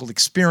musical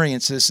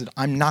experiences that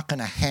I'm not going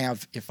to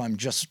have if I'm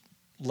just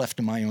left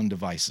to my own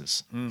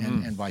devices,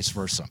 and vice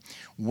versa.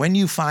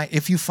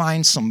 If you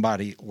find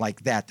somebody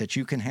like that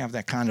you can have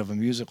that kind of a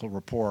musical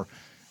rapport,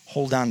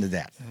 hold on to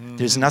that.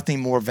 There's nothing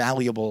more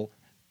valuable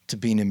to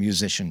being a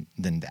musician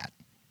than that.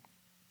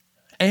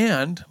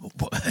 And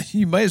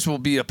you might as well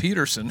be a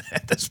Peterson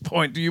at this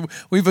point.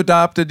 We've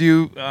adopted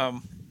you.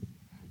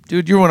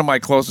 Dude, you're one of my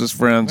closest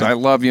friends. I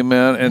love you,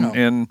 man.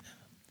 And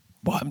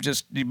well,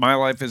 my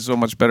life is so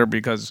much better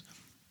because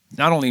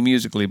not only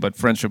musically, but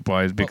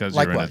friendship-wise, because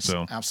Likewise, you're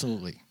in it. So,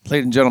 absolutely.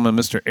 ladies and gentlemen,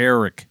 Mr.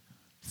 Eric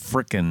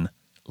frickin'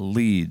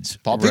 leads.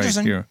 Paul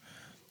Peterson. Here.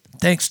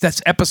 Thanks.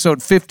 That's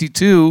episode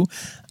 52.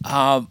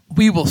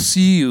 We will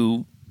see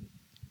you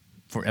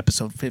for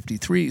episode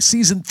 53,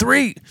 season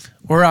 3.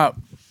 We're out.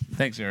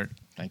 Thanks, Eric.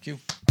 Thank you.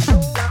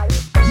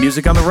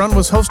 Music on the Run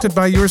was hosted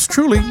by yours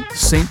truly,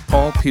 St.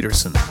 Paul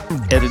Peterson.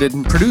 Edited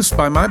and produced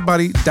by my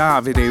buddy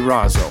Davide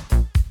Razzo.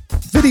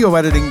 Video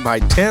editing by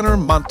Tanner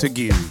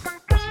Montague.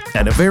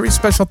 And a very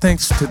special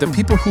thanks to the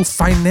people who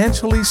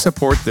financially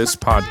support this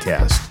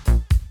podcast.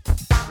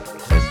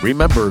 And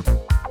remember,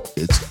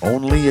 it's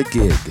only a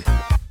gig.